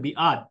 piliin nyo to be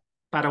odd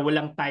para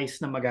walang ties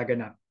na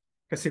magaganap.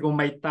 Kasi kung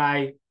may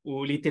tie,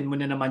 uulitin mo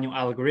na naman yung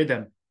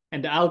algorithm.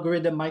 And the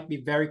algorithm might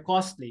be very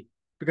costly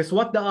because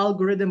what the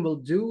algorithm will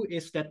do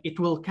is that it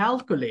will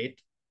calculate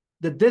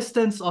the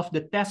distance of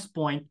the test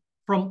point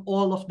from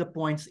all of the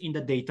points in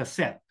the data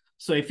set.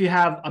 So if you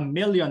have 1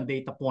 million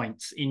data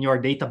points in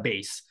your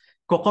database,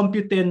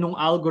 kukomputin nung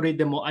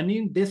algorithm mo ano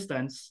yung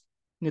distance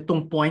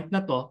nitong point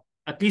na to.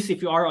 At least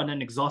if you are on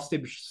an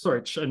exhaustive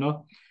search,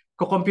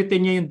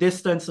 kukomputin niya yung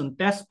distance ng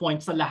test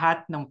points sa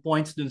lahat ng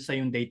points dun sa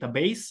yung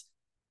database.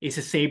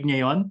 Isa-save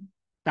niya yon.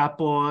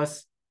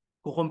 Tapos,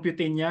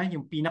 kukomputin niya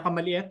yung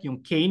pinakamaliit, yung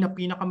K na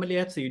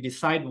pinakamaliit. So you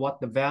decide what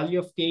the value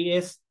of K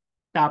is.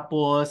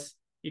 Tapos,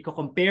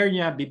 i-compare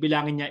niya,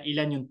 bibilangin niya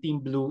ilan yung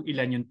team blue,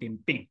 ilan yung team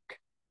pink.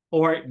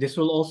 Or this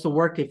will also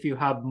work if you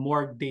have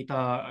more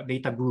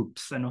data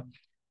groups.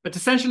 But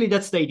essentially,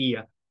 that's the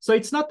idea. So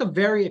it's not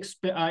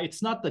it's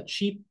not a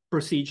cheap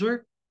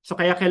procedure. So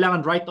kaya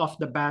kailangan right off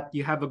the bat,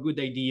 you have a good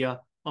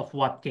idea of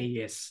what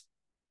K is.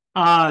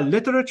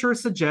 Literature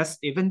suggests,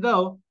 even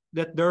though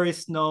that there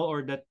is no,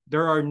 or that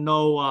there are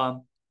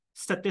no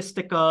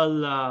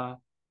statistical,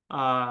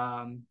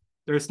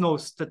 there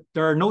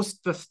are no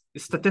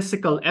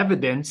statistical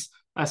evidence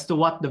as to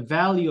what the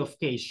value of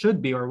K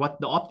should be, or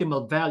what the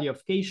optimal value of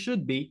K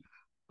should be.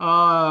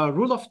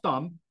 Rule of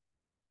thumb,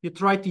 you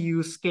try to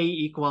use K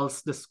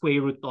equals the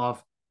square root of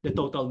the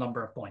total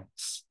number of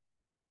points.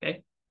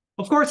 Okay.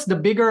 Of course, the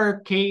bigger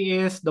K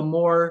is, the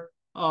more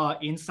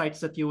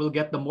insights that you will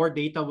get, the more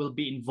data will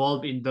be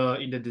involved in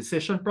the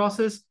decision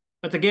process.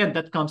 But again,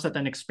 that comes at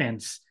an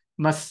expense.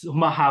 Mas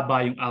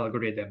humahaba yung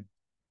algorithm.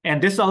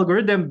 And this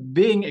algorithm,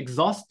 being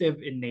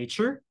exhaustive in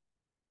nature,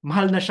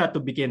 mahal na siya to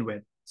begin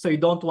with. So you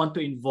don't want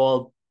to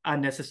involve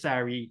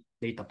unnecessary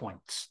data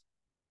points.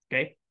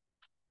 Okay.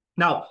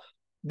 Now,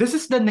 this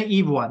is the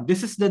naive one.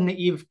 This is the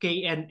naive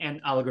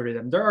KNN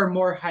algorithm. There are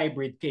more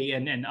hybrid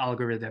KNN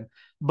algorithm,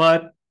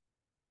 but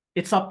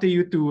it's up to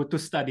you to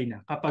study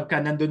na. Kapag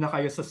nandun na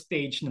kayo sa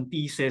stage ng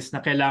thesis na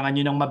kailangan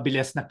nyo ng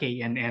mabilis na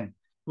KNN.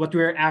 What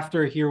we're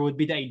after here would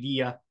be the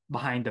idea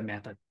behind the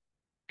method.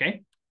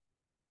 Okay?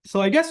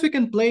 So I guess we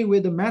can play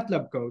with the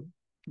Matlab code.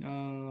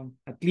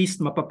 At least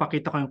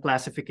mapapakita ko yung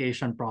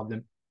classification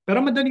problem.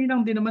 Pero madali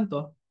lang din naman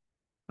to.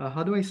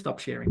 How do I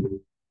stop sharing?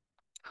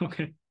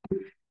 Okay.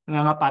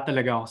 Nangangapa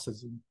talaga ako sa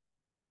Zoom.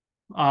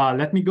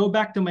 Let me go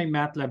back to my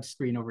Matlab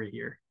screen over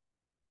here.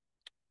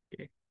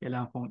 Okay.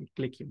 Kailangan kong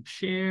i-click yung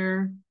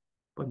share.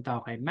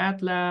 Punta ako kay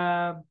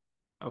Matlab.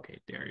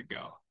 Okay, there you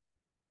go.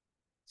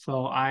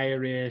 So,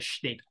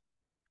 Irish data.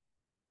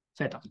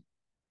 Setup.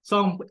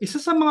 So, isa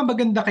sa mga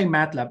maganda kay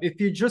Matlab, if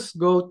you just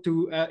Google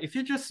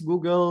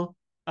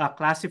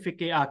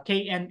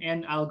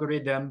KNN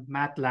algorithm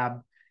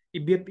Matlab,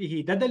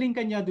 dadaling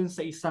kanya dun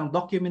sa isang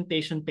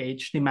documentation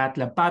page ni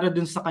Matlab para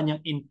dun sa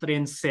kanyang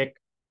intrinsic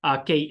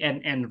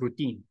KNN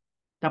routine.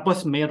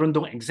 Tapos mayroon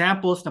dong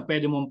examples na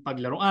pwede mong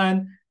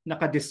paglaruan,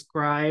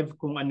 naka-describe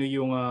kung ano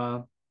yung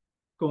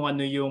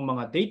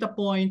mga data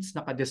points,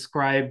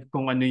 naka-describe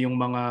kung ano yung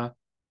mga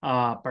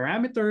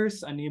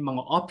parameters, ano yung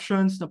mga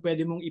options na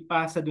pwede mong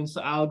ipasa dun sa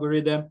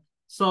algorithm.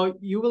 So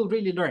you will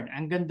really learn.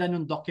 Ang ganda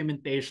ng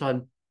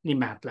documentation ni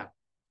Matlab,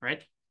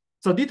 right?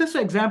 So dito sa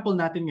example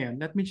natin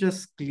ngayon, let me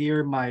just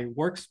clear my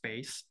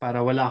workspace para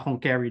wala akong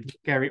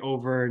carry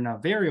over na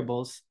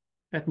variables.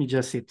 Let me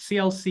just hit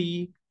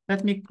CLC.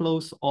 Let me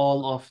close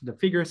all of the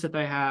figures that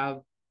I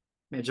have.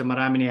 Medyo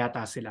marami na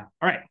yata sila.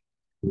 All right.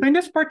 So in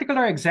this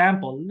particular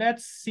example,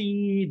 let's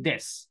see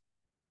this.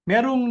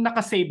 merong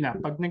nakasave na.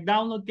 Pag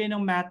nag-download kayo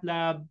ng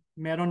Matlab,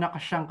 meron na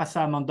siyang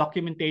kasamang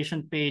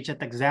documentation page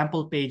at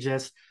example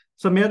pages.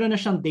 So meron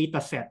na siyang data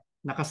set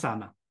na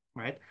kasama.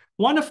 Right?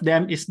 One of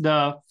them is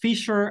the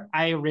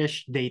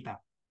Fisher-Irish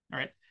data.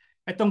 Right?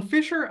 Itong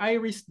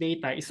Fisher-Irish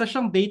data, isa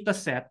siyang data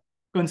set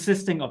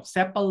consisting of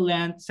sepal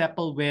length,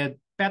 sepal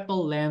width,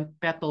 petal length,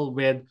 petal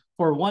width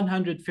for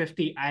 150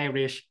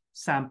 Irish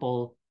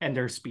sample and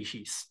their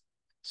species.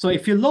 So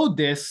if you load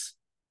this,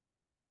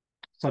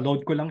 so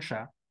load ko lang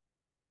siya,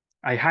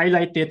 I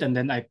highlight it and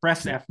then I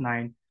press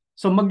F9.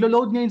 So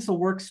maglo-load ngayon sa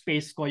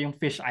workspace ko yung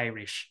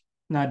Fish-Irish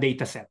na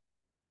dataset.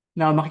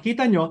 Now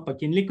makikita nyo, pag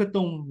kinlik ko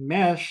itong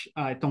mesh,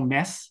 itong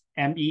MES,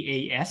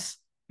 M-E-A-S,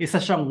 isa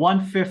siyang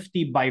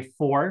 150 by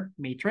 4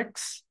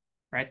 matrix,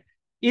 right?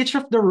 Each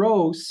of the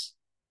rows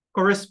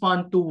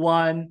correspond to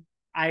one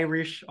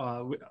Irish,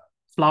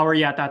 flower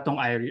yata itong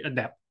Irish,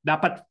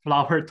 dapat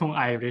flower itong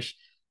Irish.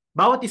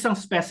 Bawat isang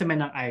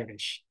specimen ng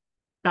Irish.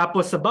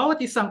 Tapos sa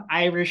bawat isang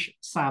Irish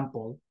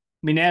sample,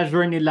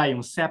 mineasure nila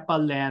yung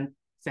sepal length,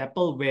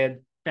 sepal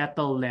width,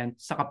 petal length,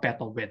 saka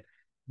petal width.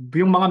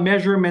 Yung mga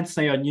measurements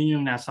na yun, yun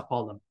yung nasa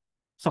column.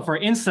 So for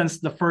instance,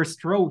 the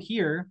first row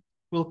here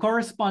will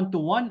correspond to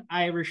one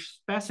Irish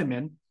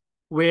specimen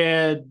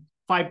with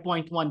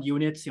 5.1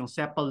 units yung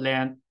sepal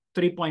length,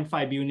 3.5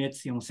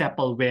 units yung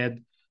sepal width,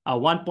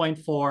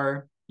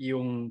 1.4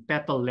 yung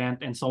petal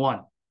length, and so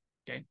on.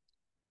 Okay?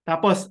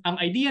 Tapos,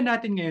 ang idea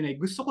natin ngayon ay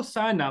gusto ko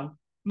sanang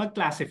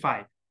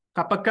mag-classify.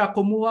 Kapag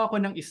kumuha ko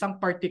ng isang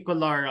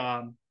particular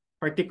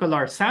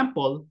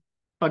sample,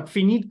 pag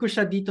finid ko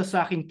siya dito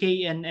sa aking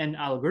KNN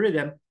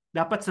algorithm,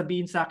 dapat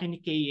sabihin sa akin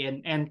ni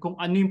KNN kung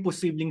ano yung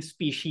posibleng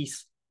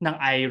species ng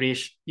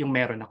Irish yung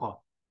meron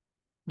ako.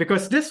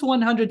 Because this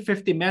 150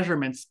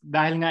 measurements,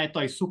 dahil nga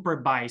ito ay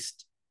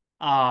supervised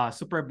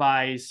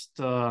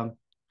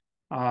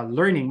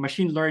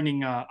machine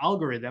learning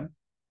algorithm,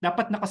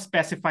 dapat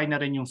nakaspecify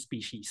na rin yung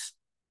species.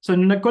 So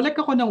nung nag-collect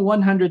ako ng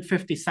 150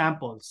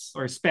 samples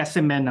or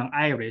specimen ng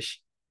Irish,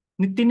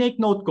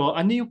 tinake note ko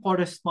ano yung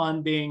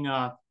corresponding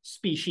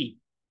species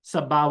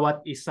sa bawat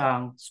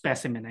isang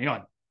specimen na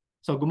yon.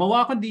 So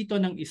gumawa ako dito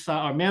ng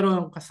isa, or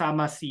meron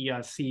kasama si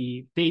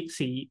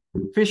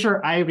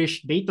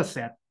Fisher-Irish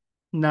dataset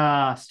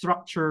na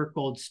structure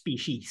called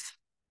species.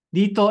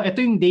 Dito,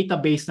 ito yung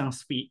database ng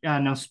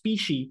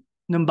species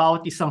ng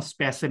bawat isang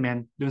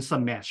specimen dun sa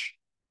mesh.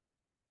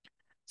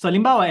 So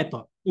halimbawa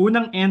ito,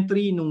 unang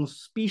entry ng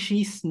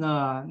species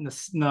na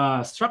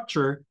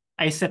structure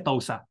ay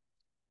setosa.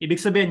 Ibig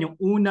sabihin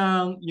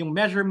yung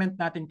measurement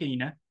natin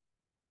kanina,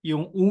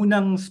 yung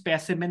unang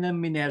specimen na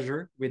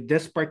mineasure with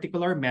this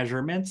particular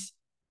measurements,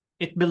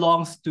 it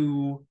belongs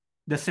to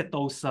the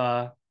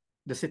setosa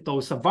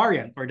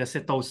variant or the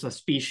setosa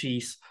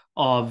species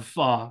of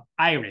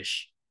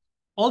Irish.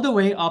 All the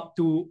way up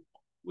to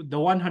the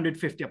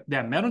 150 of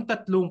them. Meron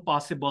tatlong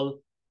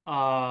possible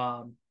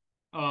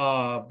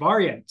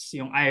variants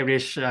yung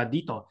Irish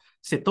dito.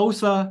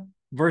 Setosa,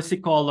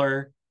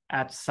 versicolor,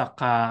 at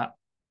saka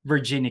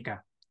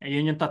virginica.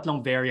 Ayun yung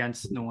tatlong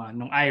variants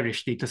nung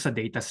Irish dito sa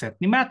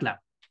dataset ni Matlab.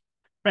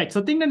 Right,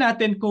 so tingnan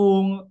natin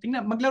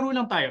maglaro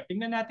lang tayo.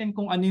 Tingnan natin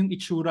kung ano yung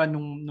itsura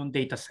nung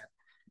dataset.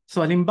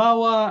 So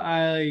halimbawa,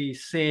 I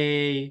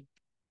say,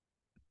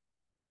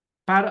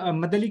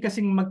 madali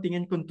kasing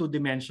magtingin kung 2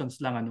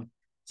 dimensions lang.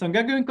 So ang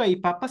gagawin ko ay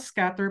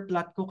ipapascatter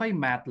plot ko kay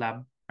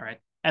Matlab.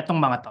 Alright,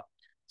 etong mga to.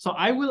 So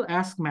I will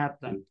ask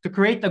Matlab to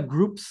create a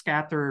group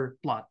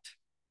scatter plot.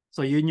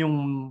 So yun yung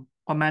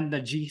command na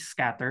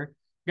gscatter.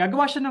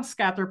 Gagawa siya ng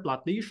scatter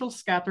plot, the usual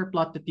scatter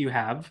plot that you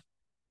have.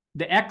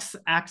 The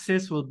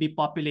x-axis will be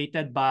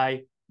populated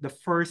by the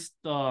first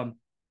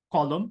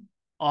column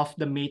of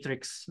the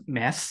matrix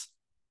MES.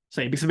 So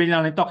ibig sabihin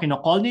lang nito,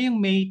 kinocall niya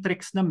yung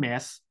matrix na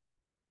MES.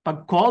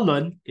 Pag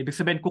colon, ibig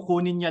sabihin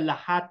kukunin niya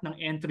lahat ng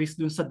entries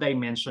dun sa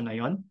dimension na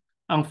yon.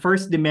 Ang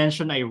first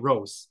dimension ay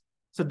rows.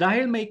 So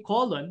dahil may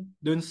colon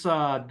dun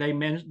sa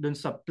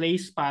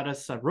place para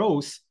sa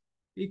rows,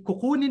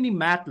 kukunin ni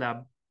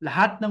Matlab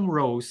lahat ng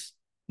rows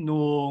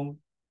nung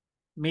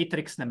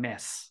matrix na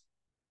MES.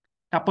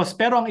 Tapos,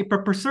 pero ang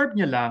ipapreserve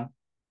niya lang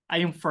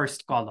ay yung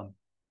first column.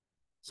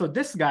 So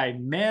this guy,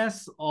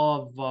 MES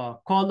of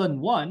colon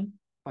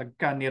 1,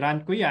 pagka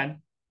niran ko yan,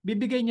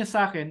 bibigay niya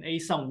sa akin ay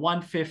isang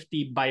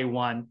 150 by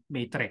 1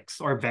 matrix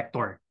or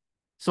vector.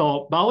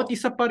 So, bawat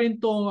isa pa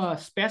rin tong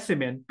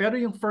specimen, pero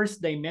yung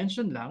first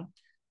dimension lang,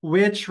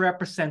 which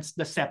represents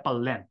the sepal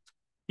length,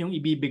 yung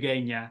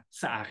ibibigay niya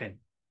sa akin.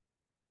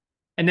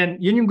 And then,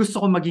 yun yung gusto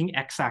ko maging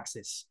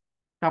x-axis.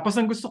 Tapos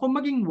ang gusto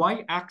kong maging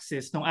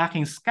y-axis ng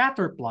aking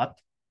scatter plot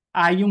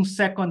ay yung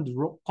second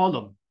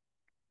column.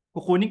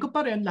 Kukunin ko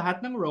pa rin lahat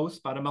ng rows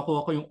para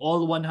makuha ko yung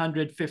all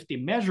 150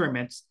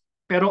 measurements,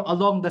 pero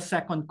along the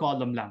second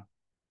column lang.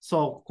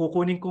 So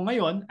kukunin ko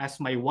ngayon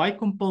as my y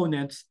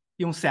components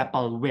yung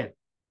sepal width.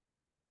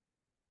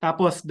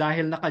 Tapos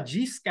dahil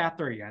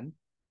naka-g-scatter yan,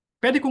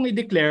 pwede kong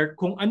i-declare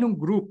kung anong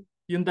group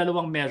yung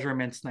dalawang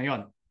measurements na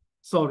yon.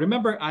 So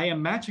remember, I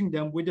am matching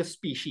them with the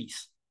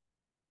species.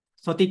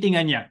 So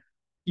titingnan niya,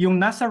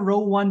 yung nasa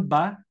row 1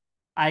 ba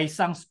ay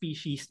isang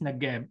species na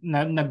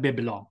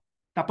nagbe-belong.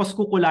 Tapos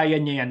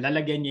kukulayan niya yan,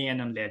 lalagyan niya yan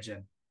ng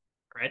legend.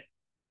 Right?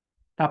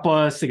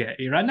 Tapos, sige,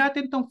 i-run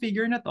natin tong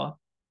figure na to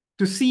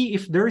see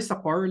if there is a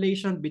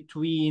correlation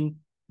between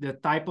the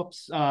type of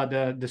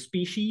the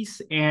species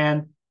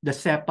and the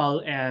sepal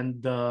and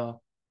the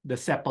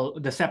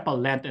sepal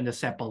length and the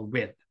sepal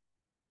width.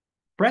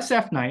 Press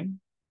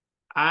F9,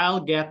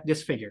 I'll get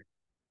this figure.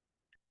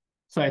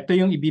 So ito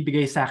yung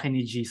ibibigay sa akin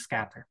ni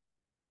G-scatter.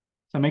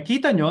 So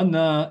makita nyo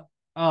na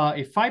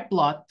if I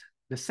plot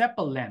the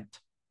sepal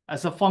length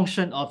as a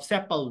function of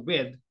sepal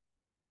width,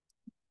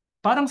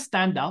 parang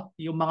standout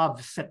yung mga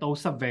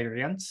setosa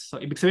variants. So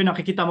ibig sabihin,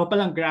 nakikita mo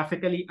palang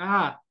graphically,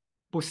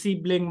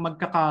 posibleng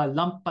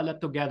magkaka-lump pala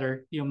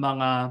together yung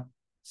mga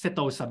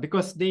setosa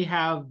because they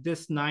have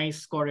this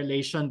nice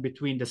correlation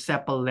between the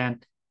sepal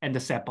length and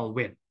the sepal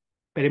width.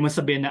 Pwede mo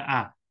sabihin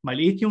na,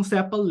 maliit yung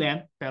sepal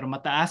length pero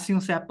mataas yung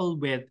sepal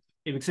width,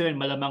 ibig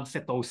sabihin malamang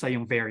setosa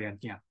yung variant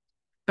niya.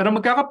 Pero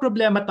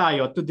magkakaproblema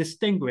tayo to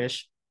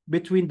distinguish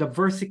between the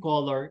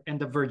versicolor and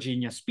the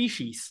Virginia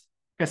species.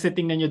 Kasi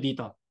tingnan nyo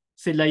dito,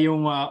 sila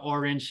yung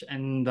orange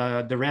and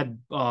the red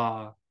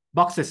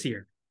boxes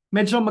here.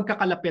 Medyo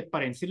magkakalapit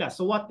pa rin sila.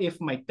 So what if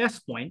my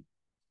test point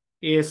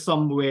is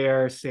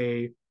somewhere,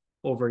 say,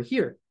 over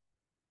here?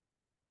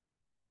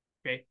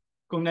 Okay?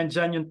 Kung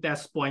nandyan yung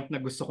test point na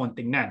gusto kong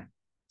tingnan.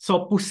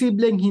 So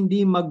posibleng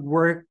hindi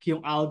mag-work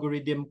yung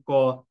algorithm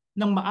ko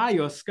ng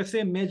maayos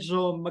kasi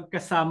medyo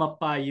magkasama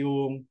pa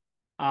yung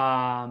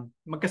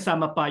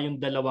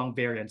dalawang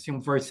variants,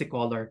 yung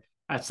versicolor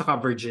at saka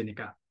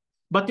virginica.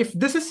 But if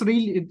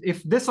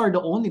these are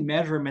the only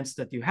measurements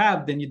that you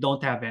have, then you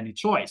don't have any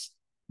choice.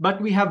 But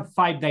we have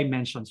 5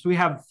 dimensions. We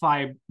have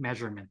 5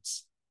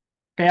 measurements.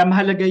 Kaya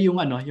mahalaga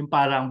yung yung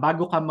parang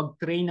bago ka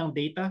mag-train ng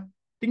data,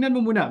 tingnan mo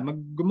muna,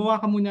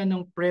 gumawa ka muna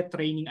ng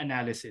pre-training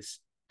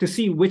analysis to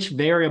see which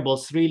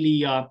variables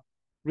really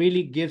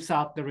gives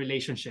out the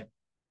relationship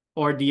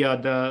or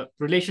the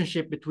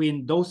relationship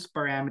between those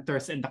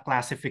parameters and the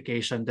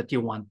classification that you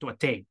want to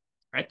attain,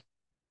 right?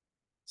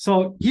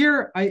 So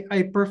here,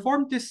 I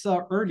performed this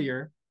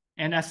earlier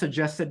and as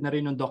suggested na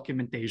rin ng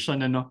documentation.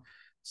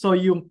 So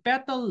yung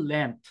petal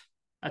length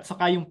at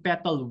saka yung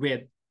petal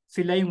width,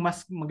 sila yung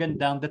mas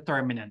magandang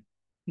determinant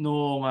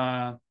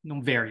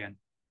nung variant.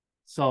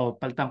 So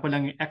palitan ko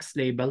lang yung X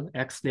label.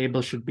 X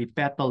label should be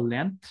petal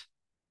length.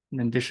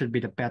 And then this should be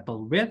the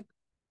petal width.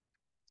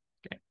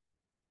 Okay.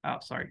 Oh,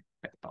 sorry,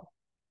 petal.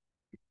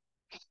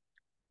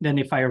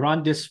 Then if I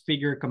run this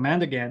figure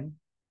command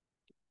again,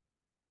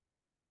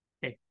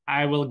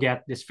 I will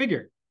get this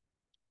figure.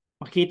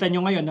 Makita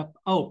nyo ngayon na,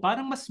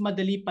 parang mas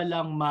madali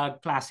palang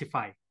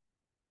mag-classify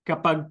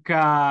kapag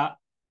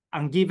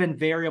ang given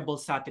variable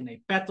sa atin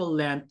ay petal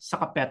length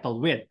saka petal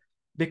width.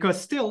 Because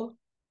still,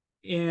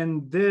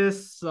 in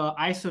this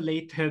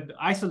isolated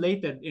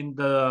in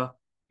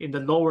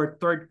the lower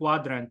third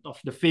quadrant of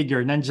the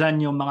figure, nandyan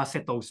yung mga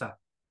setosa.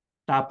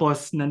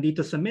 Tapos,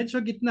 nandito sa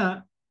medyo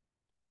gitna,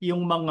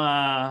 yung mga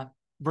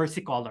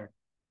versicolor.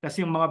 Tapos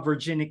yung mga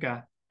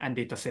virginica,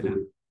 andito sila.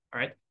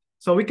 Alright?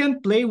 So we can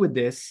play with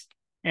this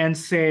and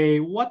say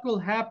what will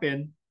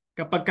happen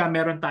kapag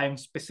meron tayong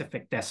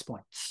specific test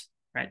points.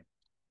 Right?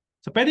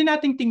 So pwede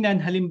nating tingnan,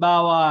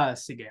 halimbawa,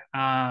 sige,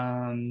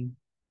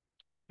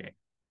 okay.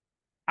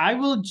 I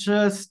will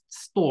just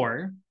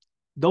store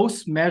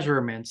those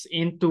measurements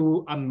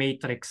into a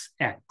matrix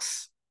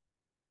X.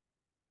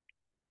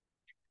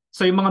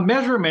 So yung mga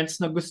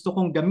measurements na gusto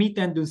kong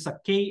gamitin dun sa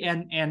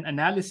KNN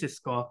analysis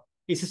ko,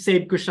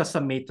 isa-save ko siya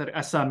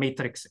sa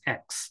matrix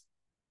X.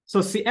 So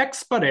si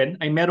X pa rin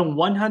ay merong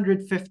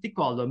 150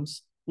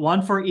 columns,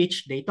 one for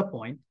each data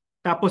point.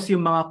 Tapos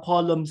yung mga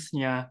columns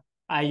niya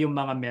ay yung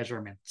mga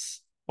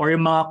measurements or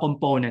yung mga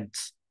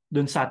components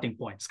dun sa ating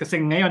points.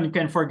 Kasi ngayon, you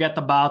can forget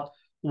about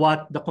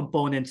what the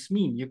components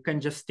mean. You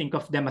can just think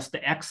of them as the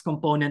X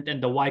component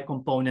and the Y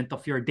component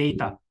of your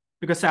data.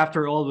 Because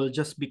after all, we'll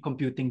just be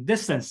computing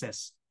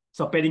distances.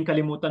 So pwedeng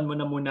kalimutan mo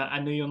na muna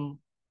ano yung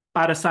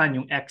para saan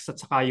yung X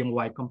at saka yung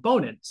Y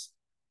components.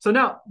 So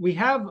now we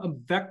have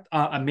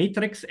a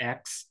matrix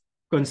X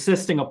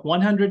consisting of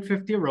 150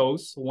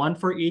 rows, one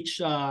for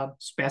each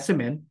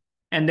specimen,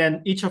 and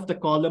then each of the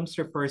columns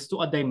refers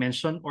to a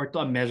dimension or to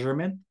a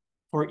measurement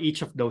for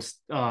each of those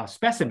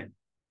specimen.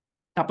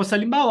 Tapos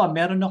halimbawa,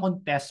 meron akong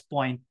test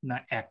point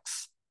na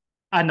X,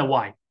 na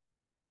Y.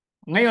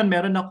 Ngayon,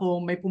 meron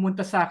akong may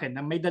pumunta sa akin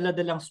na may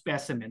daladalang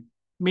specimen.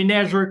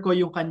 Mineasure ko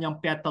yung kanyang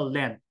petal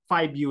length,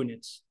 5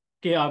 units.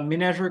 Kaya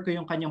mineasure ko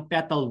yung kanyang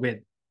petal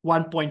width,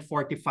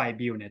 1.45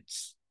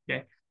 units.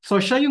 Okay? So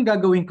siya yung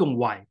gagawin kong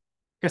Y.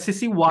 Kasi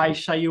si Y,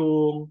 siya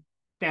yung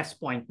test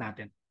point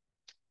natin.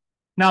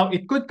 Now,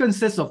 it could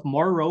consist of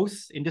more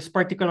rows. In this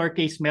particular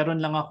case, meron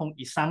lang akong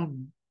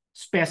isang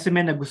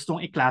specimen na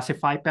gustong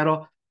i-classify,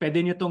 pero pwede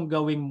nyo itong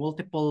gawing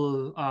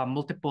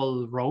multiple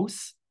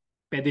rows.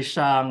 Pwede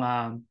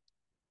siyang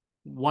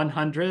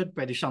 100,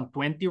 pwede siyang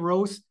 20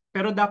 rows,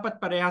 pero dapat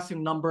parehas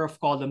yung number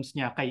of columns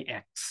niya kay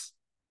X.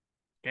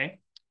 Okay?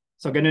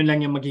 So, ganun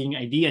lang yung magiging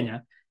idea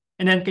niya.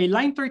 And then kay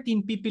line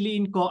 13,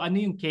 pipiliin ko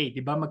ano yung K.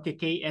 Diba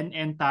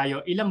magke-KNN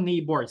tayo. Ilang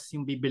neighbors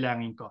yung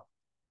bibilangin ko?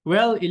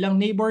 Well, ilang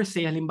neighbors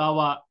say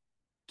halimbawa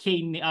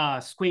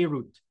square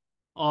root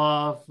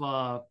of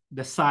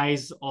the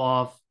size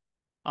of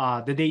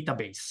the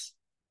database.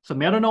 So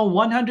meron akong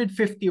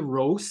 150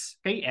 rows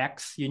kay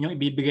X. Yun yung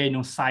ibibigay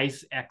ng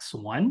size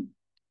X1.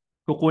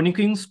 Kukunin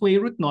ko yung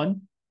square root nun.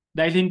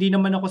 Dahil hindi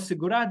naman ako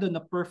sigurado na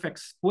perfect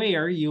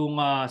square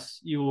yung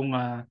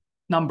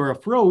number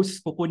of rows,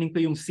 kukunin ko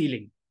yung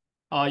ceiling.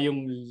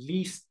 Yung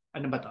least,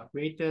 ano ba to?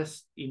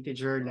 Greatest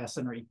integer less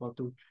than or equal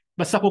to.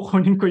 Basta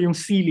kukunin ko yung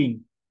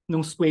ceiling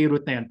ng square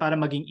root na yun para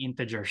maging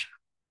integer siya.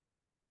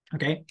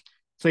 Okay?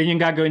 So yun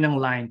yung gagawin ng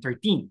line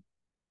 13.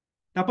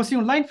 Tapos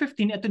yung line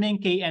 15, ito na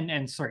yung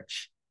KNN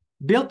search.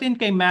 Built-in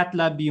kay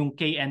Matlab yung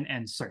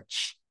KNN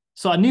search.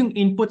 So ano yung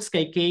inputs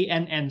kay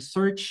KNN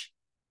search?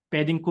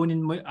 Pwedeng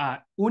kunin mo,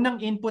 unang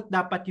input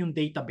dapat yung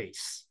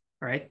database.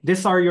 Right?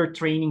 These are your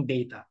training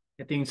data.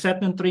 Ito yung set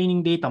ng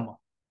training data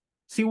mo.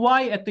 Si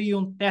Y, ito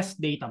yung test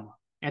data mo.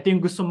 Ito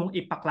yung gusto mong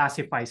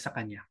ipa-classify sa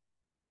kanya.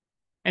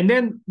 And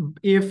then,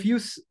 if you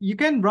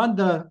can run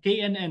the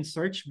KNN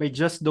search by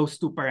just those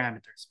two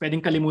parameters.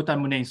 Pwedeng kalimutan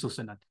mo na yung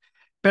susunod.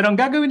 Pero ang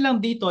gagawin lang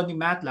dito ni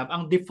Matlab,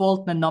 ang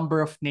default na number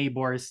of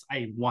neighbors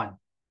ay 1.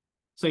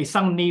 So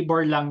isang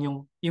neighbor lang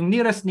yung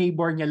nearest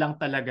neighbor niya lang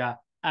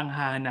talaga ang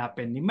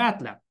hahanapin ni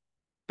Matlab.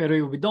 Pero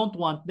we don't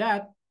want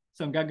that.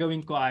 So ang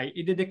gagawin ko ay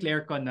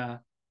i-declare ko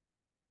na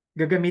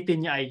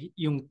gagamitin niya ay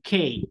yung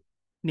K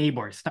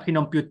neighbors na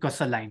kinompute ko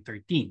sa line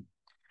 13.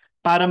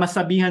 Para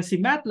masabihan si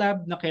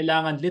Matlab na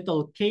kailangan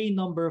little k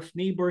number of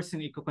neighbors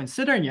yung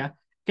i-consider niya,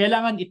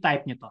 kailangan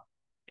i-type niyo to.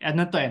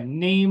 Ano to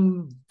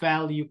name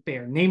value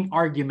pair, name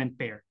argument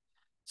pair.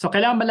 So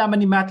kailangan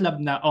malaman ni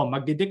Matlab na,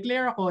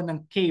 magde-declare ako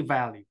ng k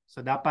value. So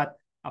dapat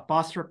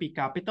apostrophe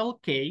capital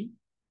K,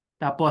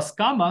 tapos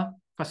comma,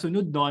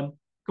 kasunod doon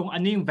kung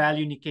ano yung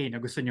value ni k na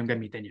gusto niyong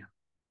gamitin niya.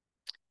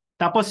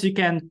 Tapos you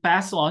can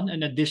pass on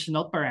an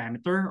additional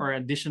parameter or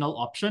additional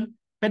option.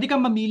 Pwede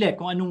kang mamili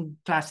kung anong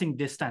klaseng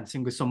distance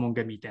yung gusto mong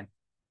gamitin.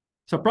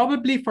 So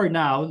probably for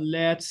now,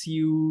 let's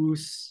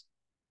use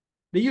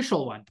the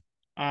usual one,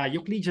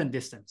 Euclidean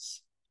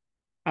distance.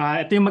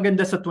 Ito yung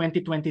maganda sa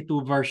 2022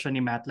 version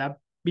ni Matlab.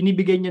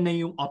 Binibigay niya na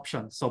yung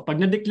options. So pag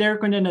na-declare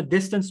ko na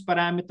distance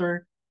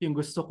parameter, yung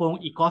gusto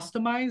kong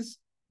i-customize,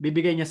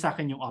 bibigay niya sa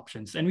akin yung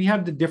options. And we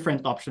have the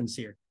different options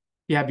here.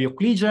 You have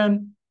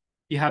Euclidean,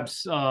 you have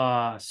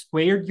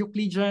squared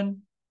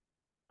Euclidean,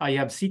 you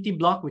have city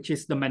block, which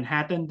is the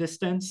Manhattan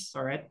distance,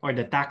 all right, or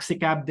the taxi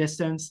cab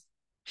distance.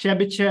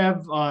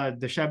 Chebyshev,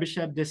 the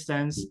Chebyshev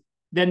distance.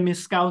 Then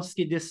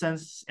Minkowski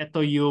distance, ito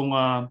yung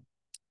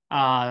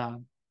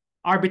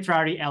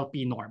arbitrary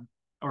LP norm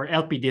or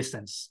LP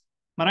distance.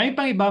 Marami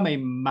pang iba, may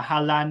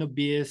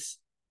Mahalanobis,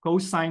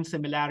 cosine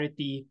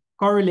similarity,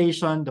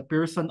 correlation, the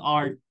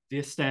Pearson-R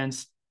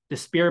distance, the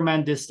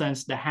Spearman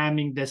distance, the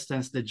Hamming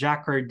distance, the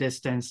Jacker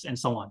distance, and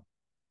so on.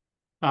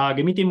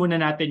 Gamitin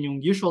muna natin yung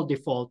usual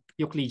default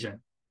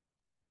Euclidean.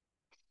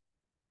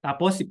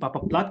 Tapos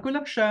ipapaplot ko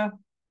lang siya.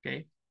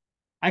 Okay.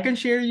 I can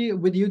share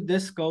with you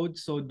this code,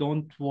 so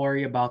don't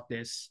worry about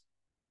this.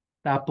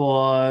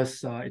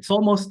 Tapos it's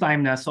almost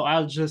time na, so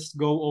I'll just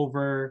go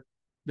over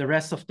the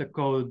rest of the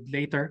code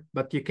later.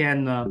 But you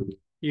can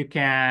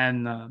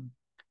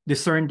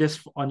discern this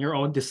on your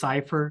own,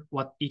 decipher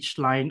what each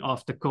line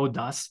of the code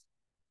does.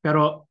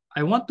 Pero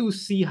I want to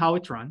see how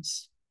it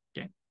runs.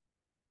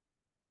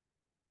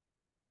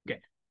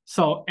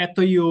 So,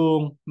 ito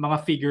yung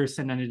mga figures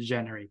na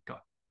na-generate ko.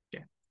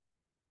 Okay.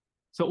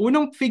 So,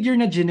 unang figure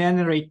na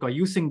generate ko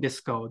using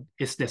this code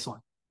is this one.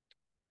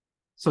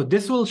 So,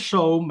 this will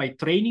show my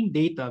training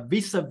data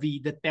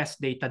vis-a-vis the test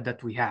data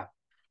that we have.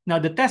 Now,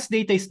 the test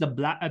data is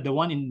the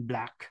one in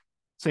black.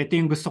 So, ito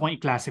yung gusto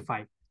kong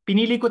i-classify.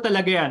 Pinili ko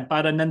talaga yan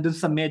para nandun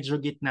sa medyo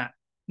gitna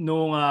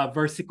nung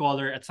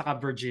versicolor at saka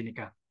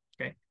virginica.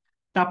 Okay.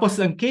 Tapos,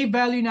 ang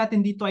k-value natin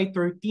dito ay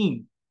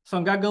 13. So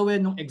ang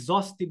gagawin ng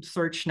exhaustive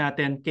search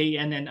natin,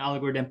 KNN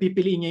algorithm,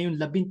 pipiliin niya yung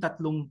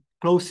 13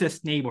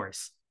 closest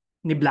neighbors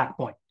ni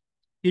Blackpoint.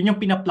 Yun yung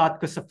pinaplot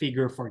ko sa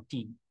figure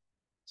 14.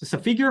 So sa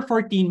figure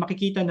 14,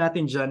 makikita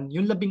natin dyan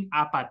yung 14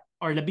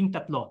 or 13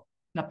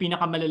 na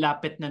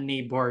pinakamalalapit na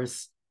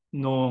neighbors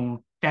nung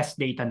test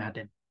data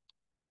natin.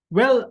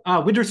 Well,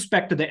 with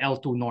respect to the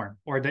L2 norm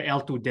or the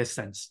L2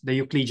 distance, the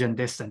Euclidean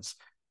distance,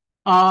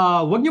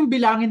 wag niyong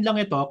bilangin lang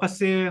ito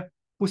kasi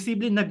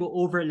posible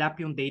nag-overlap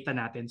yung data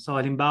natin. So,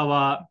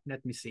 halimbawa, let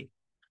me see.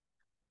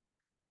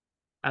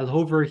 I'll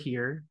hover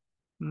here.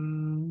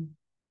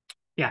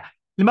 Yeah.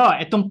 Halimbawa,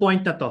 itong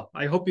point na to.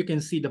 I hope you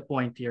can see the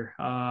point here.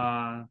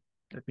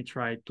 Let me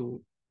try to,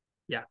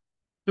 yeah.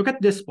 Look at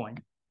this point.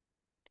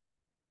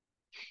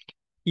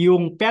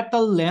 Yung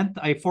petal length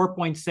ay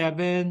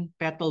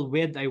 4.7, petal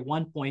width ay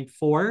 1.4.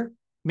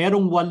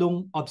 Merong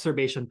 8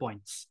 observation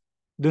points.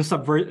 Dun sa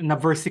na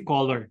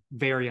versicolor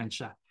variant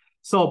siya.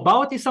 So,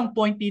 bawat isang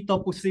point dito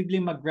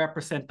posibleng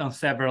mag-represent ng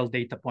several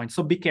data points.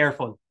 So, be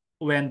careful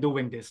when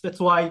doing this.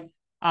 That's why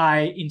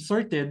I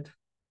inserted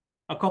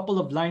a couple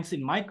of lines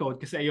in my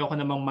code kasi ayoko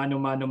namang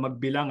mano-mano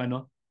magbilang,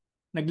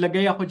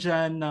 naglagay ako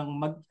dyan ng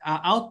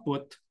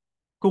output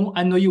kung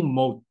ano yung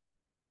mode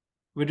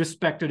with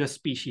respect to the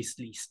species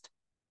list.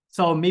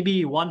 So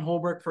maybe one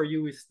homework for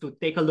you is to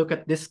take a look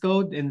at this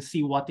code and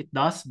see what it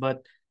does,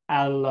 but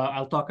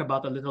I'll talk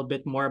about a little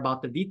bit more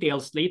about the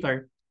details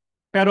later.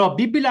 Pero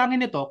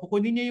bibilangin ito,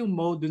 kukunin niya yung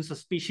mode dun sa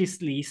species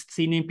list,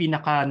 sino yung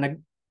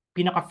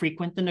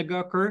pinaka-frequent na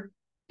nag-occur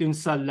dun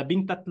sa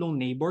 13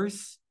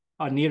 neighbors,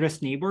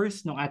 nearest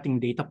neighbors ng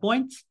ating data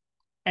points.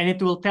 And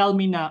it will tell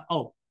me na,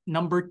 oh,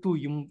 number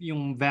 2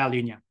 yung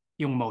value niya,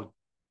 yung mode.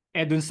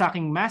 Eh dun sa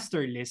aking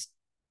master list,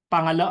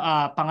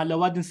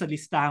 pangalawa dun sa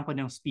listahan ko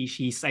ng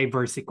species ay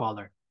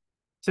versicolor.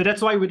 So that's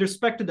why with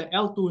respect to the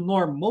L2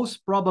 norm,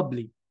 most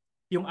probably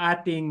yung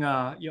ating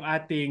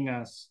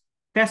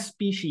test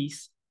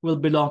species will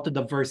belong to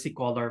the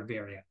versicolor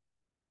variant.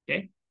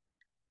 Okay?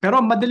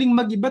 Pero madaling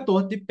mag-iba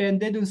to,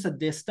 depende dun sa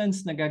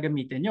distance na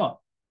gagamitin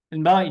nyo.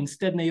 Halimbawa,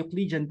 instead na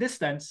Euclidean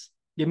distance,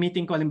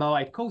 gamitin ko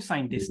halimbawa ay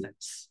cosine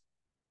distance.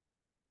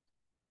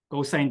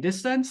 Cosine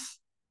distance,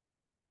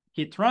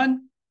 hit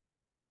run.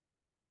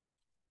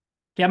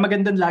 Kaya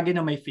magandang lagi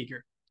na may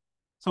figure.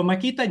 So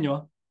makita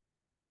nyo,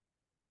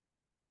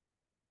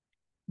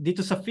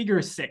 dito sa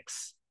figure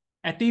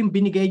 6, ito yung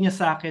binigay niya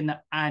sa akin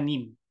na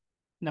 13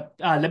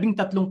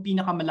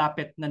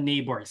 pinakamalapit na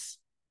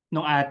neighbors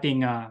ng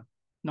ating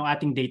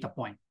data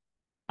point.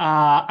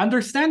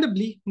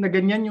 Understandably, na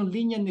ganyan yung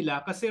linya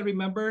nila kasi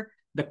remember,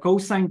 the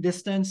cosine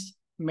distance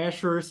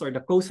measures, or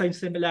the cosine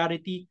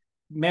similarity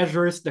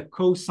measures the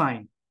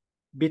cosine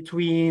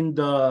between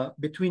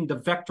the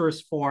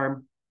vectors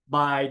formed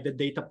by the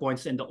data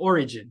points and the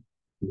origin.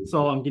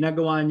 So ang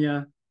ginagawa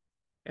niya,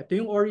 ito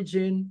yung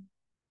origin,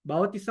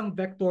 bawat isang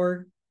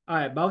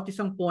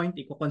point,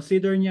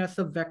 i-consider niya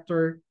sa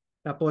vector,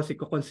 tapos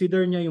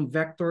i-consider niya yung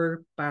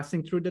vector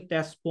passing through the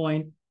test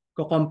point,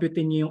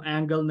 kukomputin niya yung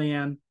angle na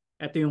yan,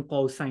 ito yung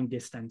cosine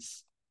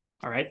distance.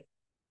 Alright?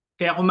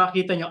 Kaya kung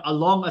makita niyo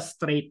along a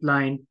straight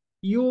line,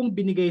 yung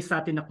binigay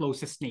sa atin na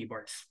closest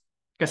neighbors.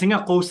 Kasi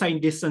nga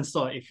cosine distance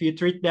to, if you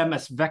treat them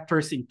as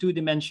vectors in 2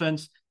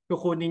 dimensions,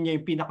 kukunin niya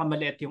yung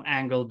pinakamaliit yung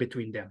angle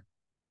between them.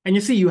 And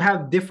you see, you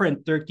have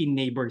different 13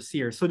 neighbors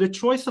here. So the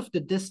choice of the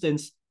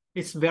distance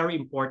is very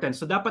important.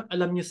 So dapat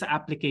alam niyo sa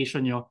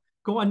application niyo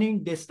kung ano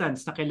yung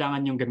distance na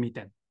kailangan niyong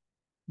gamitin.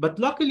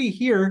 But luckily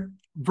here,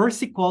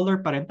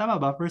 versicolor pa rin.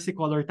 Tama ba?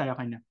 Versicolor tayo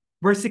kanya.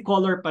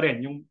 Versicolor pa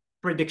rin yung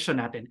prediction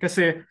natin.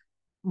 Kasi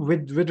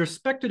with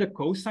respect to the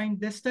cosine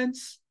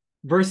distance,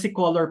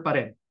 versicolor pa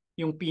rin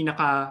yung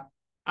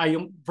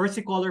yung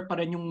versicolor pa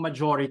rin yung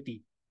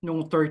majority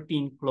ng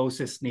 13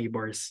 closest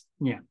neighbors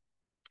niya.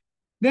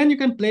 Then you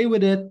can play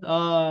with it.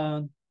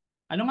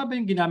 Ano nga ba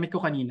yung ginamit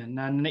ko kanina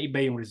na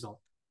naiba yung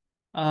result?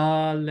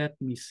 Let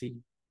me see.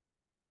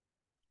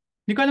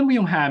 Hindi ko alam mo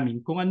yung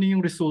Hamming, kung ano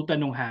yung resulta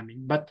ng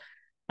Hamming. But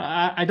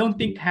I don't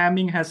think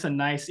Hamming has a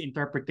nice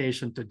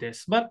interpretation to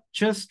this. But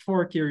just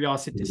for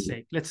curiosity's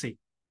sake, let's see.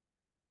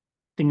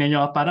 Tingnan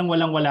nyo, parang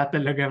walang-wala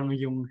talagang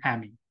yung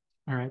Hamming.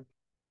 Alright?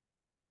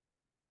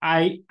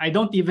 I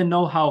don't even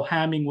know how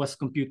Hamming was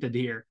computed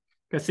here.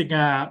 Kasi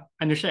nga,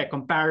 ano siya,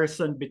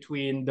 comparison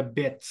between the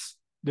bits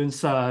dun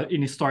sa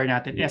in-store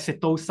natin.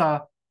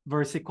 Acetosa,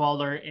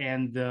 versicolor,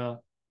 and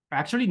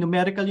actually,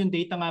 numerical yung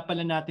data nga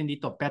pala natin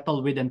dito, petal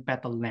width and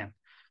petal length.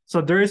 So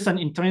there is an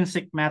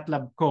intrinsic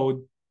Matlab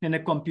code na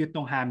nag-compute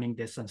ng Hamming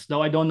distance.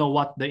 Though I don't know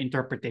what the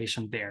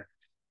interpretation there.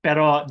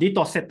 Pero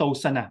dito,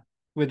 acetosa na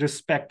with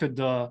respect to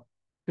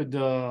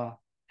the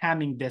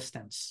Hamming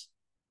distance.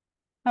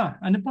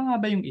 Ano pa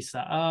nga ba yung isa?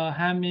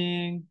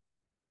 Hamming,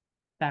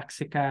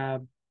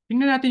 taxicab.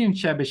 Tingnan natin yung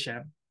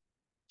Chebyshev.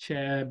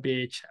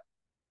 Chebyshev.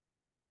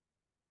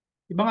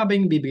 Iba nga ba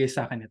yung bibigay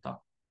sa akin ito?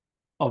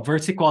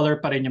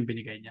 Versicolor pa rin yung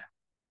binigay niya.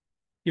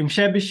 Yung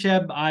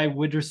Chebyshev ay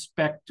with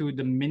respect to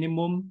the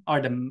minimum or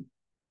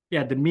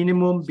the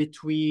minimum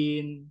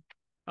between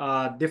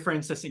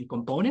differences in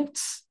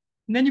components.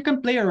 And then you can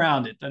play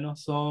around it.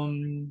 So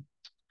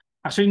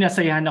actually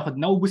nasayahan ako.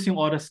 Naubos yung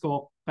oras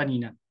ko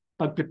kanina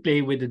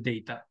pag-play with the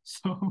data.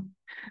 So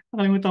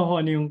nakalimutan ko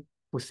ano yung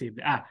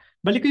posible.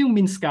 Balik ko yung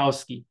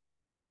Minkowski.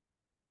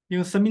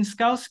 Yung sa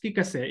Minkowski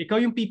kasi, ikaw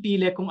yung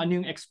pipili kung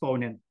ano yung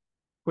exponent.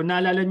 Kung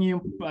naalala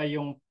niyo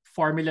yung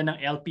formula ng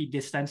LP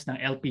distance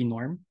ng LP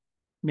norm,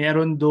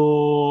 meron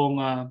dong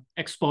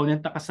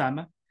exponent na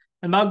kasama.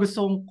 Ang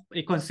gusto kong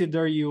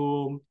i-consider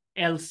yung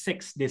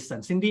L6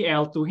 distance. Hindi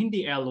L2,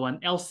 hindi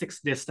L1,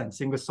 L6 distance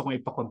yung gusto kong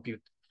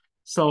ipakompute.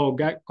 So,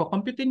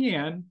 kukomputin niyo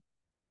yan.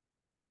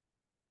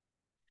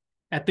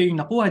 Ito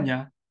yung nakuha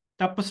niya.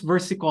 Tapos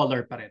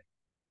versicolor pa rin.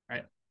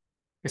 Right?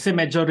 Kasi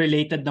medyo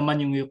related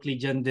naman yung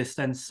Euclidean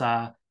distance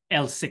sa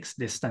L6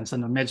 distance.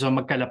 Medyo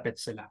magkalapit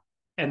sila.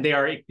 And they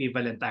are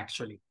equivalent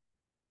actually.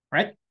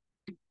 Right?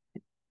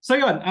 So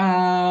yun,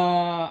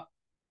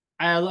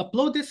 I'll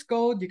upload this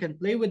code. You can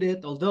play with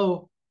it.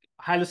 Although,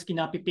 halos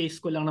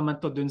kinapi-paste ko lang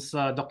naman to dun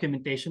sa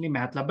documentation ni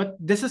Matlab. But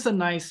this is a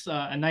nice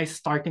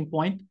starting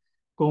point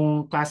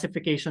kung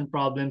classification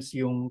problems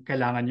yung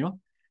kailangan nyo.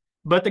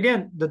 But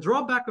again, the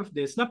drawback of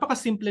this,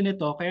 napakasimple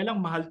nito, kaya lang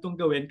mahal itong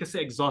gawin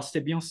kasi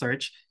exhaustive yung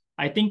search.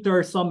 I think there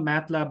are some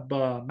Matlab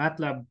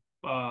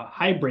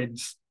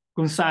hybrids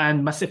kung saan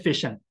mas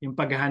efficient yung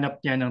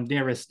paghahanap niya ng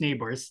nearest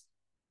neighbors.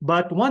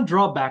 But one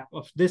drawback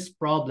of this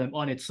problem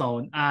on its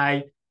own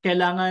ay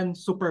kailangan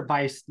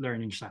supervised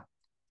learning siya.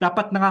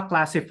 Dapat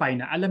naka-classify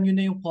na, alam nyo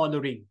na yung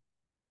coloring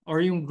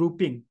or yung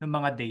grouping ng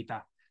mga data.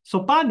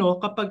 So paano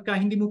kapag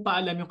hindi mo pa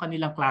alam yung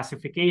kanilang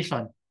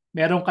classification?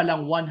 Meron ka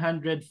lang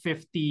 150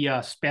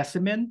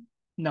 specimen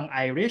ng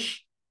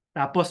Irish,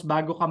 tapos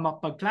bago ka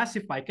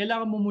makapag-classify,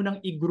 kailangan mo munang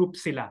i-group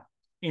sila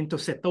into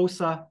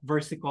Setosa,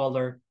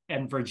 Versicolor,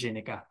 and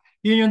Virginica.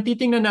 Yun yung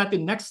titingnan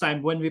natin next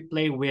time when we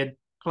play with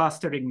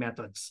clustering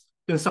methods.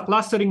 Dun sa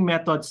clustering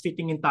methods,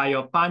 titingin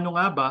tayo paano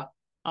nga ba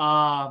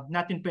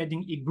natin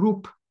pwedeng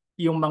i-group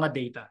yung mga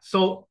data.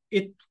 So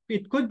it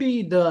could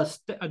be the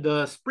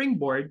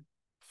springboard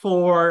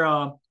for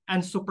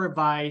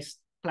unsupervised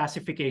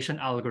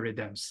classification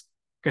algorithms.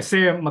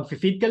 Kasi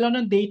mag-feed ka lang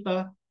ng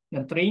data,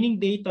 ng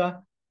training data,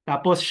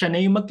 tapos siya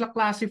na yung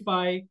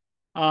magkla-classify,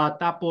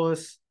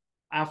 tapos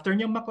after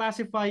niyang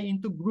ma-classify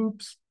into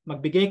groups,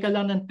 magbigay ka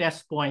lang ng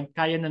test point,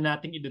 kaya na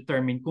nating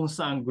i-determine kung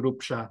saan group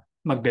siya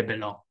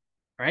magbe-belong.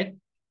 Alright?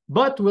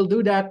 But we'll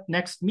do that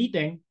next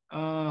meeting.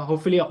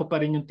 Hopefully ako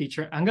pa rin yung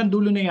teacher. Hanggang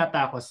dulo na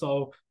yata ako. So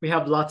we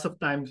have lots of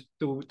time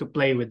to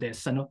play with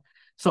this. Ano?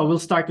 So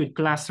we'll start with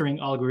clustering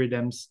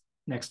algorithms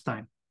next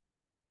time.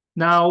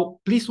 Now,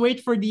 please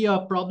wait for the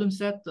problem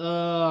set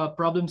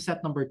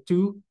number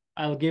 2.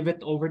 I'll give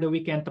it over the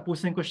weekend.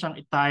 Tapusin ko siyang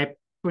i-type.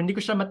 Kung hindi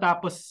ko siya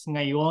matapos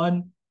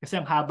ngayon,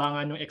 kasi ang haba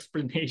nga ng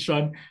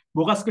explanation,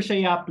 bukas ko siya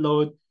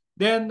i-upload.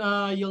 Then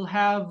you'll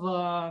have,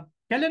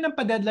 kailan ang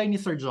pa-deadline ni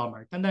Sir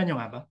Jomar? Tandaan nyo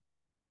nga ba?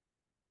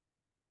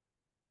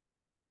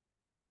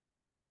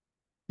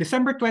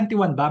 December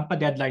 21 ba ang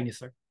pa-deadline ni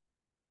Sir?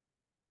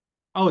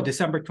 Oh,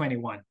 December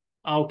 21.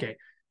 Okay.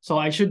 So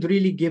I should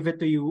really give it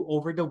to you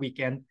over the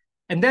weekend.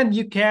 And then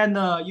you can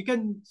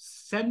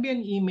send me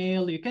an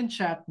email, you can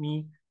chat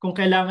me kung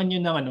kailangan niyo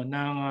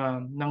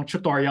ng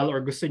tutorial or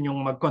gusto niyo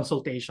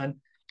mag-consultation.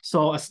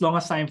 So as long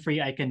as I'm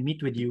free, I can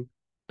meet with you.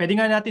 Pwede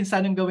nga natin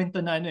sanang gawin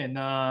to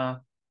na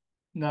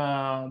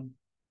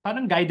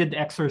parang guided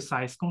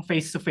exercise kung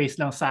face-to-face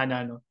lang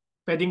sana, no?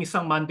 Pwedeng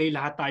isang Monday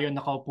lahat tayo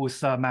nakaupo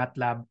sa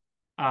Matlab,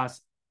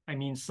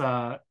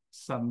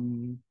 sa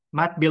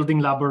math building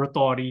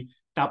laboratory,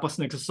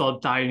 tapos nagsosolve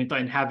tayo nito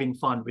and having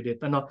fun with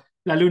it.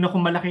 Lalo na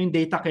kung malaki yung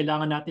data,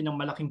 kailangan natin ng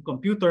malaking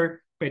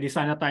computer, pwede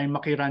sana tayong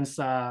makirun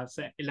sa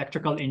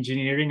electrical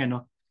engineering,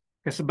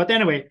 But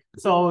anyway,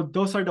 so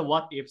those are the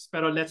what ifs,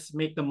 pero let's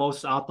make the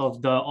most out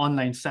of the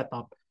online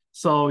setup.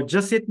 So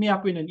just hit me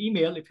up with an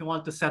email if you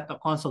want to set a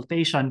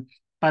consultation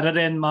para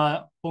rin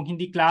kung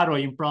hindi klaro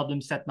yung problem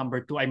set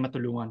number 2 ay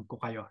matulungan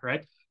ko kayo,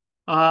 right?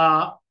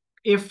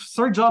 If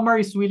Sir Jomar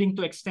is willing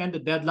to extend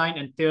the deadline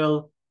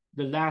until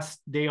the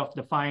last day of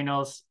the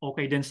finals,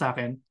 okay din sa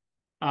akin.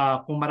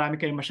 Kung marami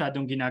kayong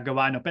masyadong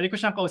ginagawa, pwede ko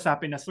siyang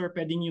kausapin na, Sir,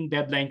 pwedeng yung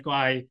deadline ko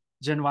ay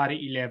January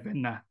 11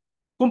 na.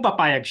 Kung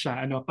papayag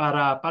siya,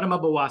 para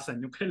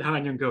mabawasan yung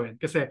kailangan yung gawin.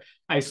 Kasi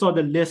I saw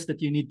the list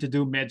that you need to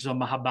do, medyo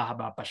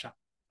mahaba-haba pa siya.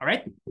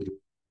 Alright?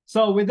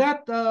 So with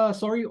that,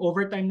 sorry,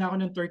 overtime na ako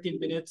ng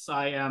 13 minutes.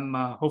 I am,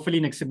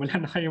 hopefully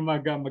nagsimula na kayo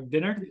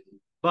mag-dinner.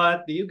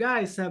 But do you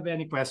guys have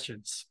any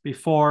questions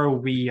before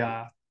we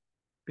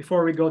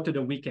go to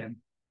the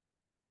weekend?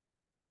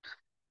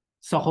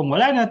 So kung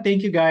wala na,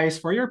 thank you guys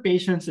for your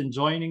patience in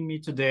joining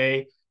me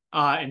today.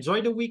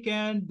 Enjoy the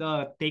weekend,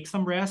 take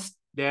some rest,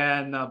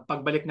 then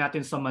pagbalik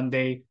natin sa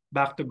Monday,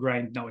 back to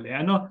grind na uli.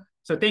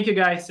 So thank you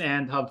guys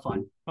and have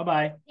fun.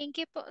 Bye-bye. Thank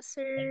you po,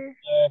 sir.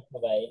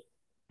 Bye-bye.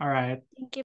 All right. Thank you.